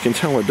interesting too, you can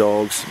tell a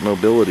dog's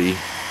mobility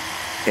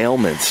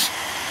ailments,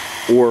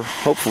 or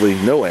hopefully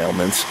no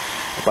ailments,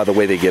 by the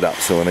way they get up.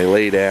 So when they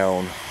lay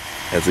down,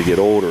 as they get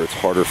older, it's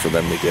harder for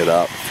them to get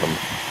up from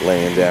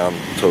laying down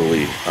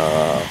totally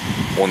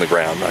on the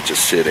ground, not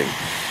just sitting.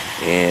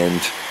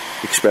 And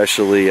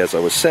especially, as I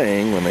was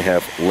saying, when they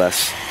have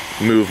less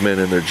movement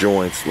in their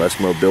joints, less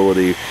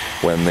mobility,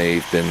 when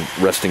they've been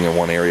resting in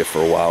one area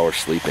for a while or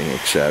sleeping,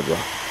 etc.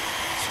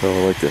 So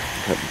I like to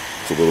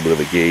have a little bit of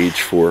a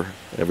gauge for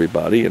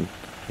everybody, and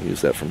I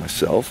use that for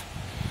myself.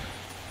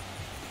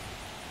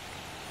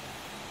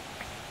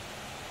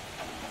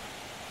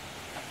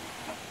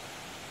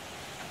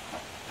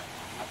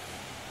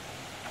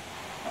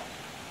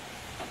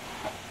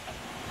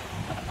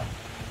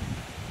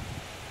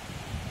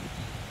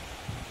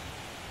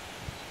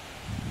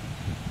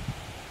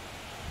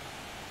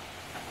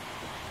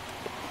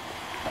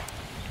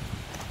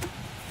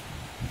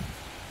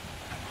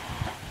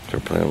 They're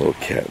playing a little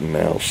cat and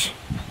mouse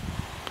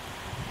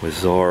with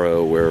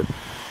Zorro, where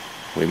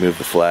we move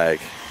the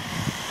flag.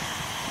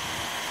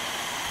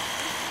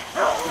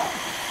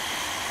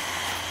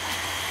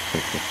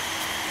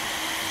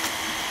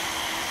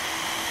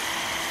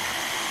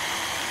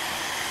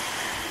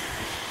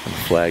 And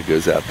the flag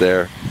goes out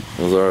there.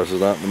 Zorro's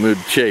not in the mood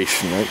to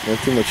chase. Not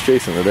too much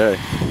chasing today.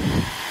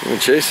 Even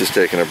Chase is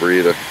taking a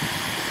breather.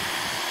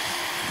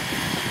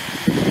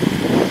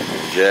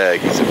 Jag,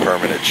 he's in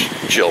permanent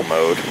chill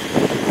mode.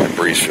 That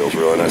breeze feels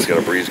really nice. Got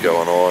a breeze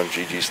going on.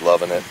 Gigi's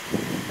loving it.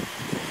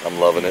 I'm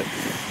loving it.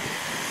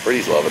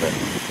 Brady's loving it.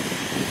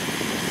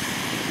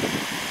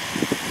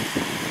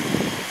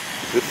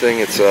 Good thing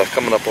it's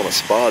coming up on a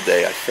spa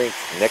day, I think,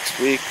 next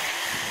week,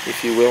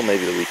 if you will,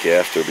 maybe the week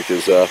after,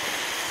 because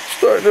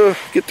starting to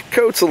get the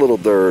coats a little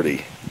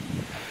dirty.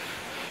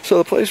 So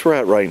the place we're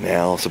at right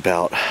now is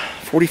about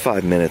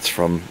 45 minutes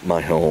from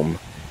my home,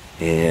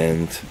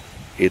 and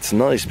it's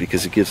nice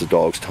because it gives the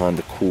dogs time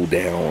to cool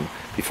down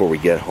before we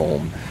get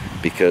home,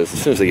 because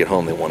as soon as they get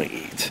home they want to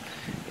eat.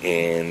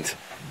 And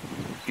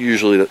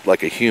usually,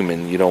 like a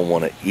human, you don't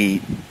want to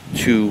eat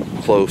too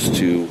close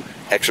to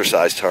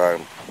exercise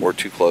time or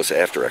too close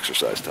after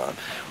exercise time.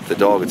 With the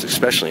dog, it's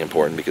especially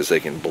important because they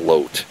can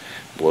bloat.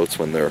 Bloats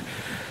when their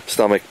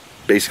stomach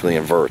basically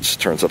inverts,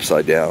 turns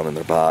upside down in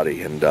their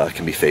body, and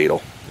can be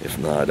fatal if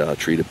not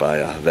treated by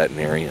a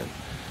veterinarian.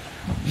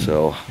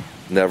 So,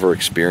 never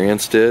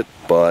experienced it,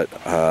 but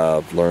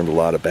I've learned a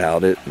lot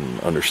about it and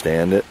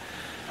understand it.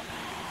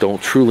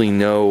 Don't truly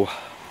know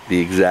the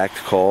exact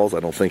cause.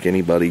 I don't think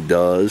anybody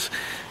does,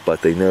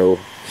 but they know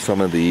some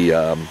of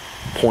the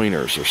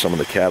pointers or some of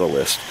the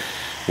catalyst,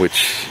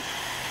 which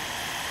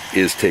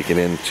is taken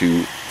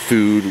into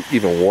food,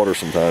 even water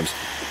sometimes,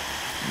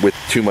 with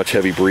too much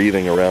heavy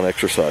breathing around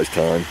exercise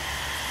time.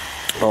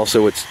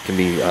 Also, it can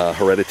be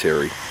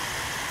hereditary,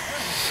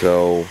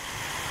 so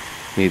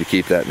you need to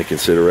keep that into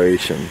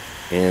consideration.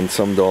 And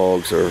some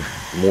dogs are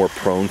more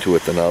prone to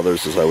it than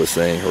others, as I was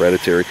saying,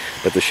 hereditary,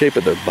 but the shape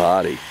of their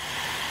body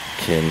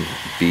can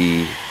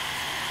be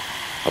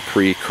a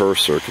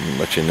precursor, can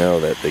let you know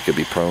that they could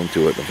be prone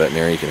to it. The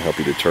veterinarian can help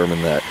you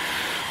determine that.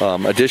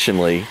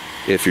 Additionally,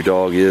 if your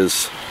dog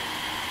is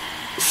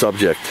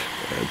subject,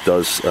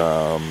 does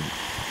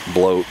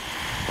bloat,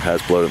 or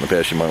has bloated in the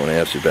past, you might want to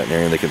ask your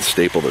veterinarian. They can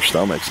staple their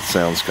stomachs. It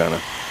sounds kind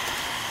of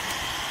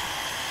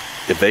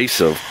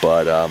evasive,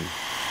 but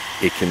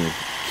it can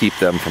keep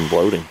them from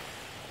bloating.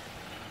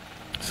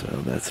 So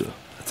that's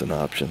an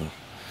option,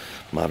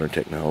 a modern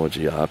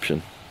technology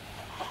option,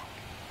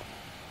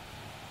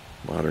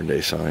 modern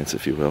day science,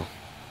 if you will.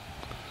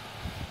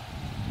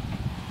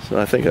 So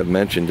I think I've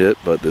mentioned it,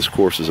 but this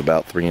course is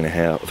about 3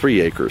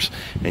 acres,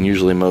 and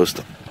usually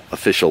most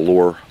official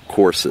lure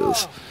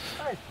courses.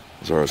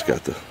 Zorro's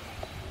got the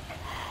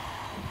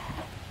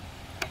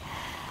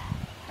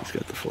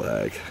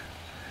flag,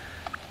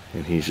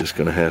 and he's just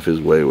going to have his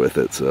way with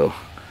it. So,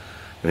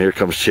 and here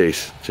comes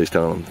Chase. Chase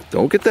telling him,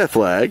 "Don't get that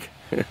flag."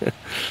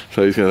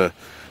 So he's going to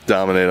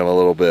dominate him a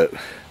little bit.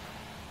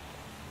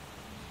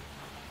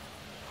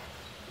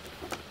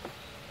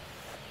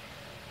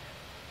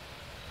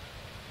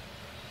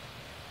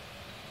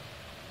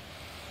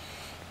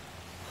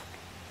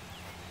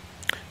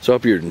 So I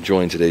hope you're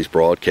enjoying today's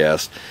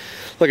broadcast.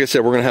 Like I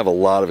said, we're going to have a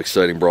lot of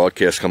exciting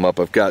broadcasts come up.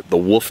 I've got the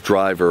Wolf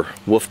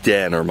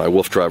Den, or my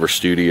WooFDriver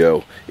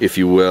studio, if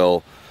you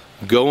will,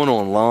 going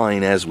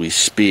online as we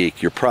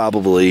speak. You're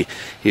probably,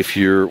 if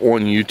you're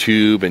on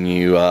YouTube and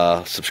you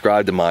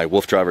subscribe to my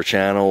WooFDriver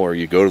channel, or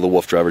you go to the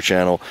WooFDriver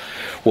channel,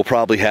 we'll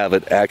probably have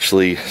it,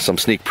 actually, some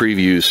sneak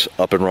previews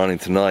up and running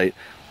tonight.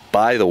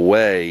 By the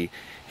way,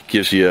 it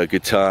gives you a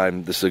good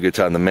time, this is a good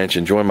time to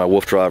mention, join my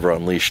WooFDriver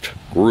Unleashed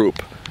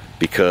group,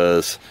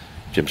 because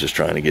Jim's just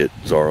trying to get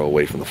Zorro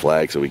away from the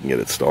flag so we can get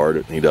it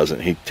started. He doesn't.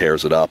 He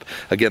tears it up.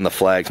 Again, the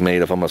flag's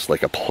made of almost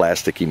like a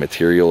plasticky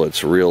material.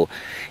 It's real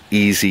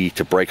easy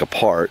to break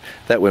apart.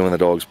 That way when the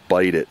dogs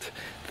bite it,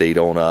 they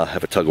don't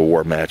have a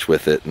tug-of-war match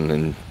with it and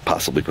then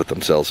possibly put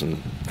themselves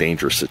in a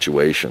dangerous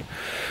situation.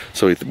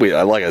 So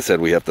like I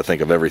said, we have to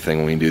think of everything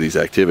when we do these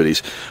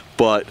activities.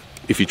 But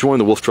if you join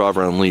the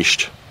WooFDriver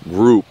Unleashed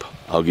group,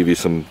 I'll give you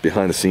some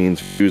behind-the-scenes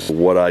views of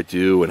what I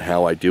do and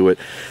how I do it.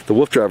 The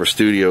WooFDriver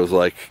Studio is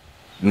like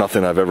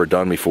nothing I've ever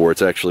done before.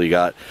 It's actually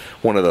got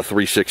one of the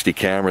 360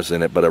 cameras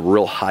in it, but a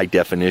real high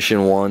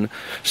definition one.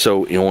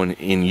 So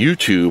in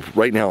YouTube,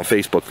 right now on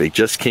Facebook, they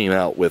just came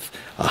out with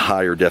a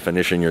higher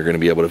definition you're going to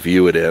be able to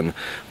view it in,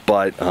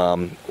 but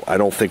I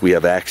don't think we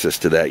have access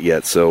to that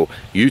yet. So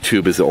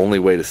YouTube is the only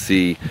way to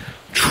see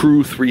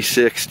true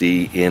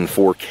 360 in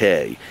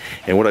 4K.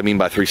 And what I mean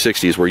by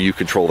 360 is where you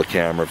control the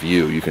camera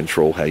view, you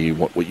control how you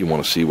want, what you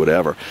want to see,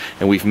 whatever.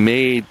 And we've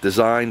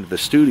designed the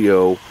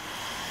studio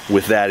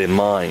with that in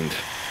mind.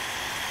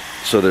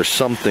 So there's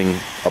something,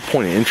 a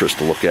point of interest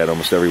to look at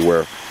almost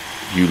everywhere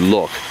you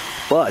look.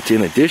 But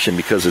in addition,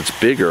 because it's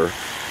bigger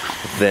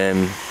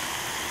than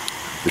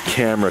the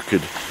camera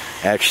could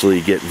actually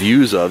get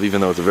views of,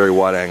 even though it's a very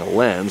wide angle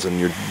lens and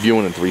you're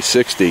viewing in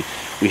 360,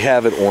 we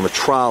have it on a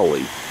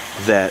trolley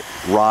that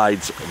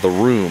rides the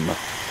room,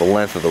 the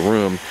length of the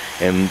room,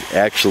 and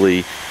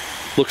actually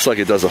looks like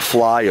it does a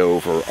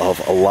flyover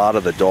of a lot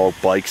of the dog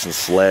bikes and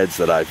sleds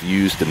that I've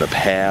used in the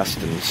past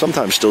and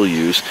sometimes still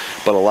use,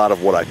 but a lot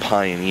of what I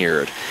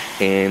pioneered.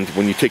 And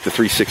when you take the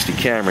 360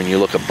 camera and you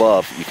look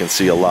above, you can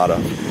see a lot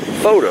of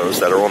photos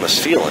that are on the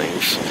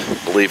ceilings,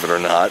 believe it or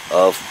not,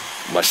 of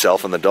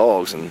myself and the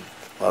dogs and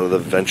a lot of the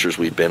adventures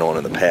we've been on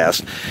in the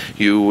past.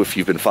 If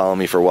you've been following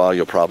me for a while,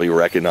 you'll probably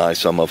recognize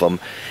some of them.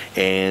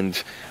 And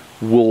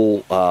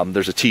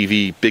there's a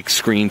TV, big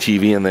screen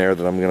TV in there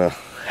that I'm going to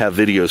have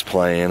videos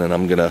playing, and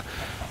I'm going to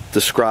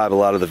describe a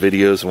lot of the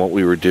videos and what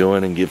we were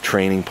doing and give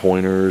training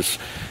pointers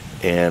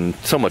and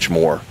so much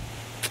more.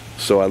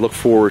 So I look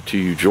forward to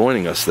you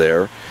joining us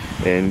there.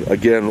 And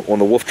again, on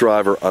the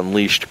WooFDriver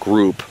Unleashed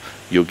group,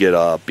 you'll get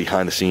a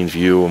behind-the-scenes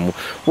view, and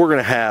we're going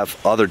to have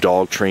other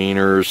dog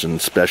trainers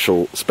and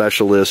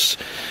specialists,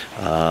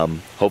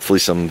 hopefully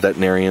some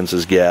veterinarians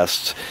as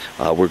guests.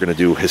 We're going to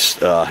do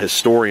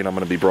historian I'm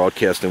going to be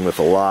broadcasting with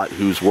a lot,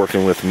 who's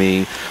working with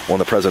me on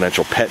the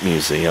Presidential Pet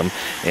Museum,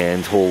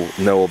 and he'll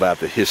know about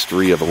the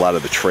history of a lot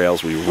of the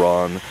trails we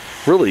run.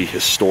 Really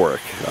historic.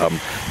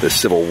 The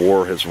Civil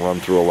War has run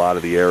through a lot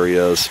of the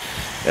areas,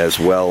 as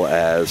well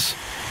as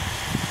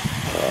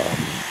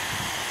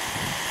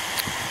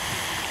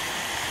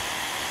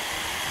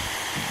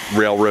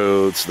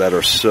railroads that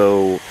are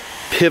so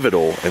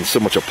pivotal and so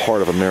much a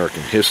part of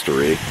American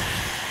history.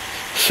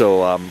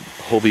 So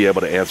he'll be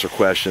able to answer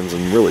questions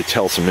and really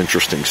tell some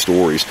interesting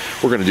stories.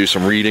 We're going to do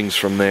some readings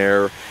from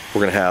there.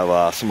 We're going to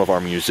have some of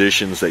our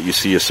musicians that you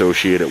see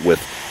associated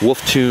with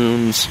Wolf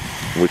Tunes,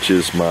 which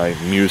is my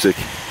music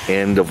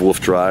end of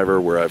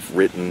WooFDriver, where I've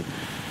written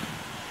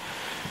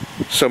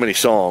so many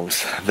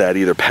songs that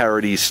either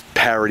parody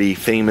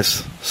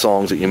famous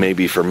songs that you may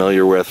be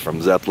familiar with,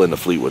 from Zeppelin to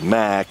Fleetwood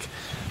Mac,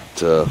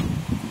 to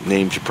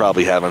names you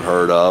probably haven't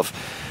heard of,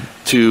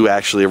 to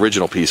actually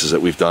original pieces that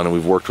we've done. And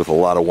we've worked with a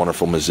lot of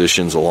wonderful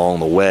musicians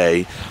along the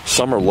way.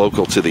 Some are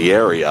local to the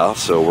area,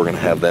 so we're going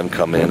to have them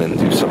come in and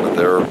do some of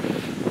their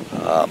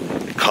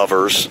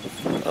covers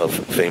of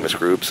famous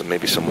groups and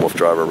maybe some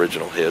WooFDriver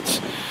original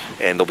hits.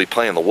 And they'll be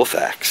playing the Wolf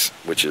Axe,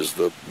 which is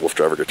the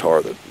WooFDriver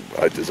guitar that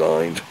I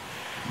designed.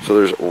 So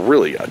there's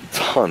really a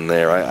ton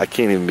there. I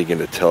can't even begin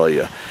to tell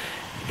you.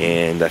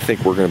 And I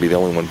think we're going to be the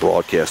only one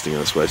broadcasting in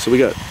this way. So we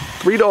got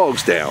 3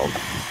 dogs down.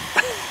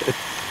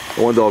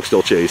 One dog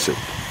still chasing.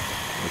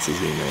 That's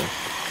his email.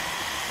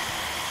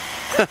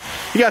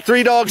 You got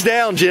 3 dogs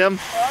down, Jim.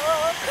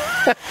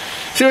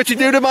 See what you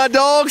do to my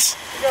dogs?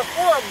 You got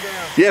 4 of them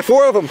down. Yeah,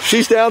 4 of them.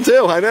 She's down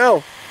too, I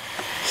know.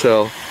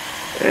 So,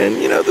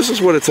 and you know, this is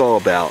what it's all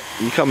about.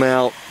 You come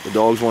out, the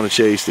dogs want to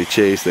chase, they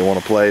chase. They want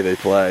to play, they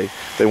play.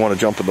 They want to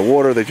jump in the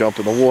water, they jump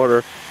in the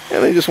water.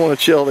 And they just want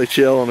to chill, they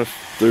chill. And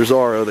if there's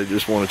Zorro, they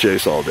just want to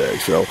chase all day.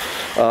 So,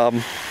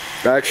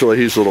 actually,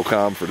 he's a little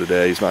calm for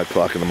today. He's not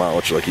clocking the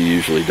mileage like he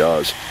usually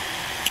does.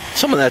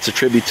 Some of that's a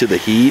tribute to the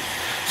heat.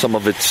 Some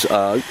of it's, you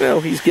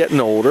know, he's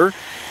getting older.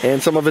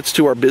 And some of it's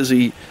to our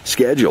busy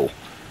schedule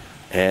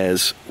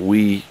as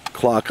we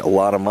clock a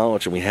lot of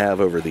mileage, and we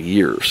have over the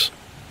years.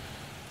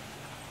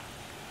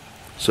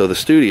 So in the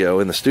studio,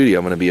 I'm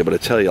going to be able to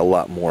tell you a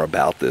lot more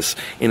about this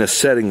in a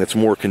setting that's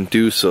more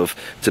conducive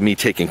to me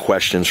taking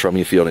questions from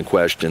you, fielding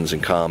questions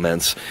and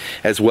comments,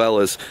 as well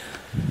as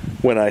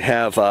when I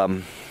have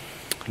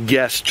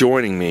guests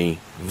joining me,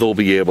 they'll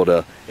be able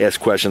to ask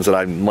questions that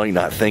I might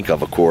not think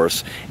of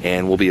course,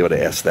 and we'll be able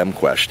to ask them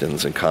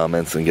questions and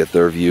comments and get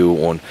their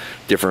view on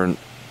different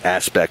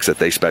aspects that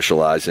they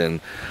specialize in.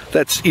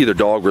 That's either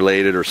dog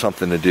related or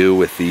something to do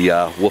with the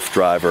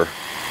WooFDriver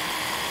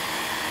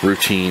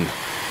routine.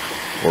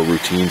 Or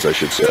routines, I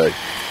should say.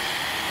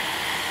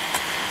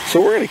 So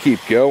we're going to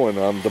keep going.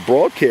 The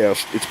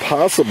broadcast, it's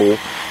possible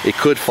it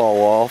could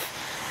fall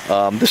off.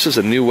 This is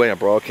a new way of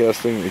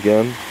broadcasting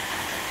again.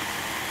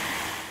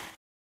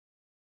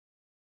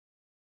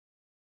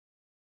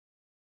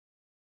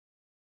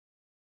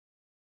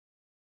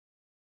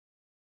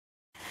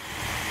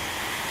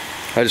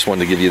 I just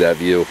wanted to give you that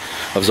view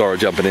of Zara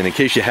jumping in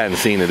case you hadn't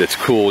seen it. It's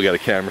cool. We got a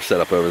camera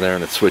set up over there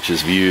and it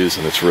switches views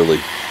and it's really,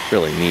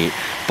 really neat.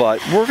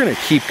 But we're going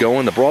to keep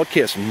going. The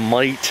broadcast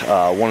might,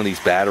 one of these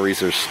batteries,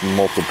 there's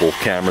multiple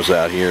cameras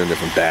out here and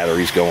different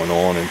batteries going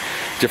on and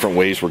different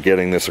ways we're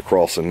getting this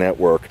across the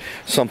network.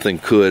 Something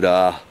could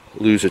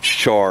lose its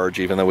charge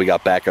even though we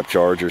got backup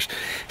chargers.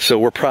 So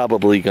we're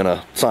probably going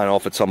to sign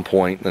off at some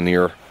point in the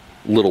near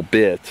little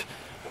bit.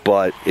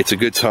 But it's a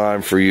good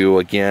time for you,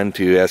 again,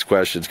 to ask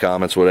questions,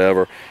 comments,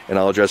 whatever, and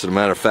I'll address it. As a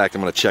matter of fact,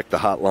 I'm going to check the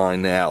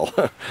hotline now.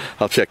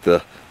 I'll check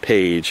the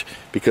page,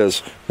 because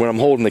when I'm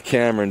holding the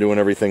camera and doing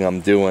everything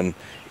I'm doing,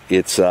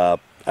 it's I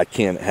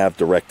can't have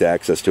direct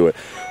access to it.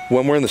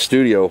 When we're in the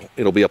studio,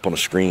 it'll be up on the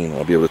screen.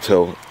 I'll be able to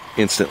tell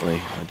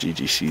instantly.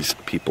 Gigi sees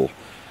people,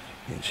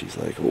 and she's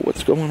like, oh,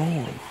 what's going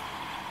on?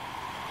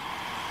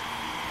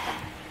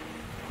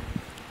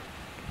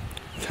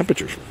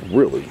 Temperature's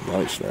really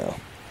nice now.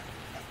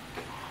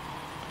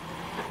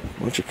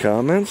 Bunch of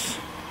comments.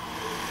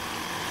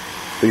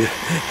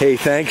 Hey,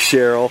 thanks,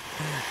 Cheryl.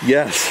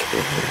 Yes,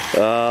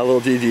 little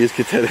Gigi is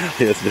content.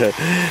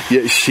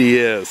 Yeah, she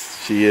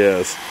is. She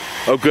is.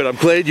 Oh, good. I'm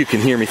glad you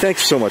can hear me.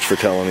 Thanks so much for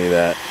telling me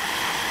that.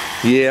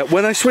 Yeah,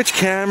 when I switch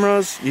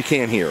cameras, you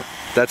can't hear.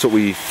 That's what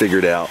we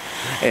figured out.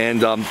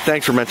 And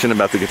thanks for mentioning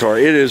about the guitar.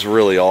 It is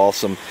really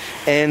awesome.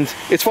 And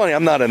it's funny,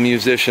 I'm not a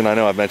musician. I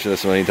know I've mentioned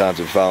this a million times.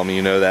 If you follow me,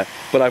 you know that.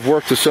 But I've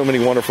worked with so many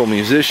wonderful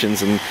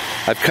musicians, and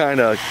I've kind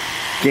of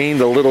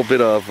gained a little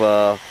bit of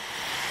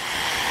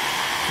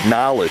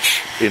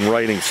knowledge in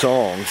writing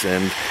songs.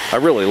 And I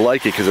really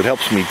like it because it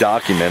helps me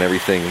document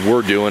everything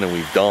we're doing and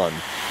we've done.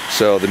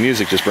 So the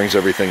music just brings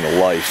everything to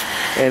life.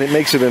 And it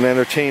makes it an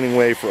entertaining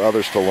way for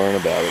others to learn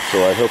about it.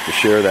 So I hope to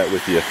share that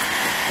with you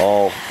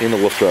all in the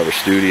WooFDriver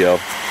studio.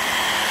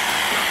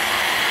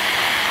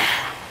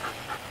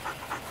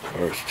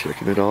 I was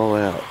checking it all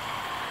out.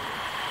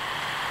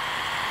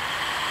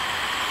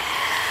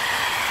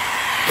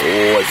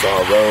 Oh, it's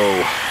all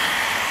low.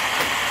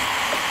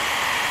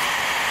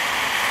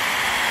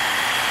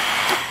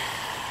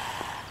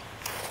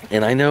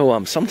 And I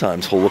know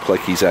sometimes he'll look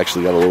like he's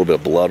actually got a little bit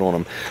of blood on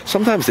him.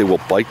 Sometimes they will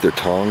bite their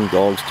tongue.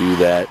 Dogs do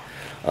that.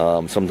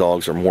 Some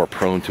dogs are more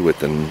prone to it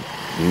than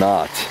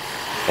not.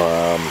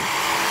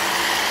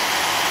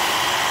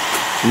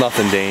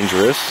 Nothing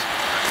dangerous,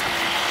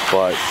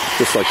 but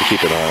just like to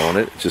keep an eye on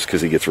it, just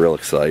because he gets real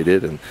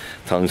excited and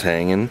tongue's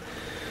hanging.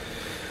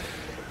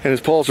 And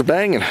his paws are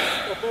banging.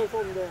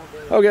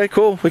 Okay,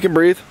 cool. We can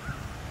breathe.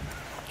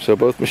 So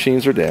both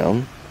machines are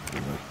down.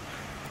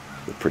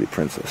 The pretty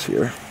princess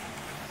here.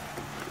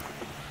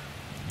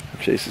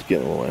 Chase is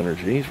getting a little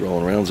energy. He's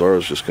rolling around.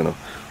 Zara's just going to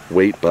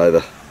wait by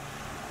the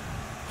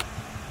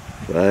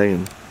flag,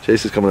 and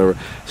Chase is coming over.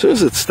 As soon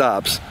as it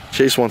stops,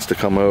 Chase wants to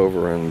come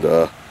over and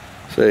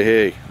say,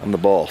 hey, I'm the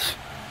boss.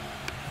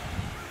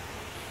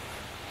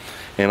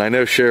 And I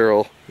know,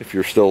 Cheryl, if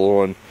you're still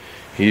on,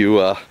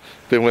 you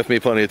been with me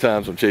plenty of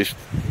times when Chase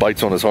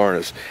bites on his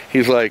harness.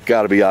 He's like,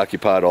 got to be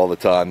occupied all the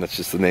time. That's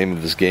just the name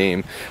of his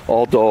game.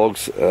 All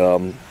dogs,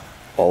 all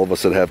of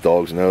us that have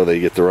dogs know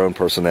they get their own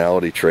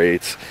personality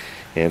traits.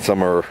 And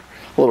some are a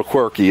little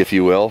quirky, if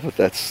you will, but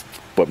that's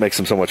what makes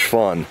them so much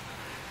fun.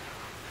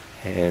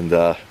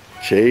 And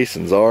Chase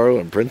and Zara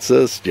and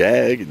Princess,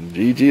 Jag and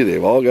Gigi,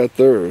 they've all got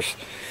theirs.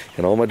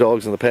 And all my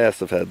dogs in the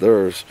past have had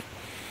theirs.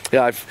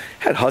 Yeah, I've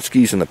had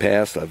Huskies in the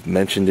past. I've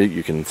mentioned it.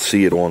 You can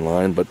see it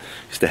online. But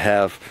I used to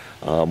have,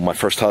 my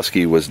first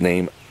Husky was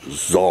named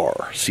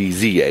Zar,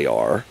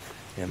 C-Z-A-R.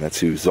 And that's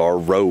who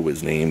Zorro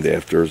is named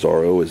after.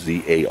 Zorro is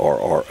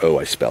Z-A-R-R-O,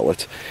 I spell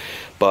it.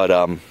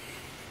 But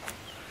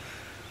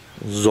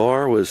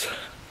Zar was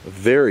a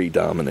very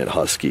dominant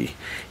Husky,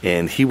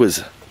 and he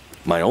was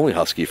my only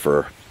Husky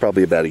for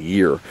probably about a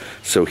year.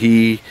 So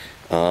he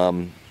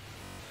learned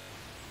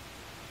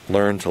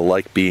to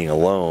like being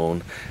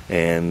alone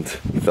and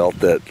felt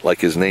that, like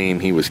his name,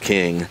 he was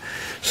king.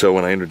 So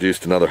when I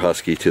introduced another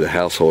Husky to the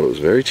household, it was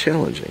very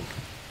challenging,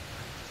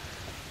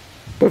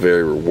 but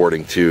very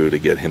rewarding too, to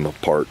get him a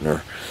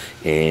partner.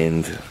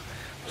 And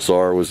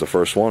Zar was the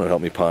first one to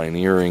help me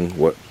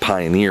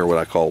pioneer what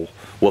I call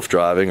wolf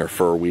driving or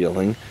fur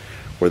wheeling,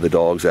 where the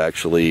dogs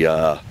actually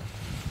get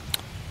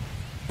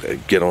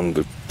on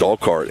the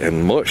dog cart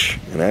and mush.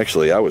 And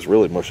actually, I was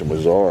really mushing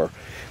with Zar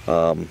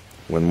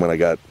when I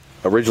got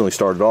originally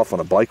started off on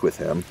a bike with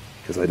him,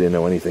 because I didn't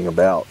know anything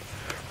about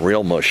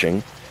real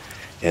mushing.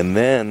 And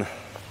then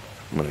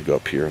I'm going to go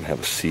up here and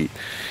have a seat.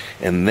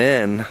 And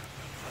then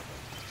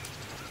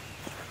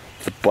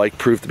the bike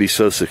proved to be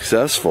so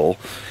successful,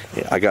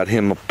 I got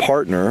him a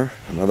partner,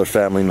 another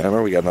family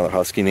member. We got another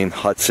Husky named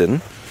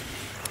Hudson.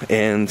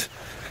 And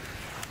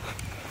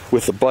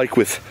with the bike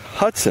with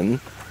Hudson,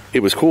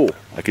 it was cool.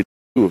 I could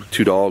do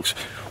two dogs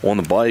on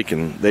the bike,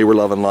 and they were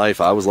loving life.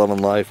 I was loving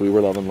life. We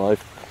were loving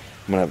life.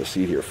 I'm going to have a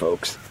seat here,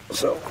 folks.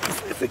 So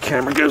if the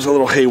camera goes a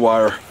little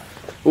haywire,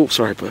 oh,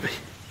 sorry, Bubby,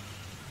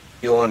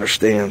 you'll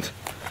understand.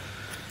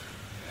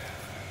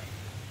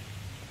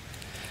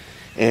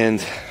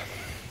 And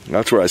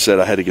that's where I said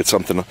I had to get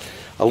something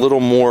a little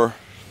more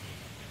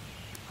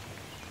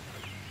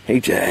Hey,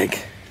 Jag.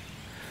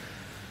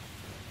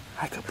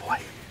 Hi, good boy.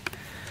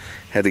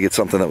 Had to get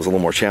something that was a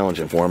little more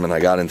challenging for him, and I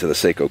got into the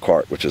Seiko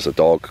cart, which is a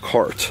dog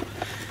cart.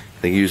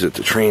 They use it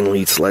to train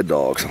lead sled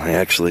dogs, and I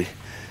actually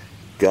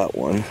got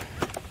one.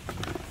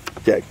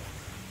 Jag.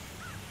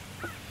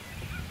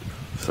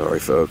 Sorry,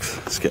 folks.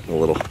 It's getting a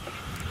little...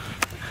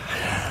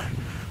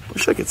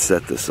 Wish I could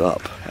set this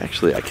up.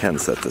 Actually, I can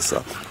set this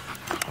up.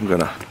 I'm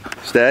gonna...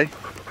 Stay.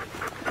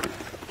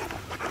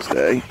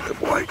 Stay. Good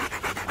boy.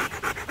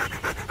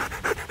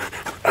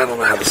 I don't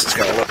know how this is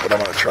gonna look, but I'm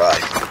gonna try.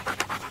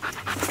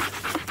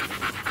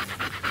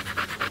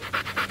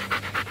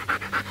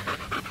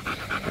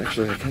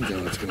 Actually, I can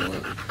tell it's gonna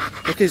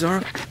look. Okay,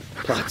 Zara.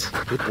 Plots.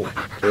 Good boy.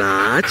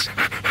 Plots.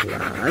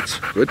 Plots.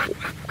 Good boy.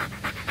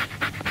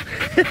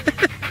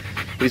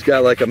 He's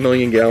got like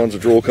 1,000,000 gallons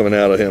of drool coming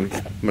out of him.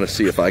 I'm gonna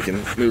see if I can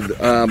move the,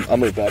 I'll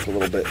move back a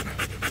little bit.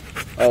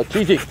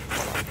 Gigi. So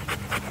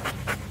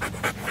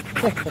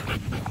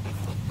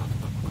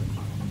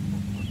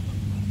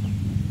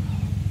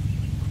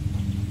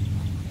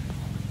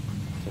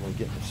I'm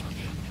getting this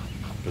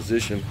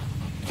position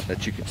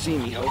that you can see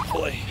me,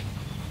 hopefully.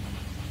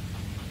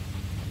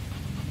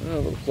 A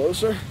little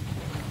closer.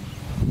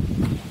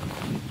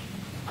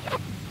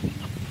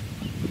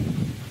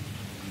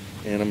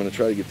 And I'm going to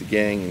try to get the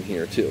gang in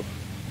here too.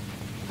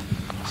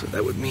 So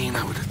that would mean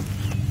I would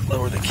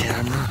lower the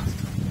camera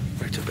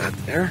right to about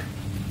there.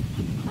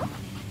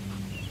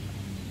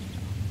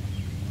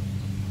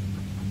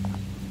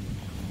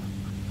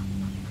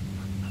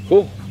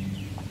 Cool.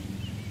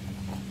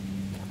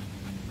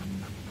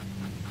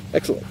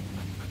 Excellent.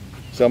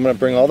 So I'm going to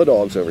bring all the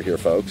dogs over here,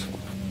 folks.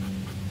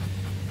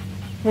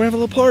 We're gonna have a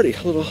little party,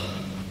 a little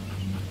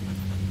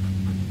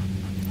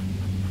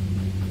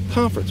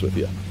conference with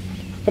you.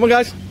 Come on,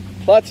 guys.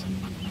 Plots.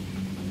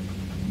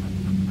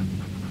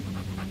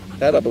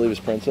 That, I believe, is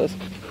Princess.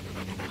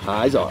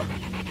 Hi, Zara.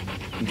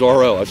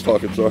 Zorro. I was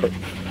talking Zara.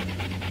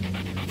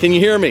 Can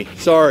you hear me?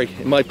 Sorry,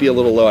 it might be a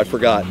little low. I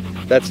forgot.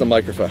 That's the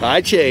microphone.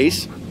 Hi,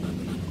 Chase.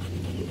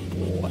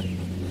 Boy.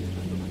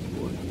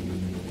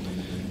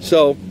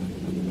 So,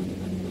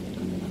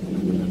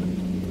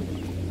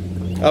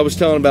 I was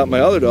telling about my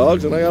other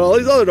dogs, and I got all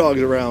these other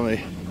dogs around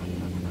me.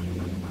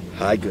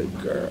 Hi,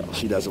 good girl.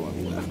 She doesn't want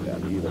to be left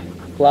out either.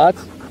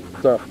 Plots?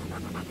 So.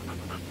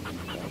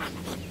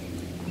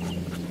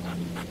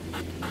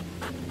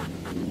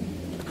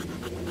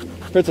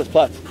 Princess,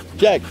 Plots.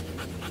 Jag.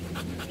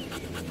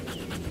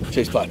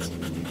 Chase, Plots.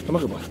 Come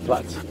on, good boy.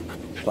 Plots.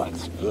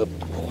 Plots. Good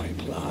boy,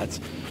 Plots.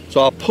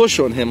 So I'll push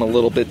on him a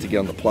little bit to get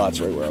on the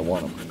Plots right where I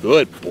want him.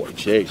 Good boy,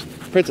 Chase.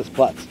 Princess,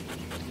 Plots.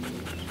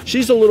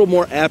 She's a little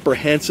more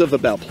apprehensive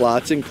about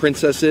plotzing,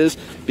 Princess is,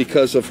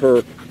 because of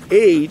her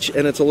age,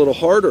 and it's a little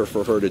harder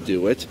for her to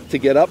do it, to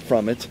get up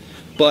from it.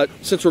 But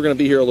since we're going to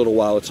be here a little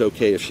while, it's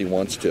okay if she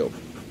wants to.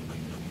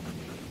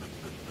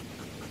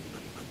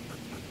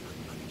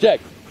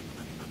 Jag.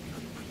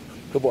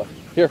 Good boy.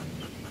 Here.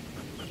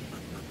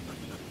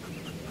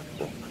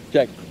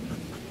 Jag.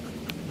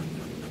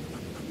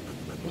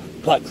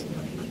 Plots.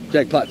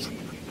 Jag, Plots.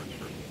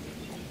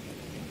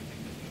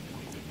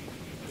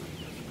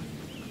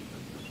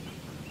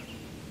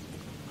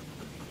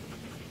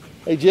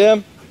 Hey,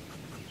 Jim,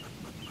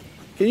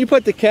 can you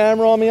put the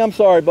camera on me? I'm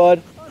sorry,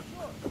 bud. Oh,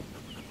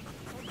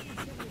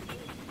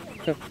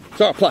 sure.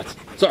 Sorry, Plots.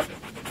 Sorry.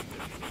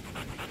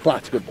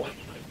 Plots, good boy.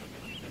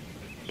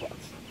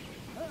 Plots.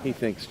 He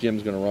thinks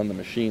Jim's going to run the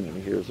machine when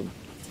he hears him.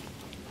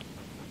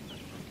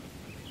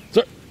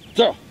 Sir,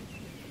 sir.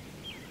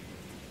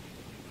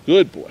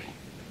 Good boy.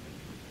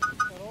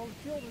 Got all the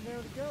children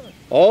there together.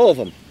 All of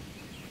them.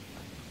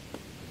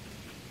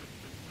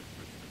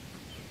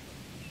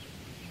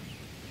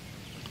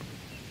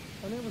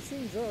 I've never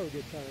seen Zorro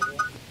get tired of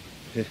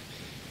that.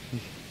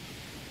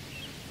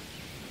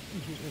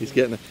 He's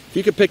getting it. If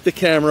you could pick the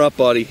camera up,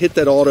 buddy, hit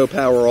that auto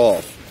power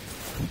off.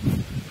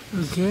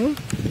 Okay.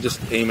 Just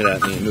aim it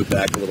at me and move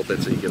back a little bit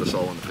so you get us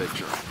all in the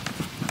picture.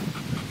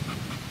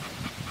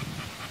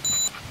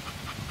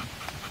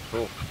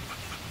 Cool.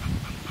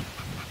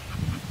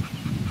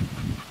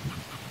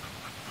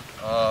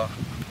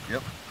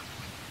 Yep.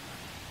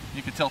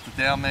 You could tilt it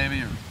down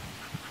maybe, or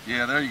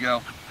yeah, there you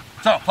go.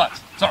 So,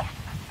 Plots, so.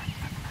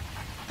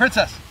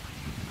 Princess.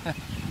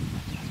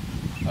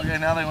 Okay,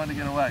 now they want to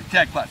get away.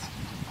 Jag, Plots.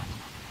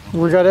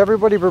 We got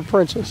everybody but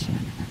Princess.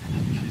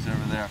 She's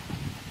over there.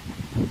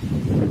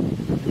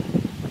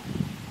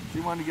 She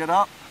wanted to get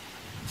up.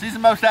 She's the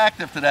most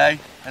active today,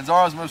 and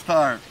Zara's most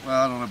tired.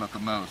 Well, I don't know about the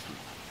most.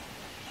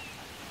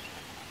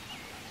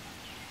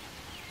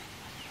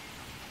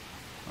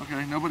 But...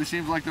 Okay, nobody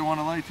seems like they want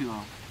to lay too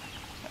long.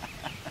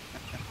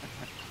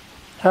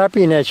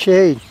 Happy in that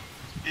shade.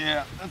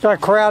 Yeah. Got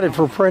crowded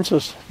for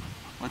Princess.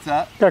 What's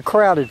that? Got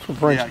crowded for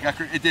Princess. Yeah,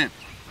 it did.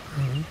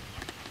 Mm-hmm.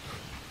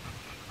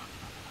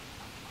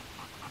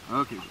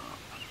 Okay,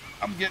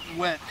 I'm getting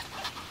wet.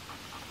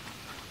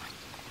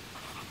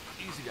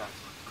 Easy, guys.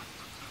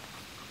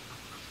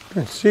 I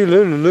can see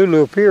Lulu.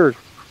 Lulu appeared.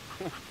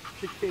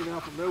 She came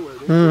out from nowhere,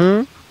 didn't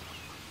Mm-hmm.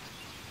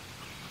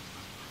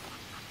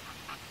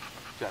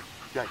 she?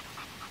 Jag.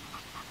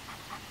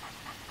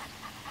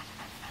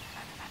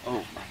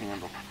 Oh, my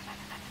handle.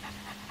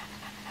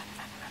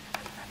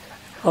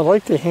 I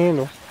like the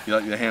handle. You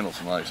like the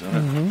handle's nice, isn't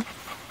it? Mm-hmm.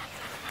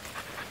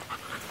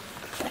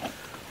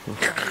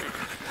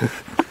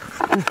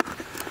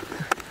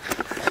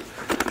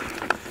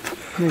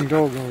 Big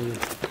dog over there.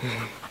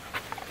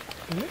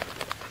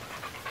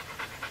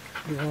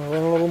 You want to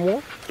run a little more?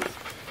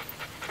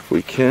 If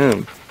we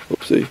can.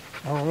 Oopsie.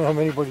 I don't know how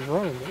anybody's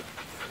running, but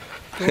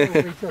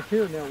it's up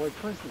here now like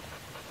Princess.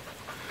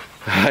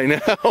 I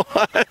know.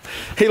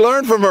 He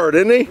learned from her,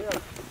 didn't he?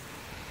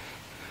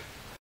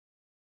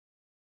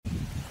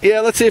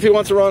 Yeah, let's see if he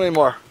wants to run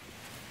anymore.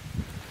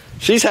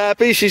 She's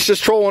happy. She's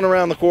just trolling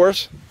around the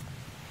course.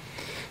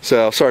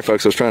 So, sorry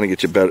folks, I was trying to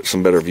get you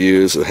some better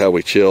views of how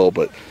we chill,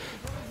 but...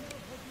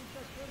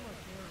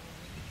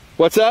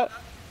 What's that?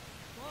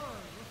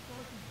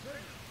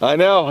 I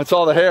know, it's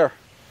all the hair.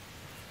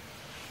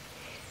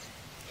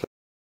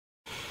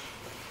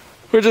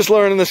 We're just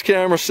learning this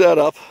camera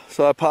setup,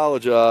 so I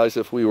apologize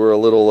if we were a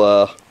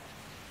little,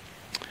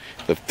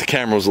 if the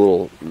camera was a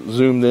little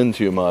zoomed in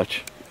too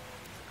much.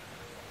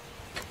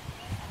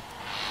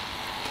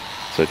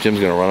 So Jim's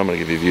gonna run, I'm gonna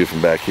give you a view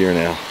from back here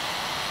now.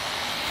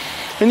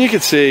 And you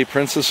can see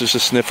Princess is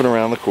just sniffing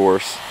around the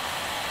course.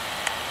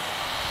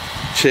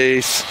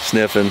 Chase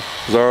sniffing,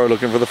 Zara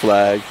looking for the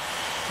flag,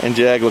 and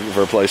Jag looking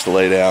for a place to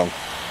lay down.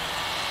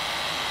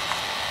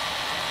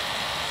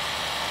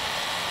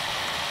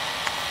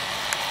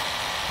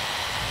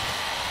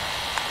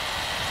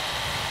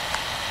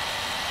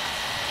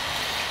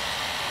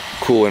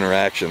 Cool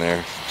interaction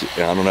there.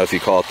 I don't know if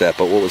you call it that,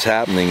 but what was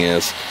happening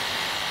is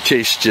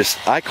Chase just,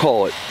 I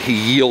call it, he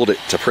yielded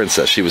to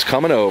Princess. She was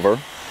coming over,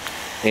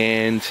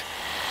 and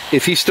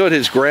if he stood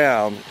his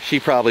ground, she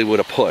probably would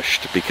have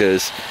pushed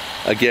because,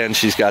 again,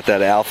 she's got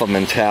that alpha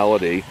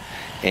mentality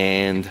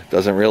and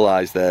doesn't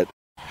realize that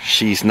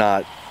she's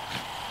not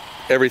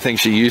everything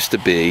she used to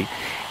be,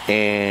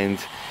 and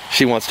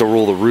she wants to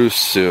rule the roost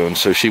soon,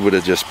 so she would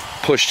have just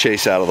pushed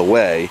Chase out of the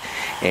way,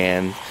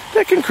 and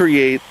that can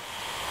create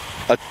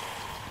a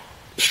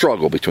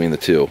struggle between the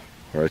two,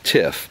 or a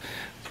tiff.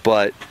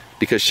 But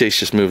because Chase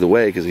just moved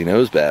away because he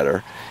knows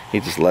better, he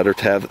just let her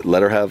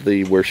have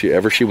the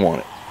wherever she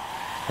wanted.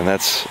 And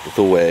that's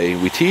the way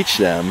we teach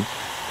them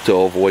to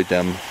avoid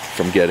them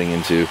from getting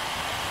into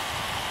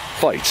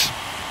fights.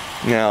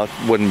 Now, it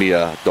wouldn't be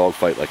a dog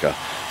fight like a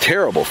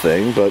terrible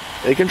thing, but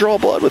they can draw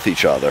blood with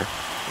each other,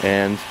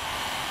 and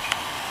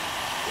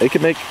they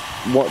can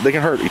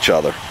hurt each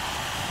other.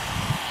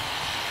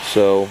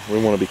 So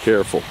we want to be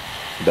careful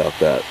about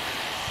that.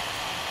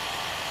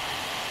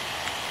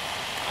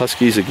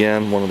 Huskies,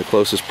 again, one of the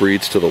closest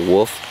breeds to the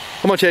wolf.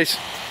 Come on, Chase.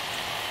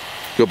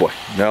 Good boy.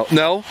 No,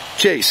 no,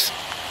 Chase.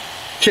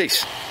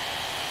 Chase.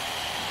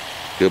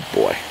 Good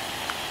boy.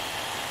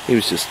 He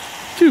was just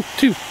too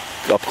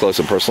up close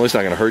and personal. He's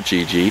not going to hurt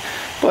Gigi,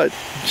 but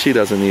she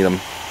doesn't need him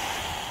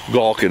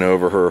gawking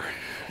over her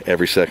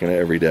every second of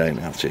every day.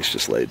 Now Chase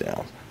just laid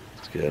down.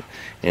 It's good.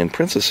 And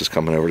Princess is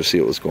coming over to see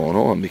what was going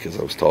on because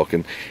I was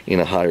talking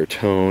in a higher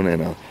tone,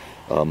 and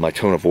my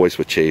tone of voice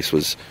with Chase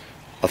was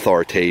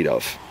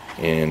authoritative.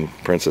 And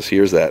Princess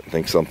hears that and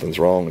thinks something's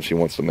wrong, and she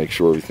wants to make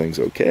sure everything's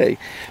okay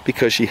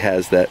because she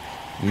has that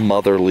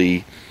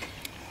motherly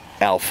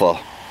alpha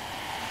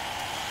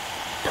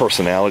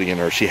personality in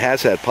her. She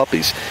has had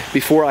puppies.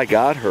 Before I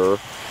got her,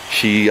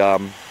 she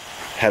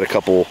had a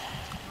couple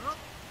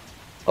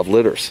of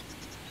litters.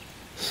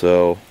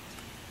 So,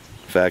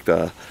 in fact,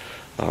 it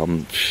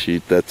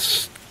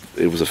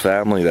was a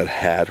family that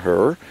had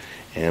her,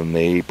 and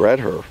they bred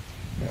her.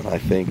 And I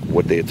think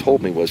what they had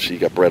told me was she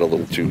got bred a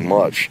little too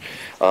much.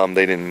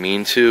 They didn't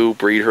mean to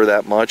breed her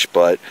that much,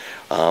 but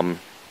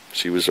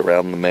she was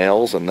around the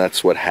males, and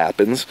that's what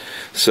happens.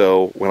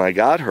 So when I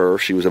got her,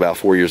 she was about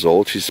 4 years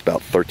old. She's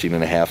about 13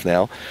 and a half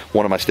now.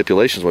 One of my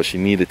stipulations was she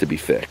needed to be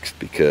fixed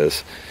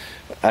because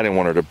I didn't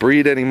want her to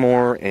breed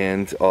anymore,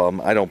 and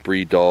I don't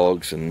breed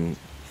dogs and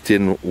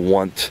didn't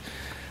want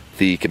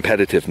the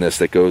competitiveness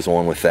that goes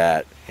on with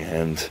that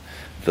and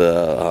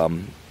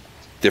the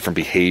different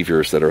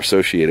behaviors that are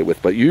associated with.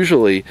 But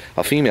usually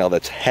a female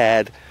that's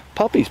had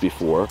puppies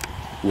before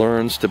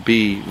learns to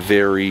be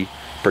very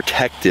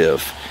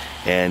protective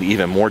and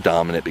even more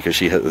dominant because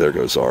there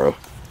goes Zara.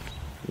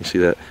 You see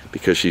that?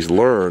 Because she's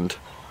learned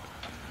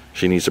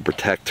she needs to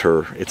protect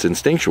her. It's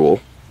instinctual.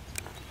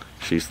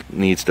 She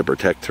needs to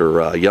protect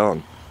her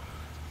young.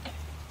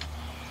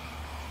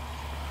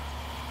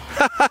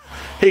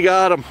 He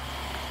got him.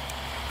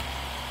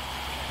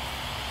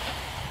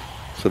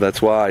 So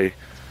that's why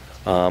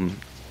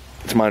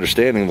it's my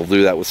understanding they'll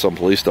do that with some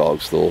police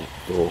dogs. They'll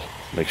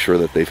make sure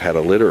that they've had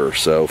a litter or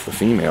so for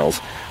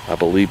females, I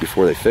believe,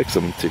 before they fix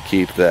them, to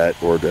keep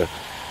that, or to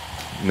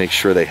make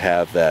sure they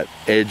have that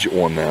edge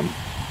on them.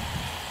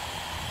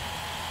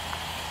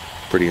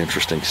 Pretty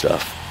interesting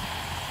stuff.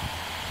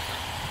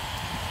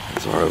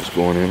 As I was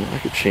going in, I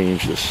could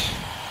change this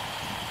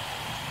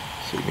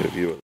so you can get a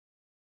view of it.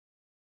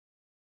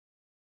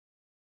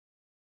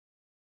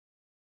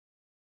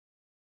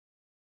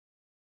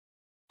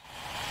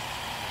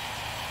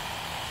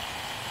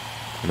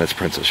 And that's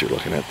Princess you're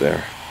looking at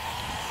there.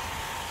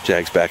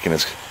 Jag's back in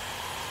his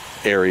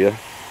area.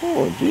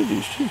 Oh,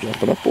 geez, she's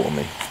jumping up on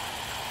me.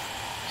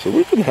 So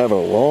we've been having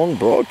a long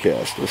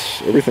broadcast.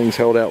 Everything's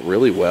held out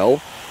really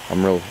well.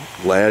 I'm real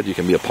glad you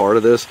can be a part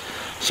of this.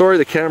 Sorry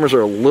the cameras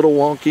are a little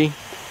wonky.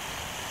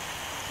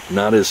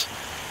 Not as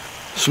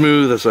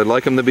smooth as I'd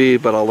like them to be,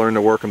 but I'll learn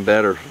to work them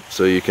better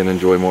so you can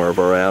enjoy more of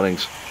our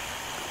outings.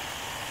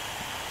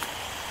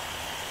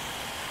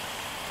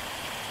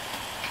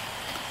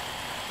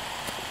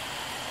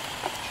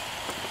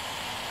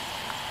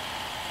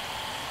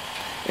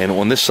 And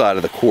on this side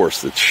of the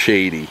course, it's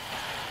shady,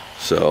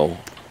 so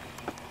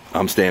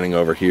I'm standing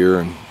over here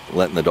and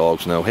letting the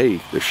dogs know,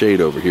 hey, there's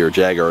shade over here.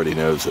 Jag already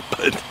knows it,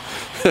 but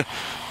here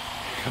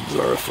comes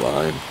Zara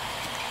flying.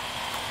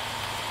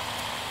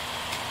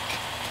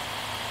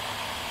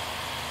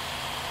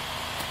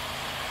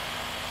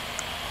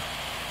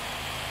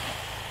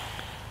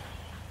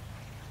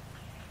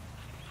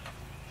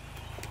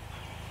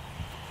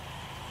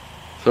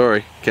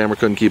 Sorry, camera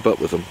couldn't keep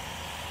up with him.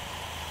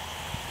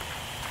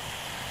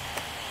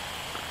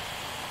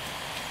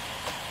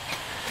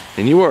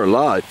 And you are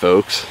live,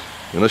 folks,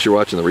 unless you're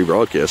watching the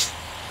rebroadcast.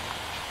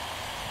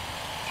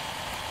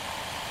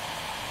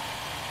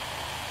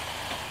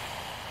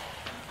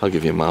 I'll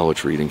give you a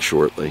mileage reading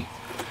shortly.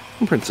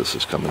 And Princess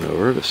is coming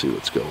over to see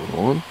what's going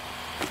on.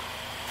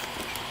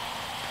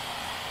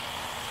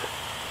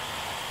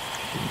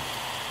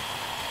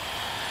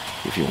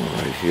 Give you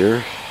one right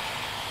here.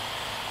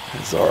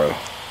 And Zara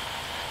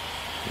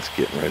is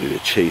getting ready to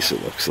chase,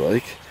 it looks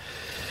like.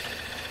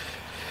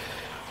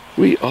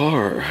 We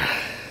are.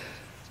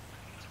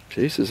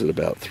 Chase is at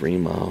about 3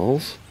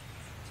 miles.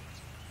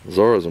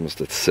 Zara's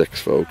almost at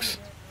 6, folks.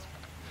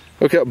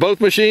 Okay, both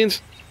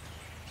machines.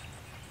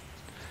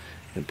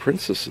 And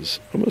Princess is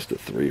almost at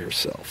 3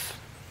 herself.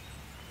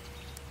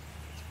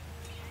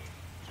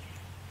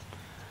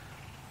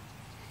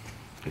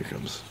 Here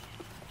comes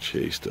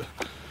Chase to...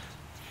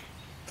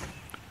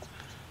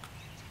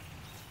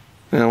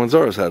 Now, when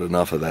Zara's had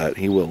enough of that,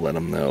 he will let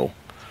him know.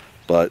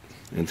 But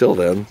until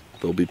then,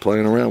 they'll be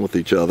playing around with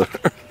each other.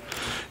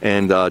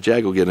 And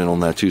Jag will get in on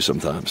that too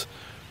sometimes.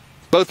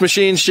 Both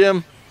machines,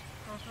 Jim?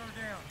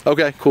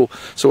 Okay, cool.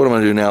 So what I'm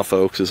going to do now,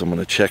 folks, is I'm going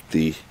to check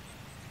the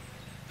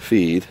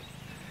feed.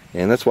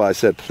 And that's why I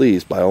said,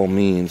 please, by all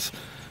means,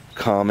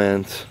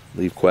 comment,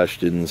 leave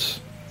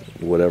questions,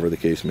 whatever the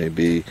case may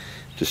be.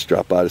 Just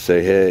drop by to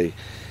say hey,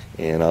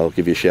 and I'll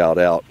give you a shout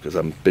out because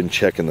I've been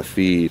checking the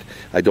feed.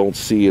 I don't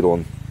see it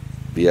on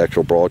the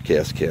actual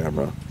broadcast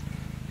camera.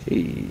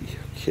 Hey,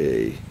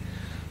 okay.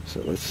 So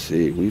let's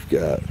see. We've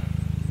got...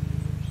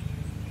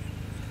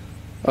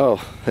 Oh,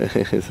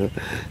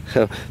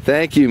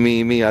 thank you,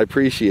 Mimi. I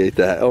appreciate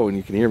that. Oh, and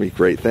you can hear me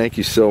great. Thank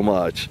you so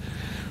much.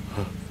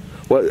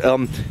 What,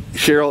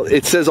 Cheryl?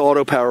 It says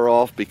auto power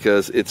off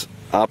because it's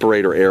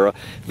operator error.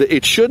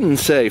 It shouldn't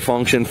say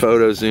function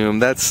photo zoom.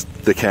 That's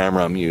the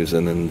camera I'm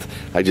using, and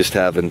I just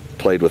haven't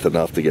played with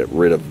enough to get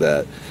rid of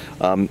that.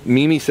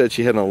 Mimi said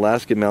she had an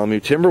Alaskan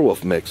Malamute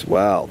Timberwolf mix.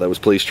 Wow, that was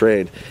police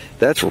trained.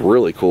 That's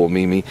really cool,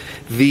 Mimi.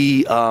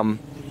 The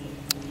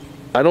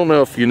I don't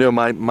know if you know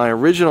my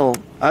original.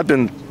 I've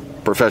been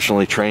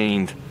professionally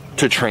trained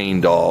to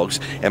train dogs,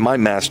 and my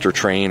master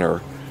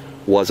trainer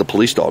was a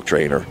police dog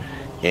trainer,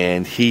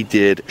 and he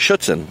did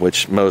Schutzen,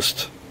 which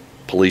most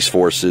police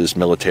forces,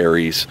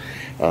 militaries,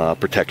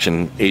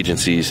 protection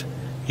agencies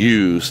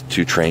use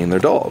to train their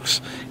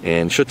dogs.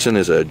 And Schutzen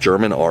is a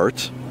German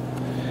art,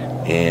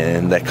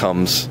 and that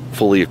comes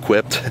fully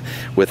equipped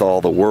with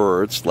all the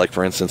words. Like,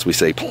 for instance, we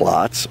say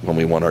plots when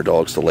we want our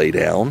dogs to lay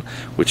down,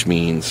 which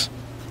means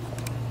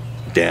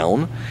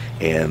down,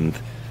 and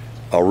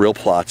a real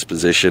plots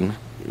position.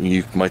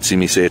 You might see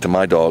me say it to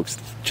my dogs.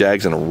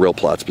 Jag's in a real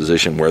plots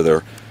position where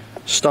their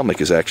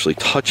stomach is actually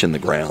touching the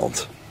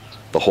ground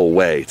the whole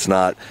way. It's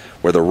not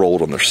where they're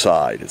rolled on their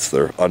side. It's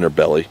their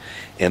underbelly.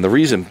 And the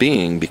reason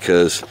being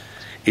because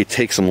it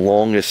takes them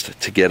longest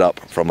to get up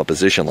from a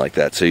position like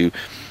that. So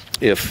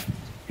if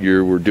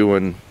you were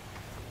doing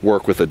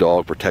work with a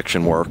dog,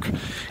 protection work,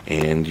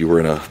 and you were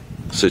in a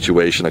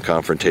situation, a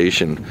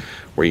confrontation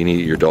where you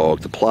needed your dog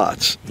to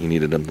plots, you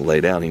needed him to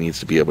lay down, he needs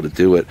to be able to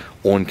do it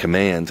on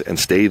command and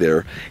stay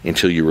there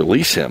until you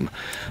release him.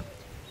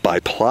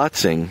 By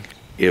plotsing,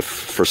 if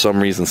for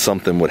some reason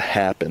something would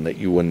happen that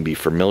you wouldn't be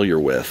familiar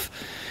with,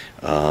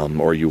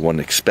 or you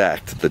wouldn't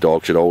expect, the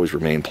dog should always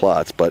remain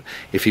plots. But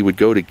if he would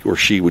go to, or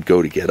she would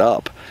go to get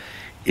up,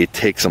 it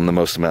takes them the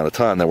most amount of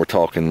time. Now we're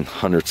talking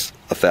hundreds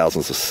of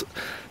thousands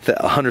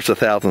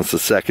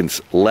of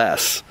seconds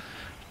less,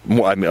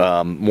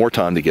 more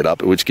time to get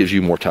up, which gives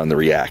you more time to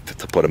react,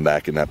 to put them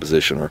back in that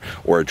position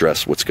or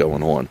address what's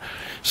going on.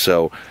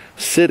 So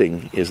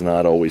sitting is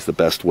not always the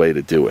best way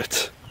to do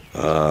it.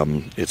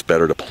 It's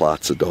better to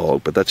plots a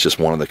dog, but that's just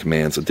one of the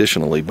commands.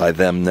 Additionally, by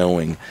them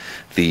knowing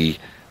the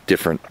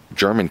different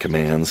German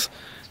commands,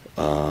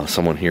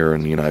 someone here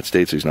in the United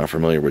States who's not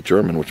familiar with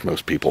German, which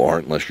most people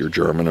aren't unless you're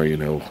German or you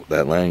know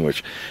that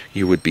language,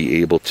 you would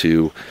be able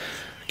to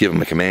give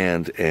them a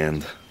command,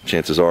 and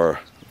chances are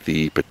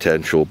the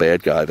potential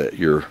bad guy that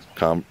you're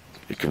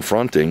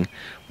confronting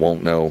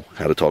won't know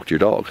how to talk to your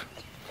dog.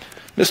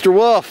 Mr.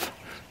 Wolf,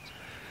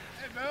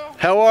 Hey, Bill.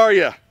 how are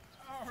you?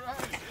 All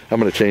right. I'm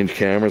going to change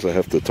cameras. I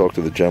have to talk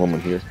to the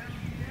gentleman here.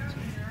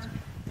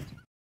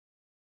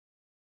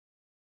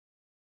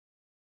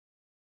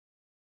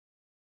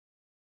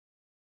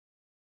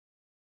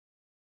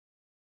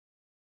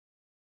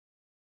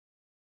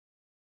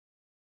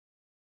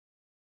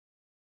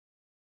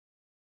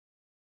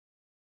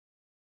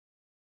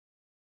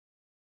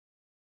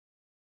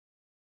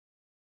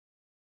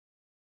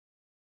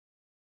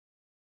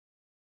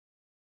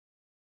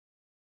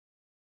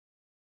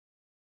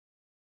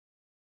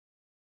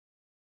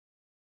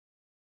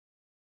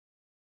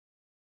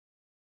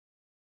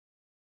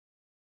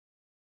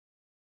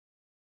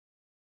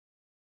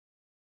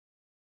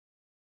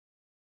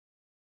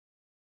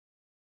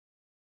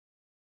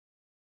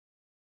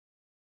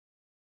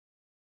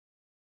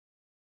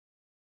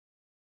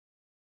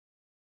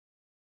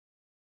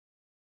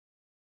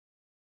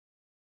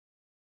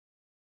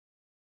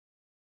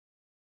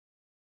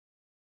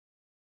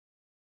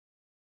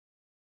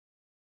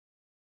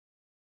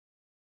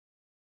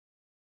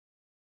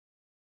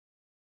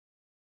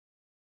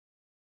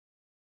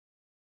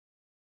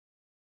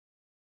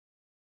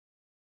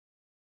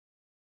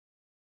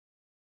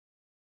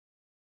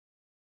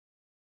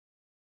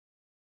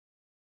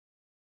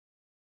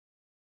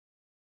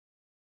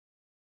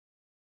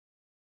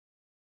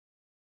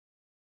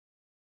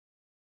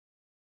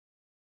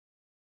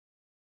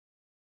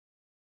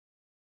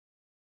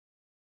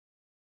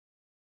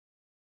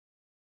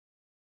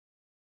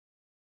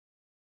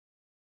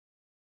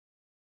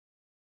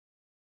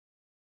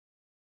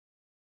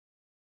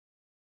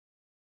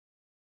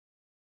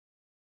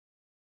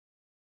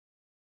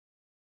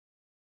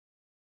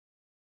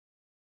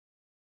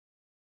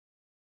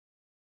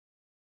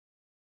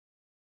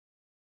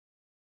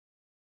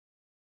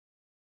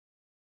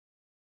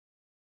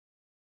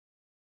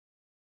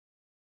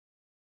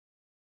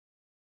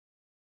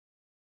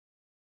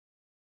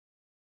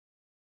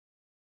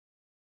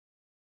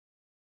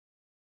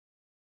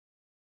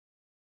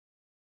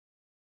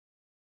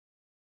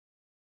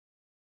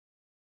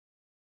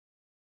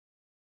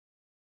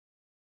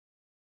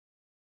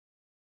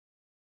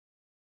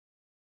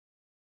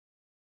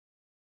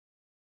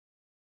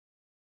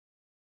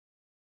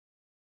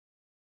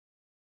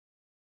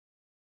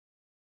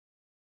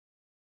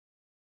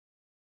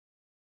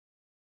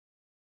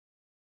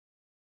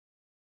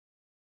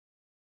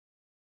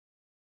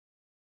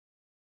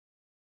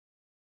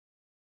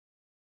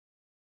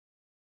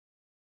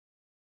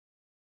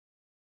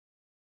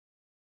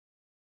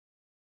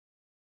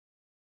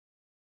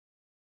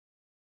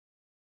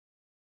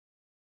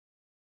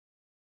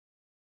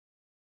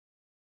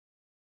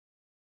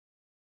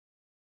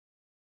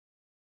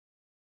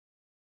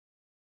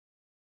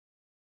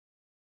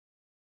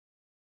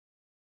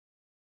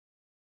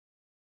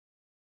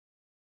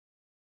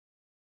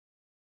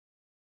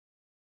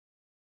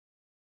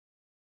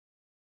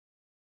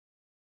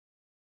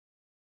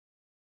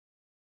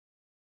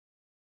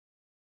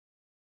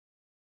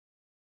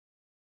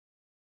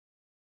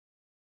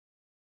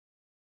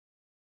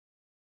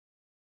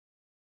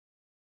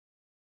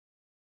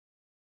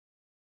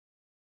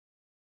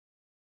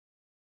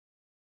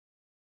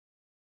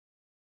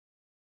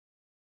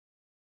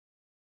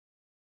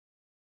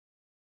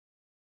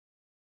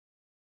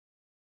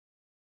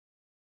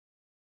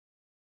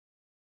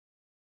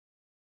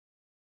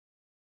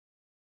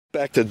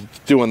 Back to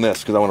doing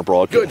this because I want to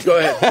broadcast. Good, go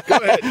ahead. Go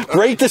ahead.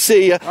 Great to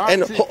see you, right,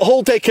 and see-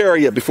 hold take care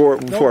of you before.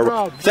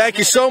 problem. Thank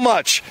you so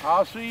much.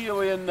 I'll see you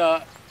in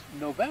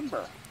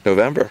November.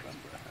 November.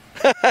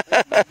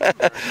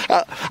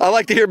 I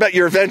like to hear about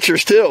your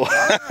adventures too.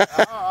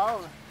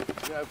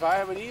 If I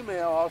have an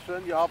email,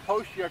 I'll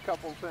post you a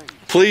couple things.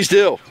 Please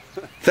do.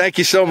 Thank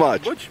you so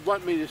much. Butch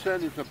want me to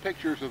send him some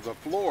pictures of the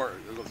floor.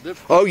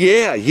 Oh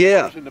yeah,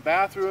 yeah. In the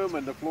bathroom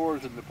and the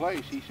floors in the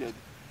place.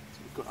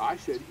 I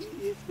said,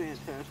 he is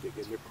fantastic.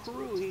 And the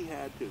crew he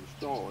had to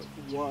install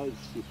it was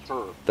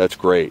superb. That's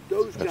great.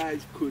 Those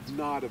guys could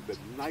not have been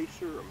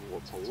nicer or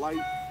more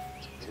polite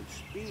and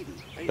speedy.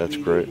 That's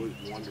great. It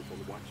was wonderful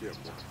to watch them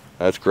work.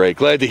 That's great.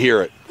 Glad to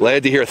hear it.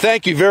 Glad to hear it.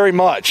 Thank you very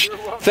much. You're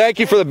welcome. Thank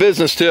you for the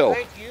business too.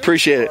 Thank you.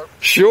 Appreciate it.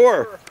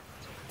 Sure.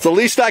 It's the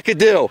least I could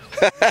do. You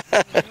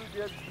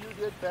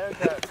did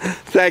fantastic.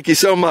 Thank you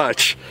so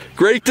much.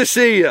 Great to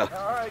see you. All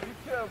right,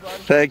 you too,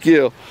 buddy. Thank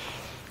you.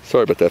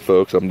 Sorry about that,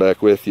 folks. I'm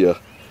back with you.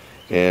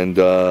 And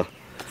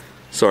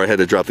sorry I had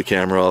to drop the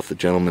camera off. The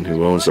gentleman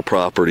who owns the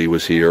property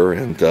was here,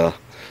 and got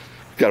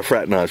to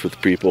fraternize with the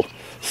people.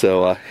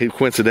 So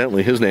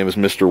coincidentally, his name is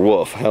Mr.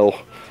 Wolf.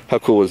 How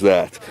cool is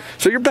that?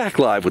 So you're back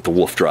live with the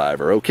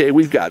WooFDriver, okay?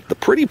 We've got the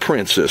pretty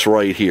princess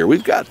right here.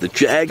 We've got the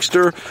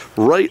Jagster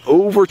right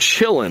over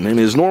chilling in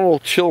his normal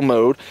chill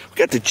mode. We've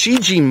got the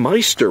GG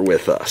Meister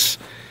with us.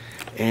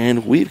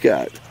 And we've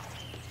got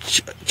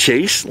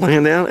Chase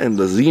laying down and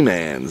the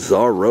Z-Man,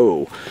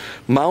 Zorro.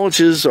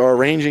 Mileages are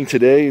ranging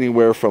today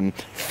anywhere from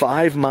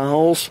 5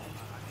 miles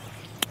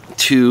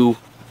to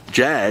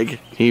Jag.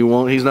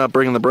 He's not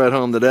bringing the bread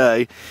home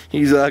today.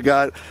 He's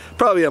got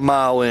probably a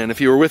mile in.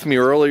 If you were with me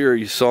earlier,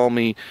 you saw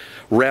me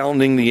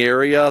rounding the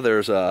area.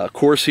 There's a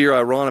course here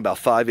I run about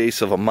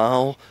 5/8 of a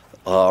mile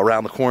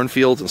around the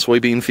cornfields and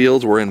soybean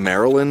fields. We're in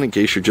Maryland, in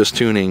case you're just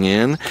tuning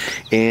in.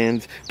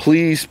 And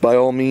please, by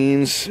all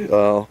means,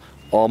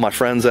 all my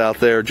friends out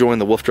there, join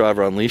the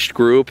WooFDriver Unleashed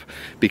group,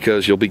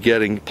 because you'll be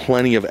getting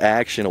plenty of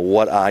action of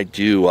what I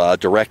do,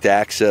 direct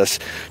access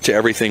to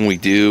everything we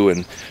do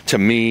and to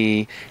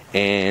me.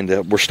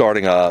 And we're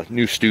starting a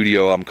new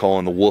studio I'm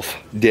calling the Wolf's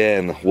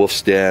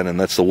Den, and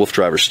that's the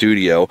WooFDriver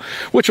Studio,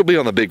 which will be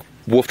on the big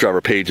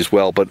WooFDriver page as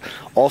well, but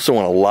also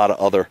on a lot of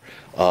other,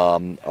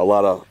 a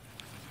lot of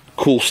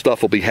cool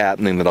stuff will be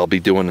happening that I'll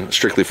be doing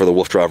strictly for the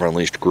WooFDriver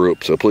Unleashed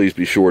group. So please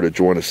be sure to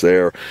join us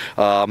there.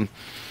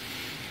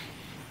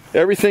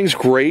 Everything's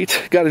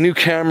great. Got a new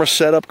camera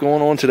setup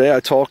going on today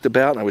I talked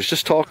about. I was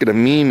just talking to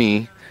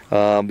Mimi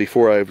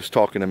before I was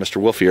talking to Mr.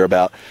 Wolf here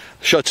about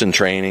Schutzen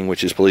training,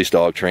 which is police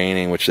dog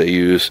training, which they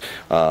use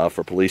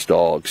for police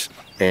dogs.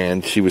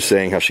 And she was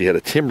saying how she had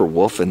a timber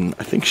wolf, and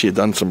I think she had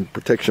done some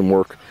protection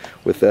work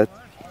with that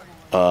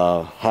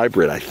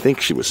hybrid, I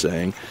think she was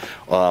saying.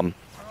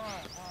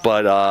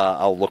 But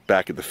I'll look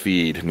back at the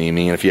feed,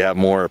 Mimi, and if you have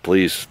more,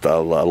 please, I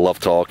love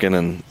talking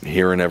and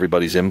hearing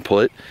everybody's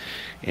input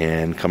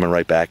and coming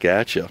right back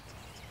at you.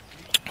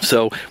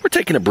 So we're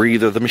taking a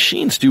breather. The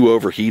machines do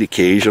overheat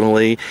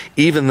occasionally,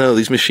 even though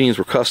these machines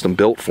were custom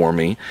built for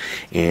me,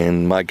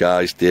 and my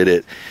guys did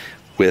it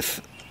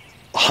with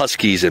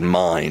Huskies in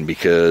mind,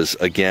 because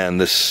again,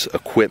 this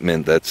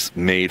equipment that's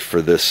made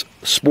for this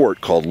sport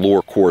called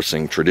lure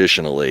coursing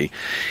traditionally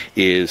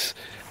is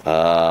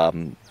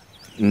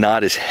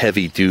not as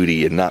heavy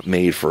duty and not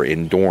made for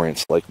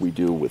endurance like we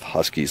do with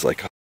Huskies,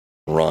 like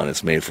Run.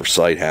 It's made for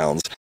sight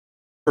hounds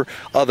or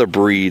other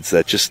breeds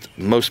that just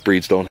most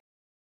breeds don't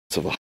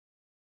have.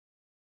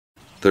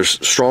 There's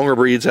stronger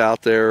breeds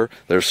out there,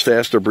 there's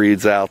faster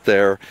breeds out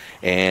there,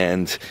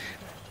 and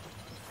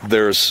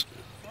there's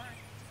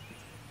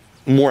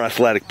more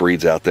athletic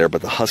breeds out there,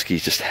 but the Husky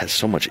just has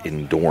so much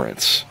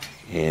endurance,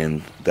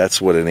 and that's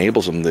what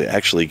enables them to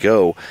actually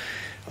go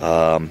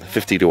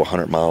 50 to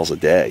 100 miles a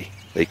day.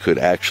 They could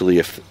actually,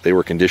 if they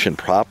were conditioned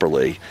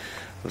properly,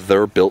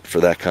 they're built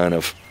for that kind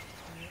of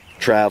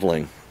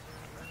traveling,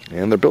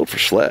 and they're built for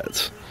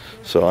sleds.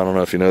 So I don't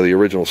know if you know the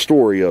original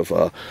story of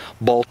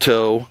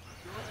Balto,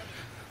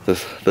 the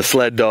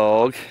sled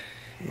dog,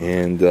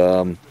 and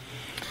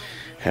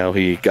how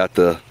he got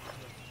the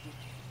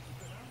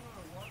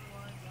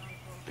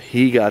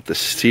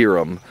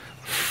serum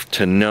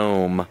to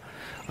Nome.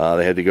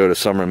 They had to go to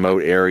some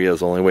remote areas.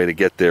 The only way to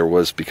get there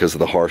was because of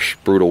the harsh,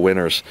 brutal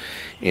winters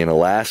in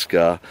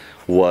Alaska,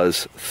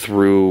 was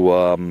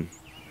through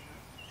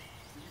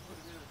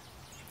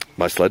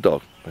my sled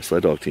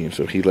dog team.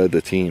 So he led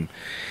the team.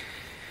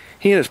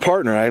 He and his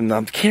partner, I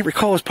can't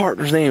recall his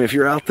partner's name. If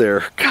you're out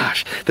there,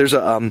 gosh, there's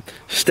a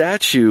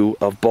statue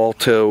of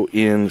Balto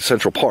in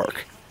Central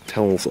Park.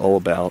 Tells all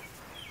about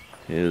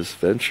his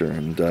venture,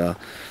 and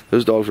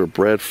those dogs were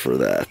bred for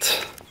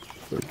that.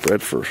 They're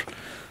bred for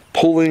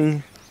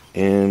pulling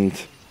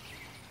and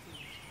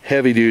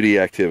heavy-duty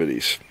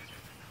activities.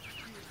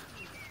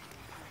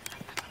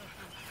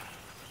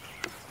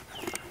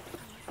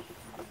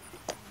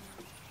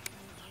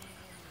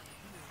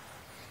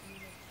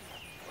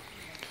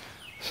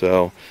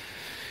 So,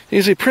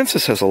 you see,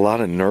 Princess has a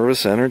lot of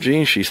nervous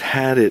energy. She's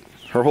had it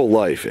her whole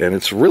life, and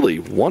it's really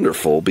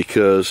wonderful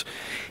because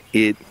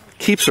it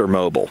keeps her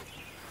mobile.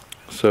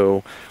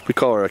 So we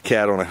call her a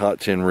cat on a hot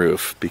tin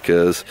roof,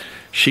 because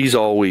she's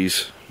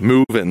always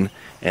moving,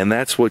 and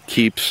that's what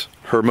keeps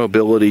her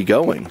mobility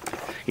going,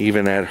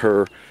 even at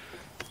her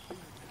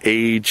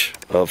age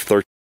of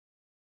 13.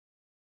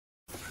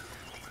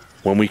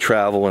 When we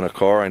travel in a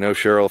car, I know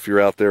Cheryl, if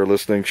you're out there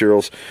listening,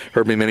 Cheryl's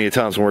heard me many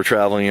times when we're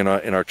traveling in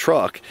our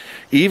truck.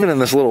 Even in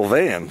this little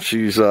van,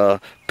 she's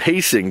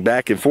pacing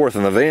back and forth.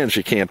 In the van,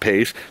 she can't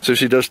pace, so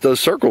she just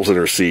does circles in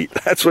her seat.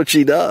 That's what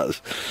she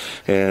does.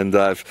 And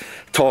I've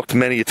talked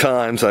many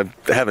times, I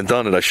haven't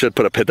done it, I should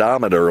put a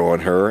pedometer on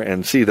her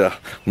and see the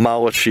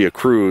mileage she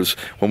accrues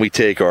when we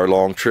take our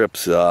long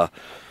trips,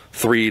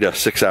 3 to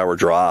 6 hour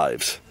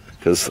drives,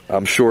 because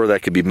I'm sure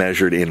that could be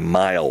measured in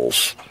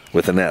miles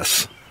with an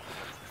S.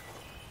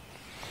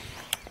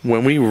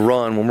 When we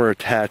run, when we're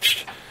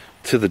attached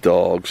to the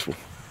dogs,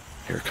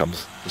 here it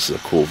comes, this is a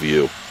cool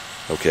view.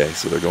 Okay,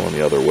 so they're going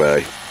the other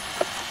way.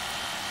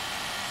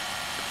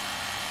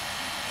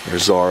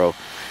 There's Zorro.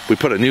 We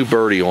put a new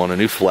birdie on, a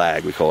new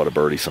flag, we call it a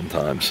birdie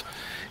sometimes,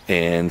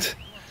 and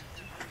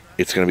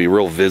it's going to be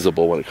real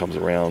visible when it comes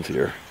around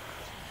here.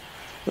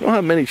 We don't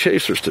have many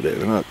chasers today.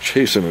 They're not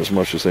chasing as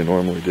much as they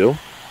normally do.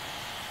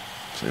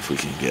 See if we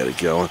can get it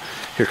going.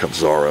 Here comes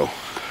Zorro.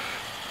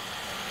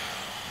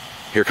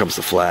 Here comes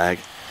the flag.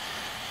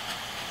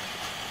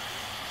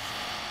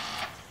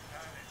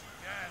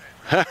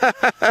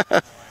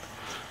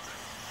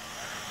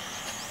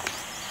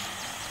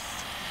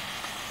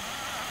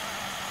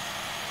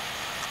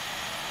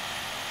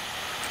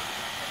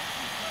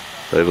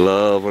 They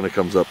love when it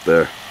comes up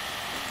there.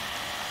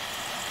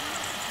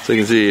 So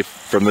you can see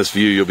from this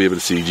view, you'll be able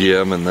to see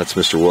Jim, and that's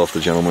Mr. Wolf,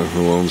 the gentleman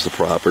who owns the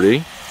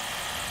property.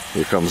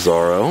 Here comes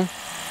Zorro.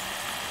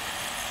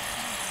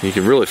 You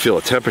can really feel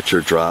a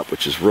temperature drop,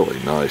 which is really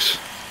nice.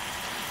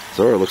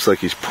 Zorro looks like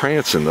he's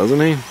prancing, doesn't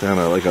he?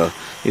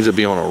 He's to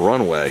be on a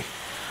runway,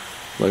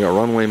 like a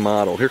runway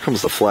model. Here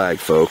comes the flag,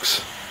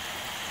 folks.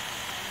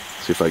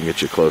 See if I can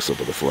get you a close-up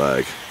of the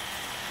flag.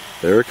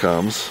 There it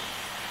comes.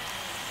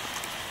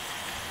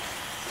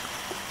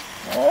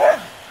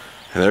 And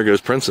there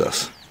goes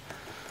Princess.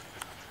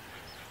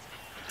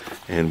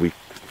 And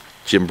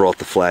Jim brought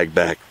the flag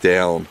back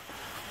down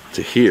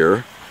to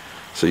here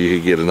so you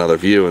could get another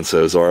view, and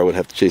so Zorro would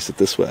have to chase it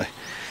this way.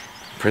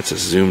 Princess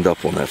zoomed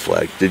up on that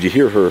flag. Did you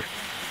hear her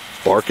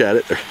bark at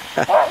it?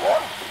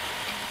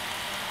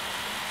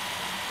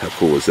 How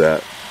cool was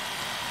that?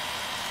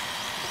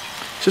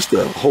 Just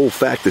the whole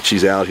fact that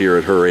she's out here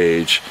at her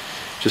age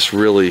just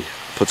really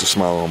puts a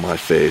smile on my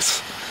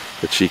face,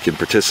 that she can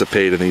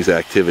participate in these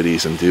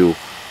activities and do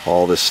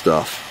all this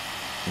stuff.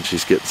 And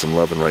she's getting some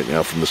loving right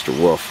now from Mr.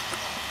 Wolf.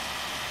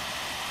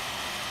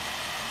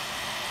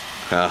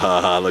 Ha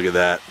ha ha, look at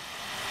that.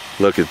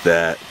 Look at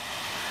that.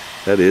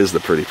 That is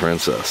the pretty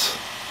princess.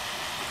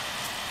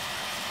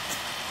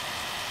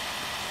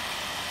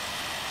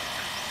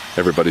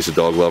 Everybody's a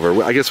dog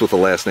lover. I guess with a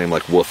last name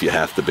like Wolf, you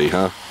have to be,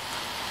 huh?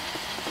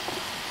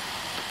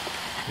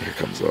 Here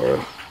comes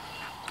Zorro.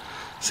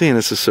 Seeing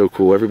this is so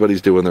cool.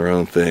 Everybody's doing their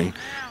own thing.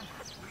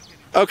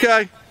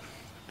 Okay.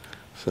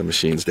 So the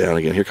machine's down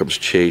again. Here comes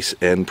Chase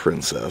and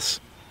Princess.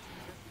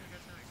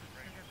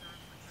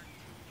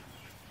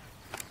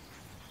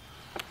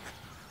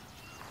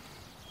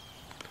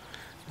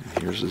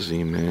 And here's the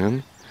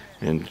Z-Man,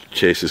 and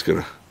Chase is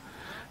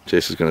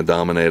gonna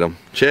dominate him.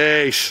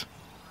 Chase,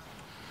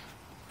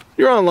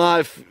 you're on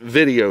live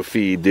video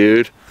feed,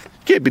 dude. You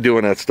can't be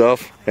doing that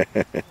stuff.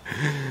 And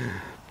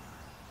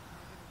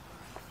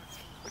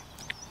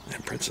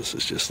Princess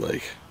is just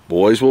like,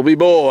 boys will be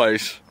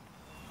boys.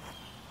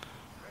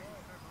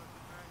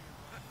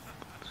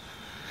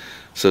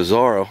 So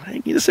Zorro, hey,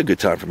 this is a good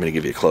time for me to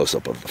give you a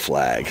close-up of the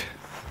flag.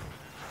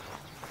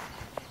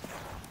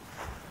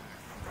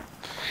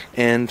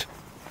 And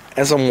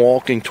as I'm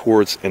walking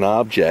towards an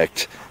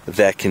object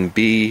that can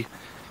be,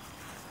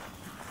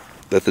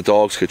 that the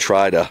dogs could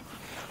try to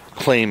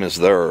claim as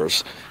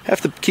theirs, I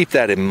have to keep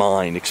that in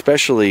mind,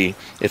 especially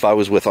if I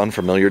was with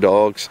unfamiliar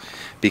dogs,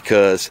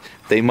 because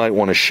they might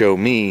want to show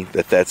me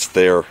that that's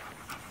their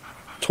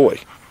toy.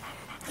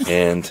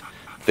 And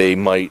they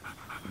might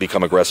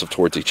become aggressive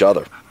towards each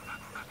other.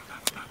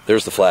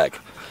 There's the flag.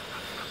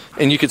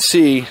 And you could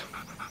see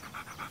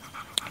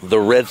the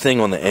red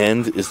thing on the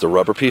end is the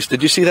rubber piece.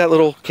 Did you see that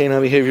little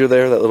canine behavior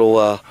there? That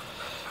little,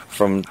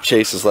 from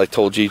Chase's, like,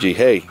 told Gigi,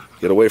 hey,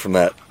 get away from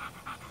that.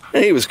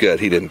 And he was good.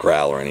 He didn't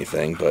growl or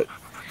anything, but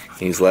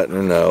he's letting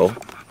her know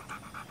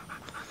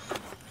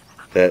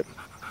that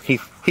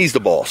he's the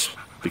boss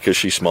because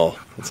she's small.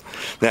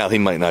 Now, he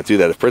might not do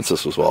that if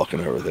Princess was walking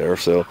over there.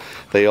 So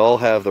they all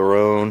have their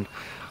own,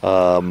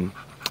 their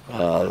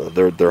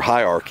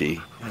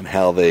hierarchy and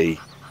how their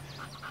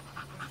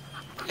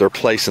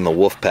place in the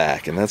wolf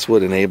pack, and that's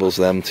what enables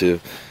them to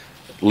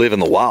live in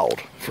the wild.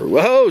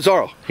 Whoa,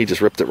 Zorro! He just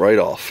ripped it right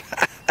off.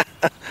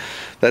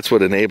 That's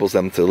what enables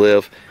them to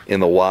live in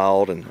the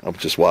wild, and I'm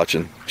just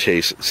watching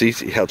Chase. See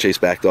how Chase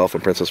backed off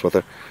when Princess with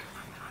her?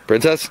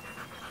 Princess?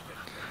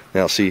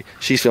 Now see,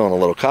 she's feeling a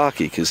little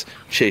cocky because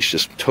Chase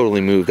just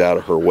totally moved out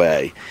of her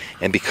way,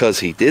 and because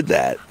he did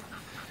that,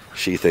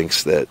 she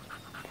thinks that,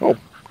 oh,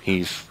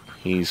 he's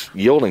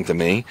yielding to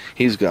me.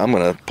 I'm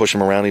going to push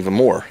him around even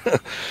more.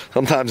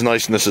 Sometimes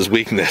niceness is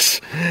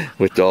weakness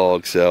with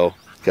dogs, so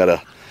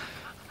gotta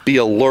be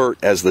alert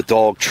as the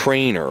dog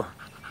trainer.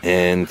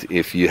 And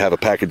if you have a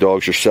pack of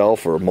dogs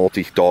yourself or a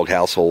multi-dog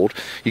household,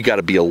 you got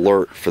to be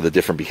alert for the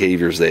different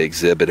behaviors they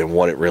exhibit and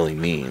what it really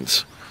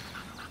means.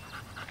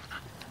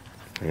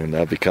 And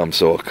I've become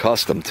so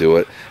accustomed to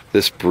it,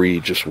 this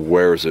breed just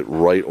wears it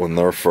right on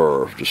their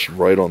fur, just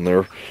right on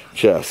their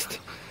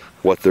chest,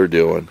 what they're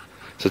doing.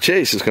 So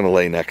Chase is going to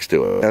lay next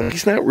to it. And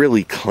he's not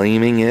really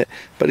claiming it,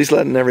 but he's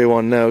letting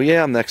everyone know,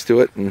 yeah, I'm next to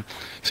it, and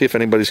see if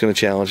anybody's going to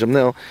challenge him.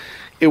 No,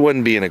 it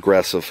wouldn't be an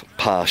aggressive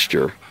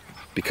posture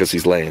because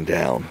he's laying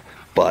down,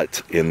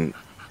 but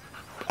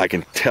I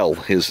can tell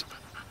his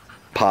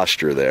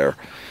posture there.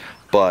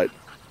 But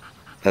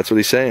that's what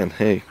he's saying.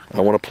 Hey, I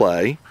want to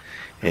play,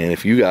 and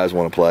if you guys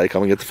want to play,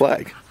 come and get the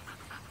flag.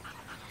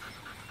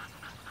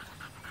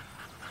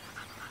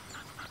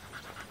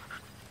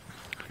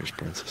 Here's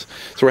Princess.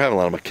 So we're having a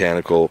lot of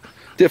mechanical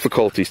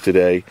difficulties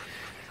today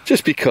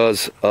just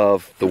because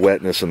of the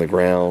wetness in the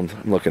ground.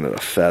 I'm looking at a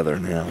feather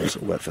now. It's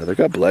a wet feather.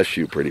 God bless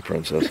you, pretty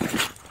princess.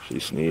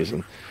 She's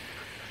sneezing.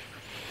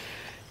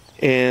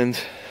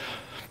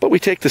 But we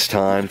take this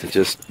time to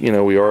just,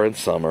 we are in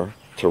summer,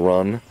 to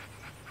run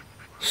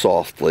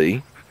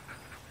softly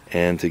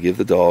and to give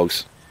the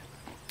dogs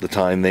the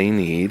time they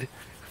need.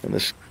 And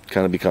this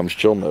kind of becomes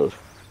chill mode.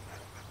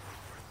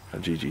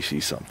 And Gigi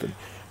sees something.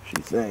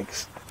 She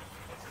thinks,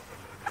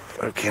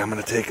 okay, I'm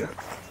going to take a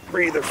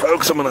breather,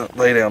 folks. I'm going to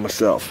lay down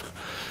myself.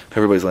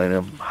 Everybody's laying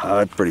down.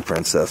 Hi, pretty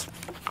princess.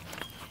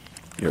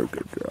 You're a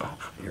good girl.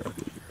 You're a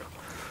good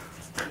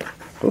girl.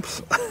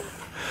 Oops.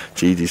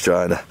 Gigi's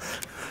trying to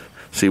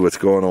see what's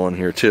going on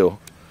here too.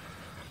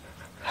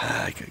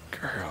 Hi, good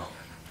girl.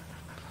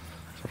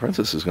 So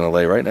Princess is going to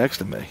lay right next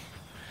to me.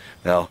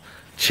 Now,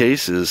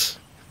 Chase is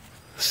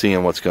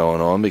seeing what's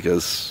going on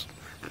because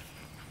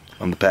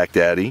I'm the pack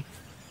daddy,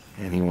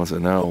 and he wants to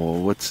know,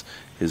 well, what's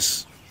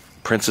his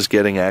Princess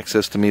getting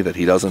access to me that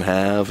he doesn't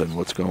have, and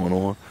what's going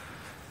on?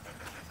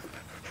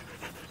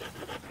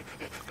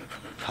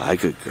 Hi,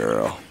 good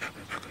girl.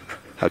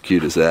 How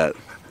cute is that?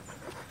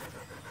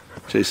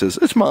 Chase says,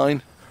 it's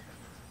mine.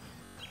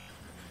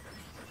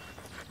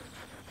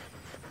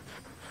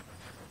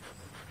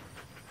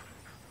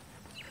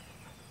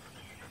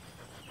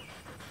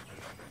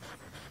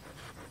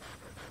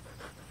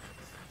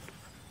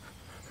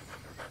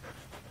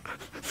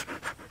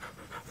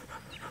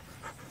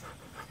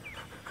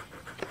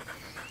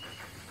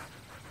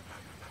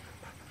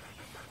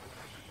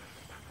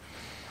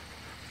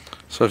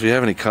 So if you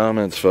have any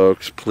comments,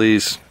 folks,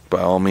 please,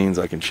 by all means,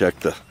 I can check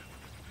the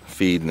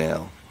feed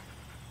now.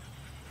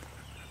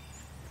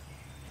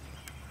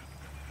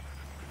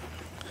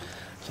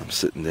 So I'm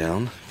sitting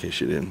down,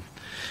 in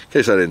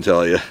case I didn't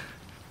tell you.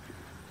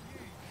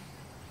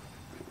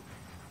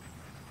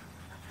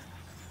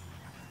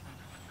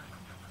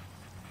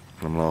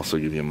 I'm gonna also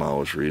give you a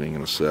mileage reading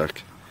in a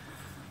sec.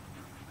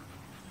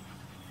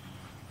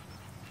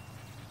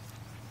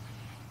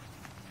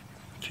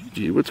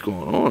 Gigi, what's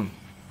going on?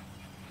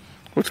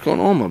 What's going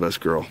on, my best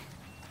girl?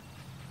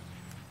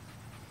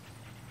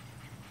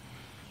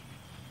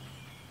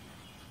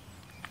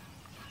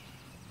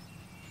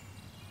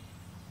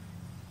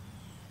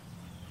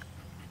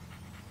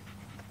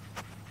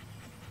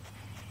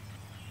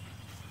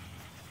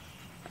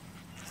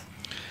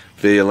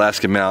 The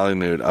Alaskan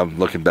Malamute, I'm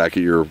looking back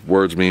at your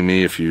words,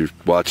 me, if you're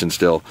watching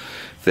still,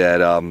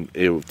 that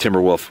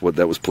Timberwolf,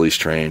 that was police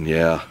trained,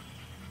 yeah.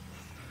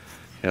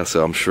 Yeah,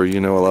 so I'm sure you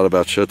know a lot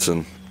about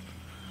Schutzen.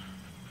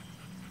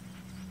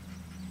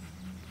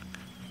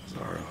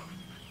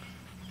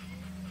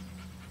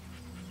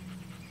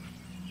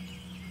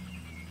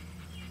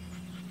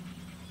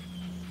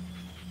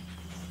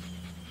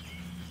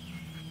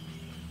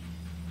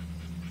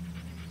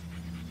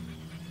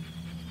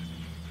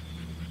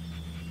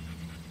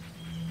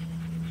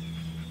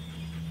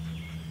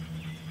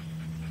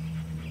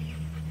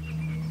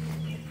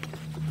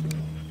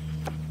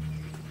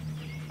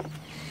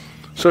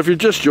 So if you're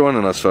just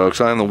joining us, folks,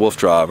 I'm the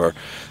WooFDriver.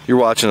 You're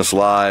watching us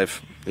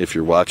live, if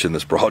you're watching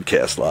this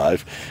broadcast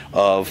live,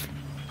 of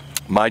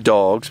my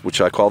dogs,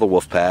 which I call the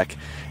Wolf Pack,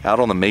 out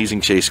on the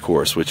Amazing Chase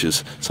course, which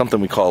is something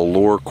we call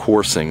lure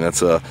coursing. That's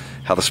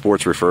how the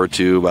sport's referred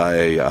to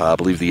by, I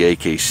believe, the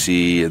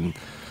AKC and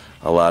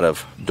a lot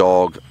of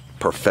dog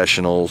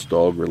professionals,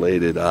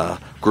 dog-related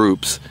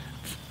groups.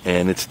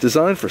 And it's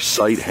designed for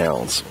sight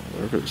hounds.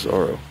 Look at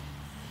Zorro.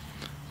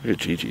 Look at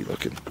Gigi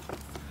looking.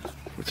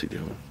 What's he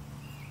doing?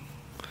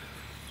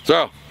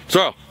 Zorro!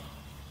 Zorro!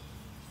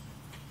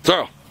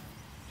 Zorro!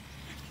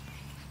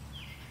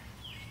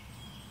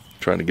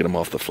 Trying to get him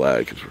off the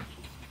flag.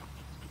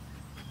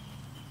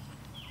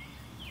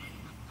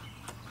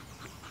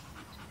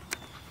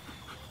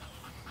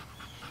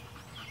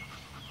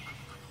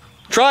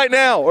 Try it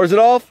now, or is it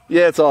off?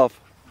 Yeah, it's off.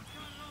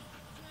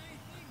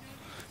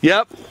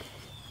 Yep.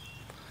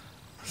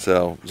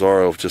 So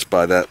Zorro, just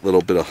by that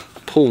little bit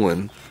of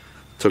pulling,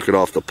 took it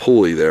off the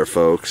pulley there,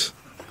 folks.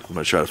 I'm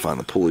gonna try to find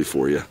the pulley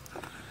for you.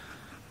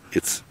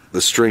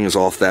 The string is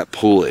off that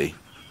pulley,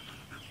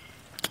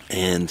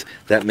 and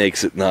that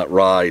makes it not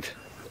ride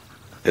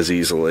as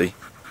easily.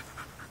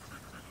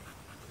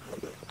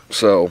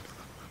 So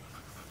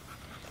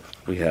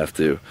we have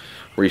to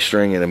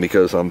restring it, and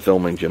because I'm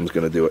filming, Jim's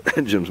going to do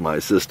it. Jim's my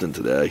assistant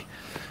today.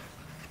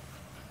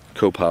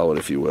 Co-pilot,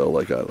 if you will,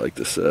 like I like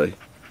to say.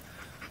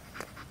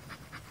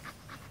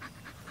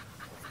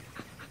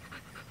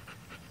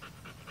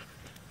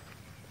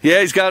 Yeah,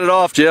 he's got it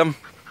off, Jim.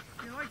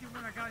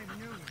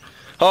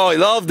 Oh, he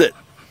loved it.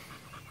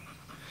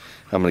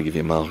 I'm going to give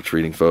you a mileage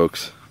reading,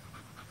 folks.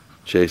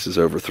 Chase is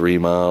over 3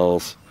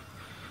 miles.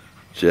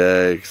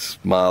 Jags,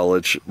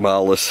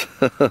 mileless.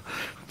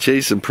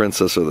 Chase and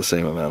Princess are the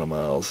same amount of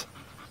miles.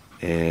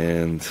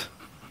 And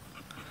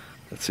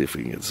let's see if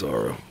we can get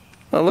Zorro.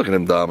 Oh, look at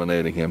him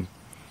dominating him.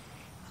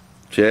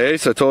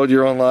 Chase, I told you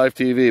you're on live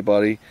TV,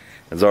 buddy.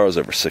 And Zorro's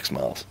over 6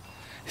 miles.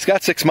 He's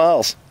got 6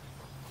 miles.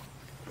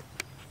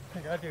 I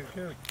think I do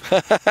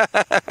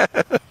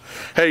too.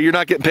 Hey, you're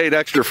not getting paid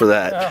extra for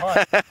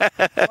that.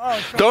 No,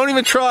 don't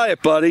even try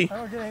it, buddy. I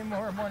don't get any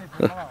more money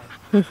per mile.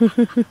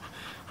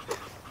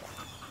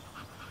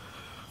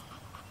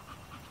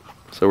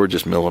 So we're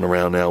just milling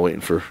around now,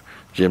 waiting for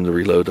Jim to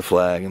reload the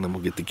flag, and then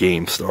we'll get the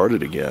game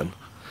started again.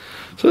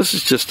 So this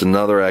is just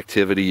another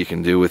activity you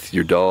can do with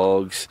your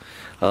dogs.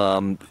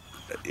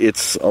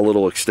 It's a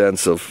little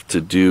extensive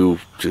to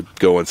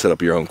go and set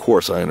up your own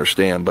course, I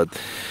understand, but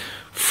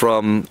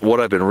from what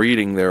I've been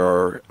reading, there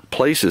are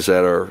places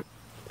that are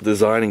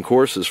designing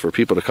courses for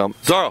people to come.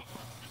 Zorro,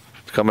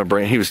 come and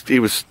bring. He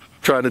was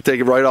trying to take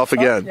it right off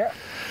again. Yeah,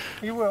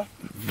 he will.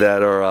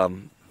 That are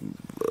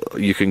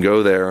you can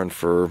go there, and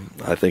for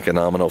I think a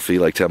nominal fee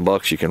like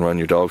 $10, you can run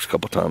your dogs a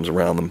couple times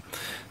around them.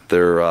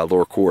 They're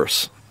lower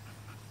course.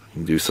 You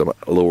can do some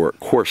lower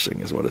coursing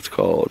is what it's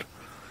called.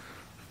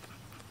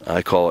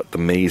 I call it the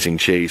amazing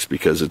chase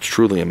because it's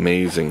truly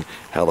amazing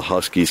how the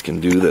Huskies can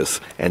do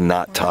this and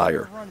not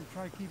tire.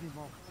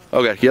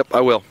 Okay, yep, I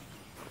will.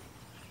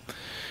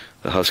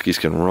 The Huskies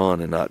can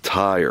run and not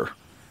tire.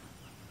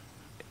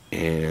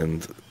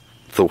 And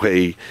the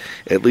way,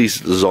 at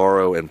least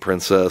Zorro and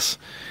Princess,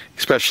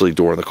 especially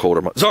during the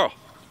colder months. Zorro!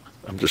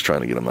 I'm just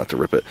trying to get him not to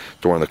rip it.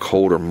 During the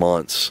colder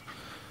months,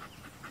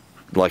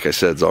 like I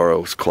said,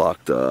 Zorro's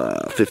clocked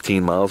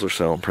 15 miles or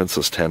so, and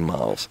Princess 10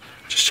 miles.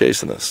 Just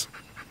chasing us.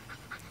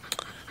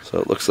 So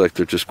it looks like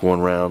they're just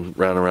going round and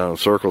round in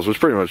circles, which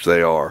pretty much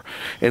they are.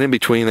 And in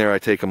between there, I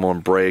take them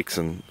on breaks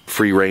and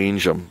free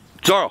range them.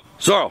 Zorro!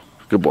 Zorro!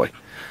 Good boy.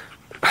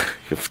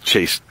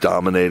 Chase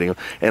dominating him.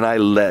 And I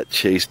let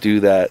Chase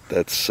do that.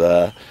 That's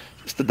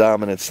just the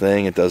dominance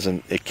thing.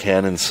 It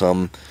can in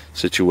some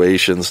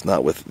situations,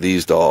 not with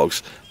these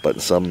dogs, but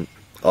in some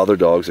other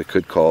dogs, it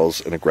could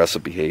cause an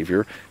aggressive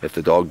behavior if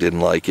the dog didn't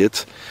like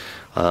it.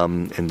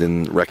 And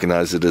then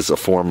recognize it as a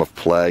form of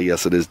play.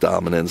 Yes, it is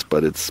dominance,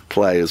 but it's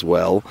play as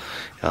well.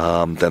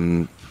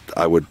 Then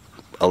I would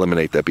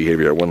eliminate that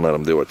behavior. I wouldn't let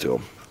him do it to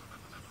him.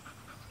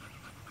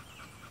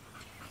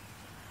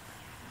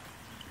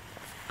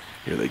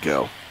 Here they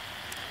go.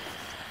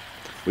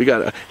 We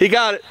got it. He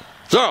got it.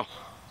 Zorro.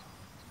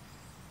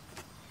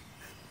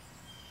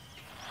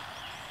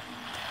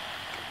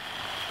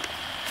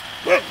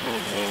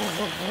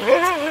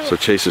 So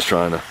Chase is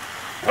trying to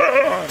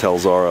tell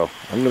Zorro,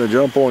 I'm going to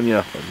jump on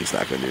you, but he's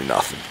not going to do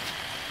nothing.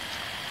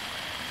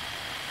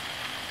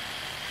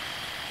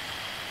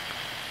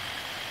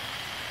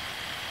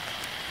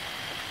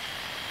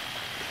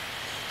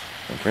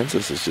 And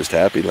Princess is just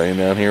happy laying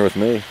down here with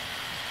me.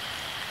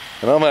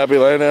 And I'm happy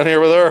laying down here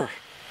with her.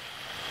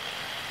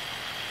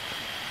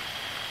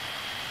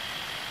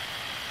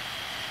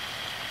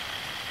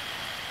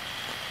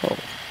 Oh.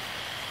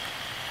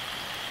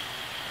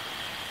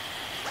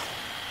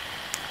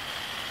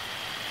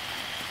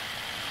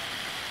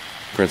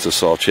 Princess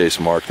saw Chase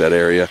mark that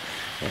area,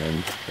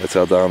 and that's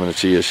how dominant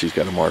she is. She's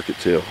got to mark it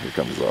too. Here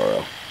comes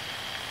Zorro.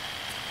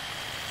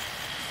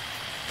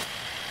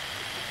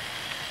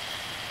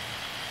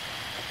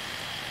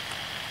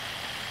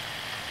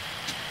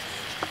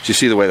 Do you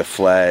see the way the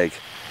flag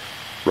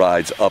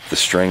rides up the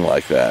string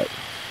like that?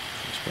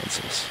 There's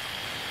Princess.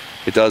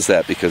 It does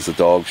that because the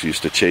dogs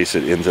used to chase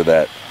it into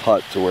that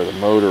hut to where the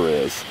motor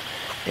is,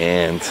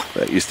 and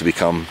that used to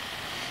become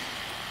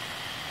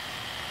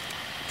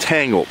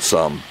tangled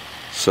some.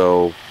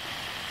 So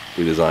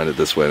we designed it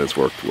this way, and it's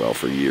worked well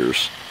for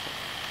years.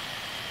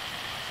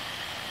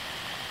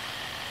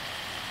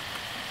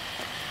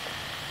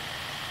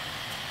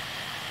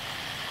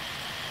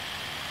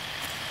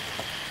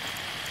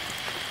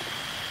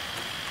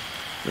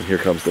 And here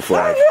comes the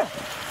flag.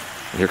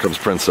 And here comes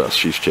Princess.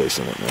 She's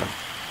chasing it now.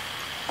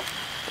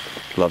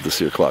 Love to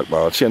see her clock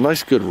balance. She had a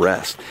nice good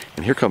rest.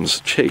 And here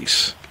comes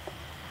Chase.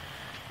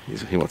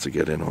 He wants to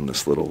get in on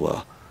this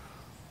little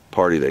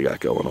party they got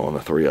going on, the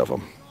three of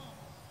them.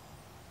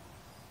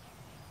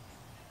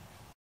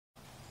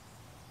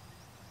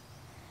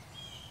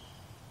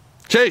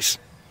 Chase!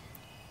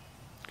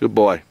 Good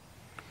boy.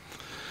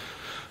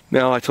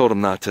 Now, I told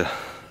him not to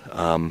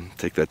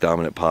take that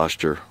dominant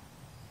posture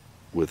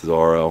with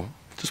Zorro,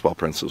 just while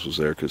Princess was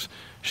there, because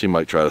she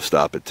might try to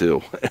stop it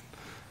too.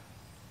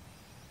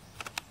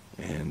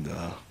 And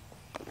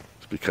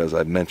it's because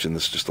I mentioned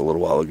this just a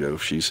little while ago.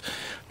 She's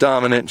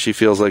dominant. She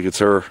feels like it's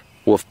her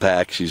wolf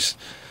pack. She's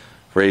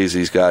raised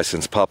these guys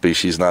since puppy.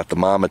 She's not the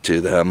mama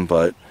to them,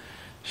 but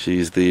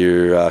she's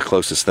the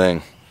closest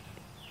thing.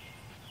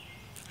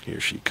 Here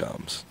she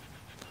comes.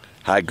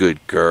 Hi,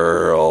 good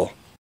girl.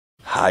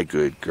 Hi,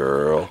 good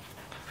girl.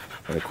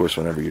 And of course,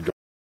 whenever you're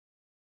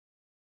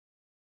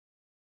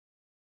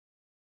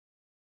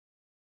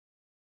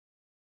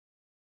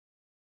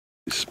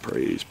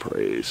praise,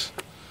 praise.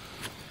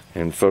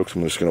 And folks,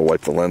 I'm just going to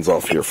wipe the lens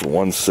off here for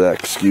 1 sec.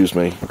 Excuse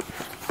me.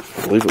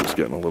 I believe it was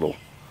getting a little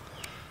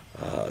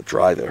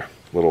dry there.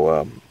 A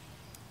little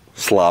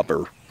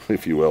slobber,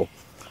 if you will.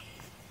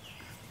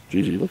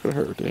 Gigi, look at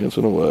her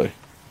dancing away.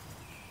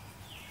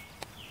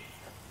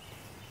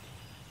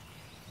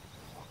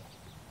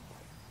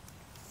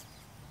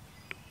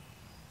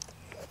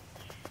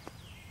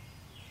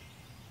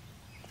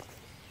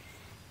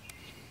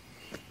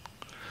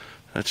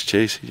 That's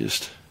Chase. He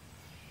just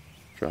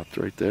dropped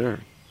right there.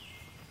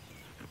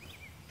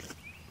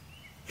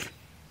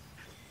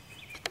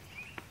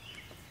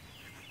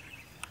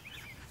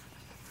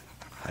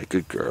 Hi,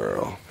 good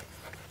girl.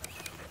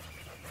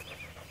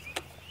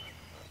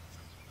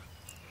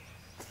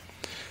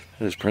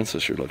 There's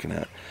Princess you're looking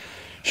at.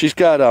 She's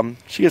got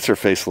she gets her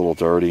face a little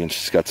dirty, and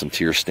she's got some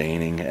tear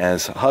staining.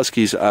 As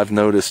Huskies, I've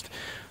noticed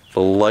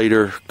the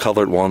lighter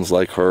colored ones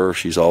like her,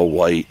 she's all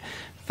white.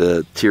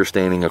 The tear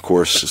staining, of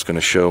course, is going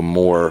to show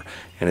more,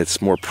 and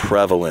it's more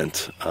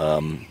prevalent.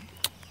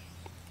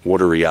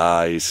 Watery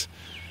eyes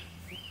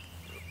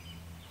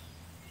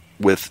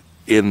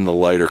within the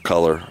lighter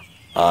color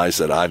eyes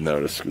that I've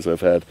noticed, because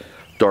I've had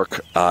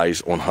dark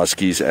eyes on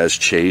Huskies as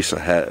Chase. I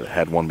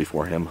had one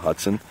before him,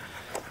 Hudson,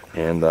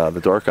 and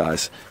the dark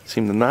eyes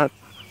seem to not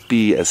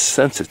be as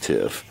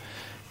sensitive,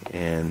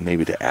 and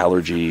maybe to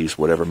allergies,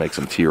 whatever makes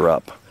them tear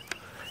up.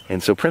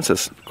 And so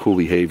Princess, cool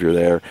behavior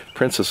there.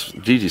 Princess,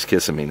 Gigi's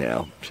kissing me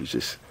now. She's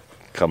just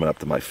coming up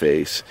to my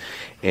face,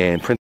 and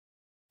Princess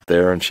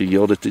there, and she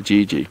yielded to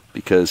Gigi,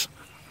 because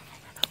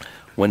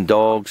when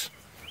dogs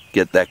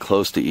get that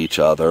close to each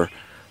other,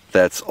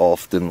 that's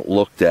often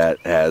looked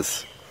at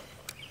as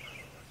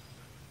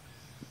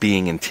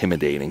being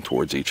intimidating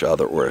towards each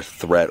other, or a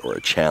threat or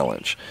a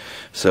challenge.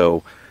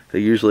 So they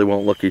usually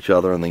won't look each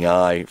other in the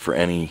eye for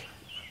any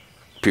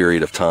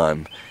period of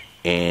time,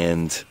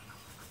 and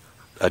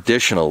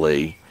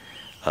additionally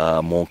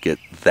won't get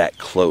that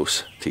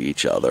close to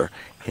each other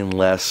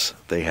unless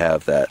they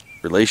have that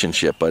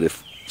relationship. But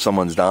if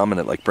someone's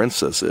dominant like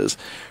Princess is,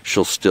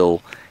 she'll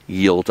still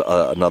yield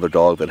to another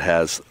dog that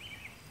has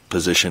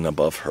position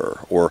above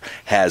her, or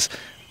has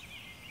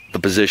the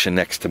position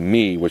next to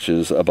me, which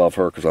is above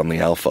her because I'm the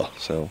alpha.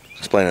 So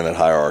explaining that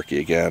hierarchy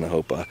again, I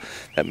hope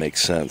that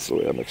makes sense the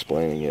way I'm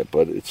explaining it,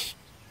 but it's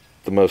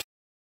the most.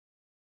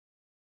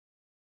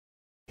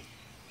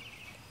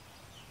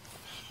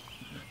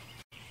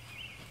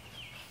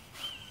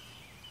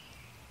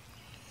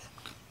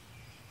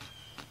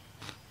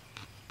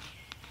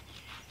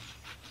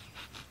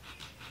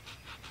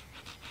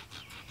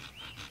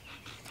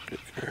 Good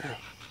girl.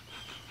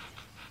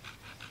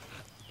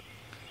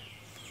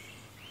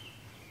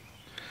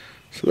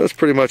 So that's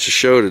pretty much the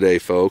show today,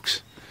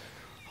 folks.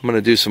 I'm going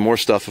to do some more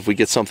stuff. If we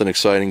get something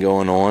exciting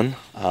going on,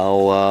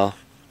 I'll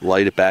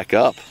light it back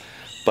up.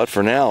 But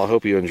for now, I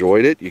hope you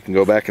enjoyed it. You can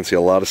go back and see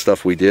a lot of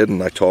stuff we did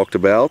and I talked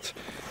about.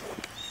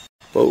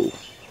 Whoa,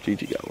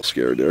 Gigi got a little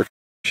scared there.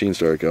 Machine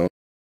started going.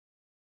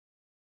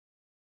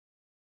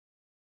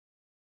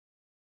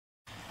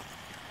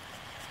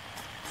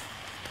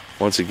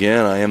 Once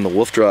again, I am the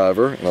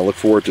WooFDriver, and I look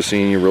forward to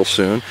seeing you real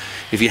soon.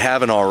 If you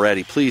haven't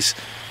already, please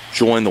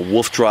join the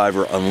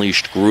WooFDriver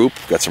Unleashed group.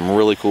 Got some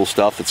really cool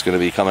stuff that's going to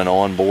be coming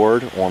on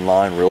board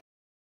online real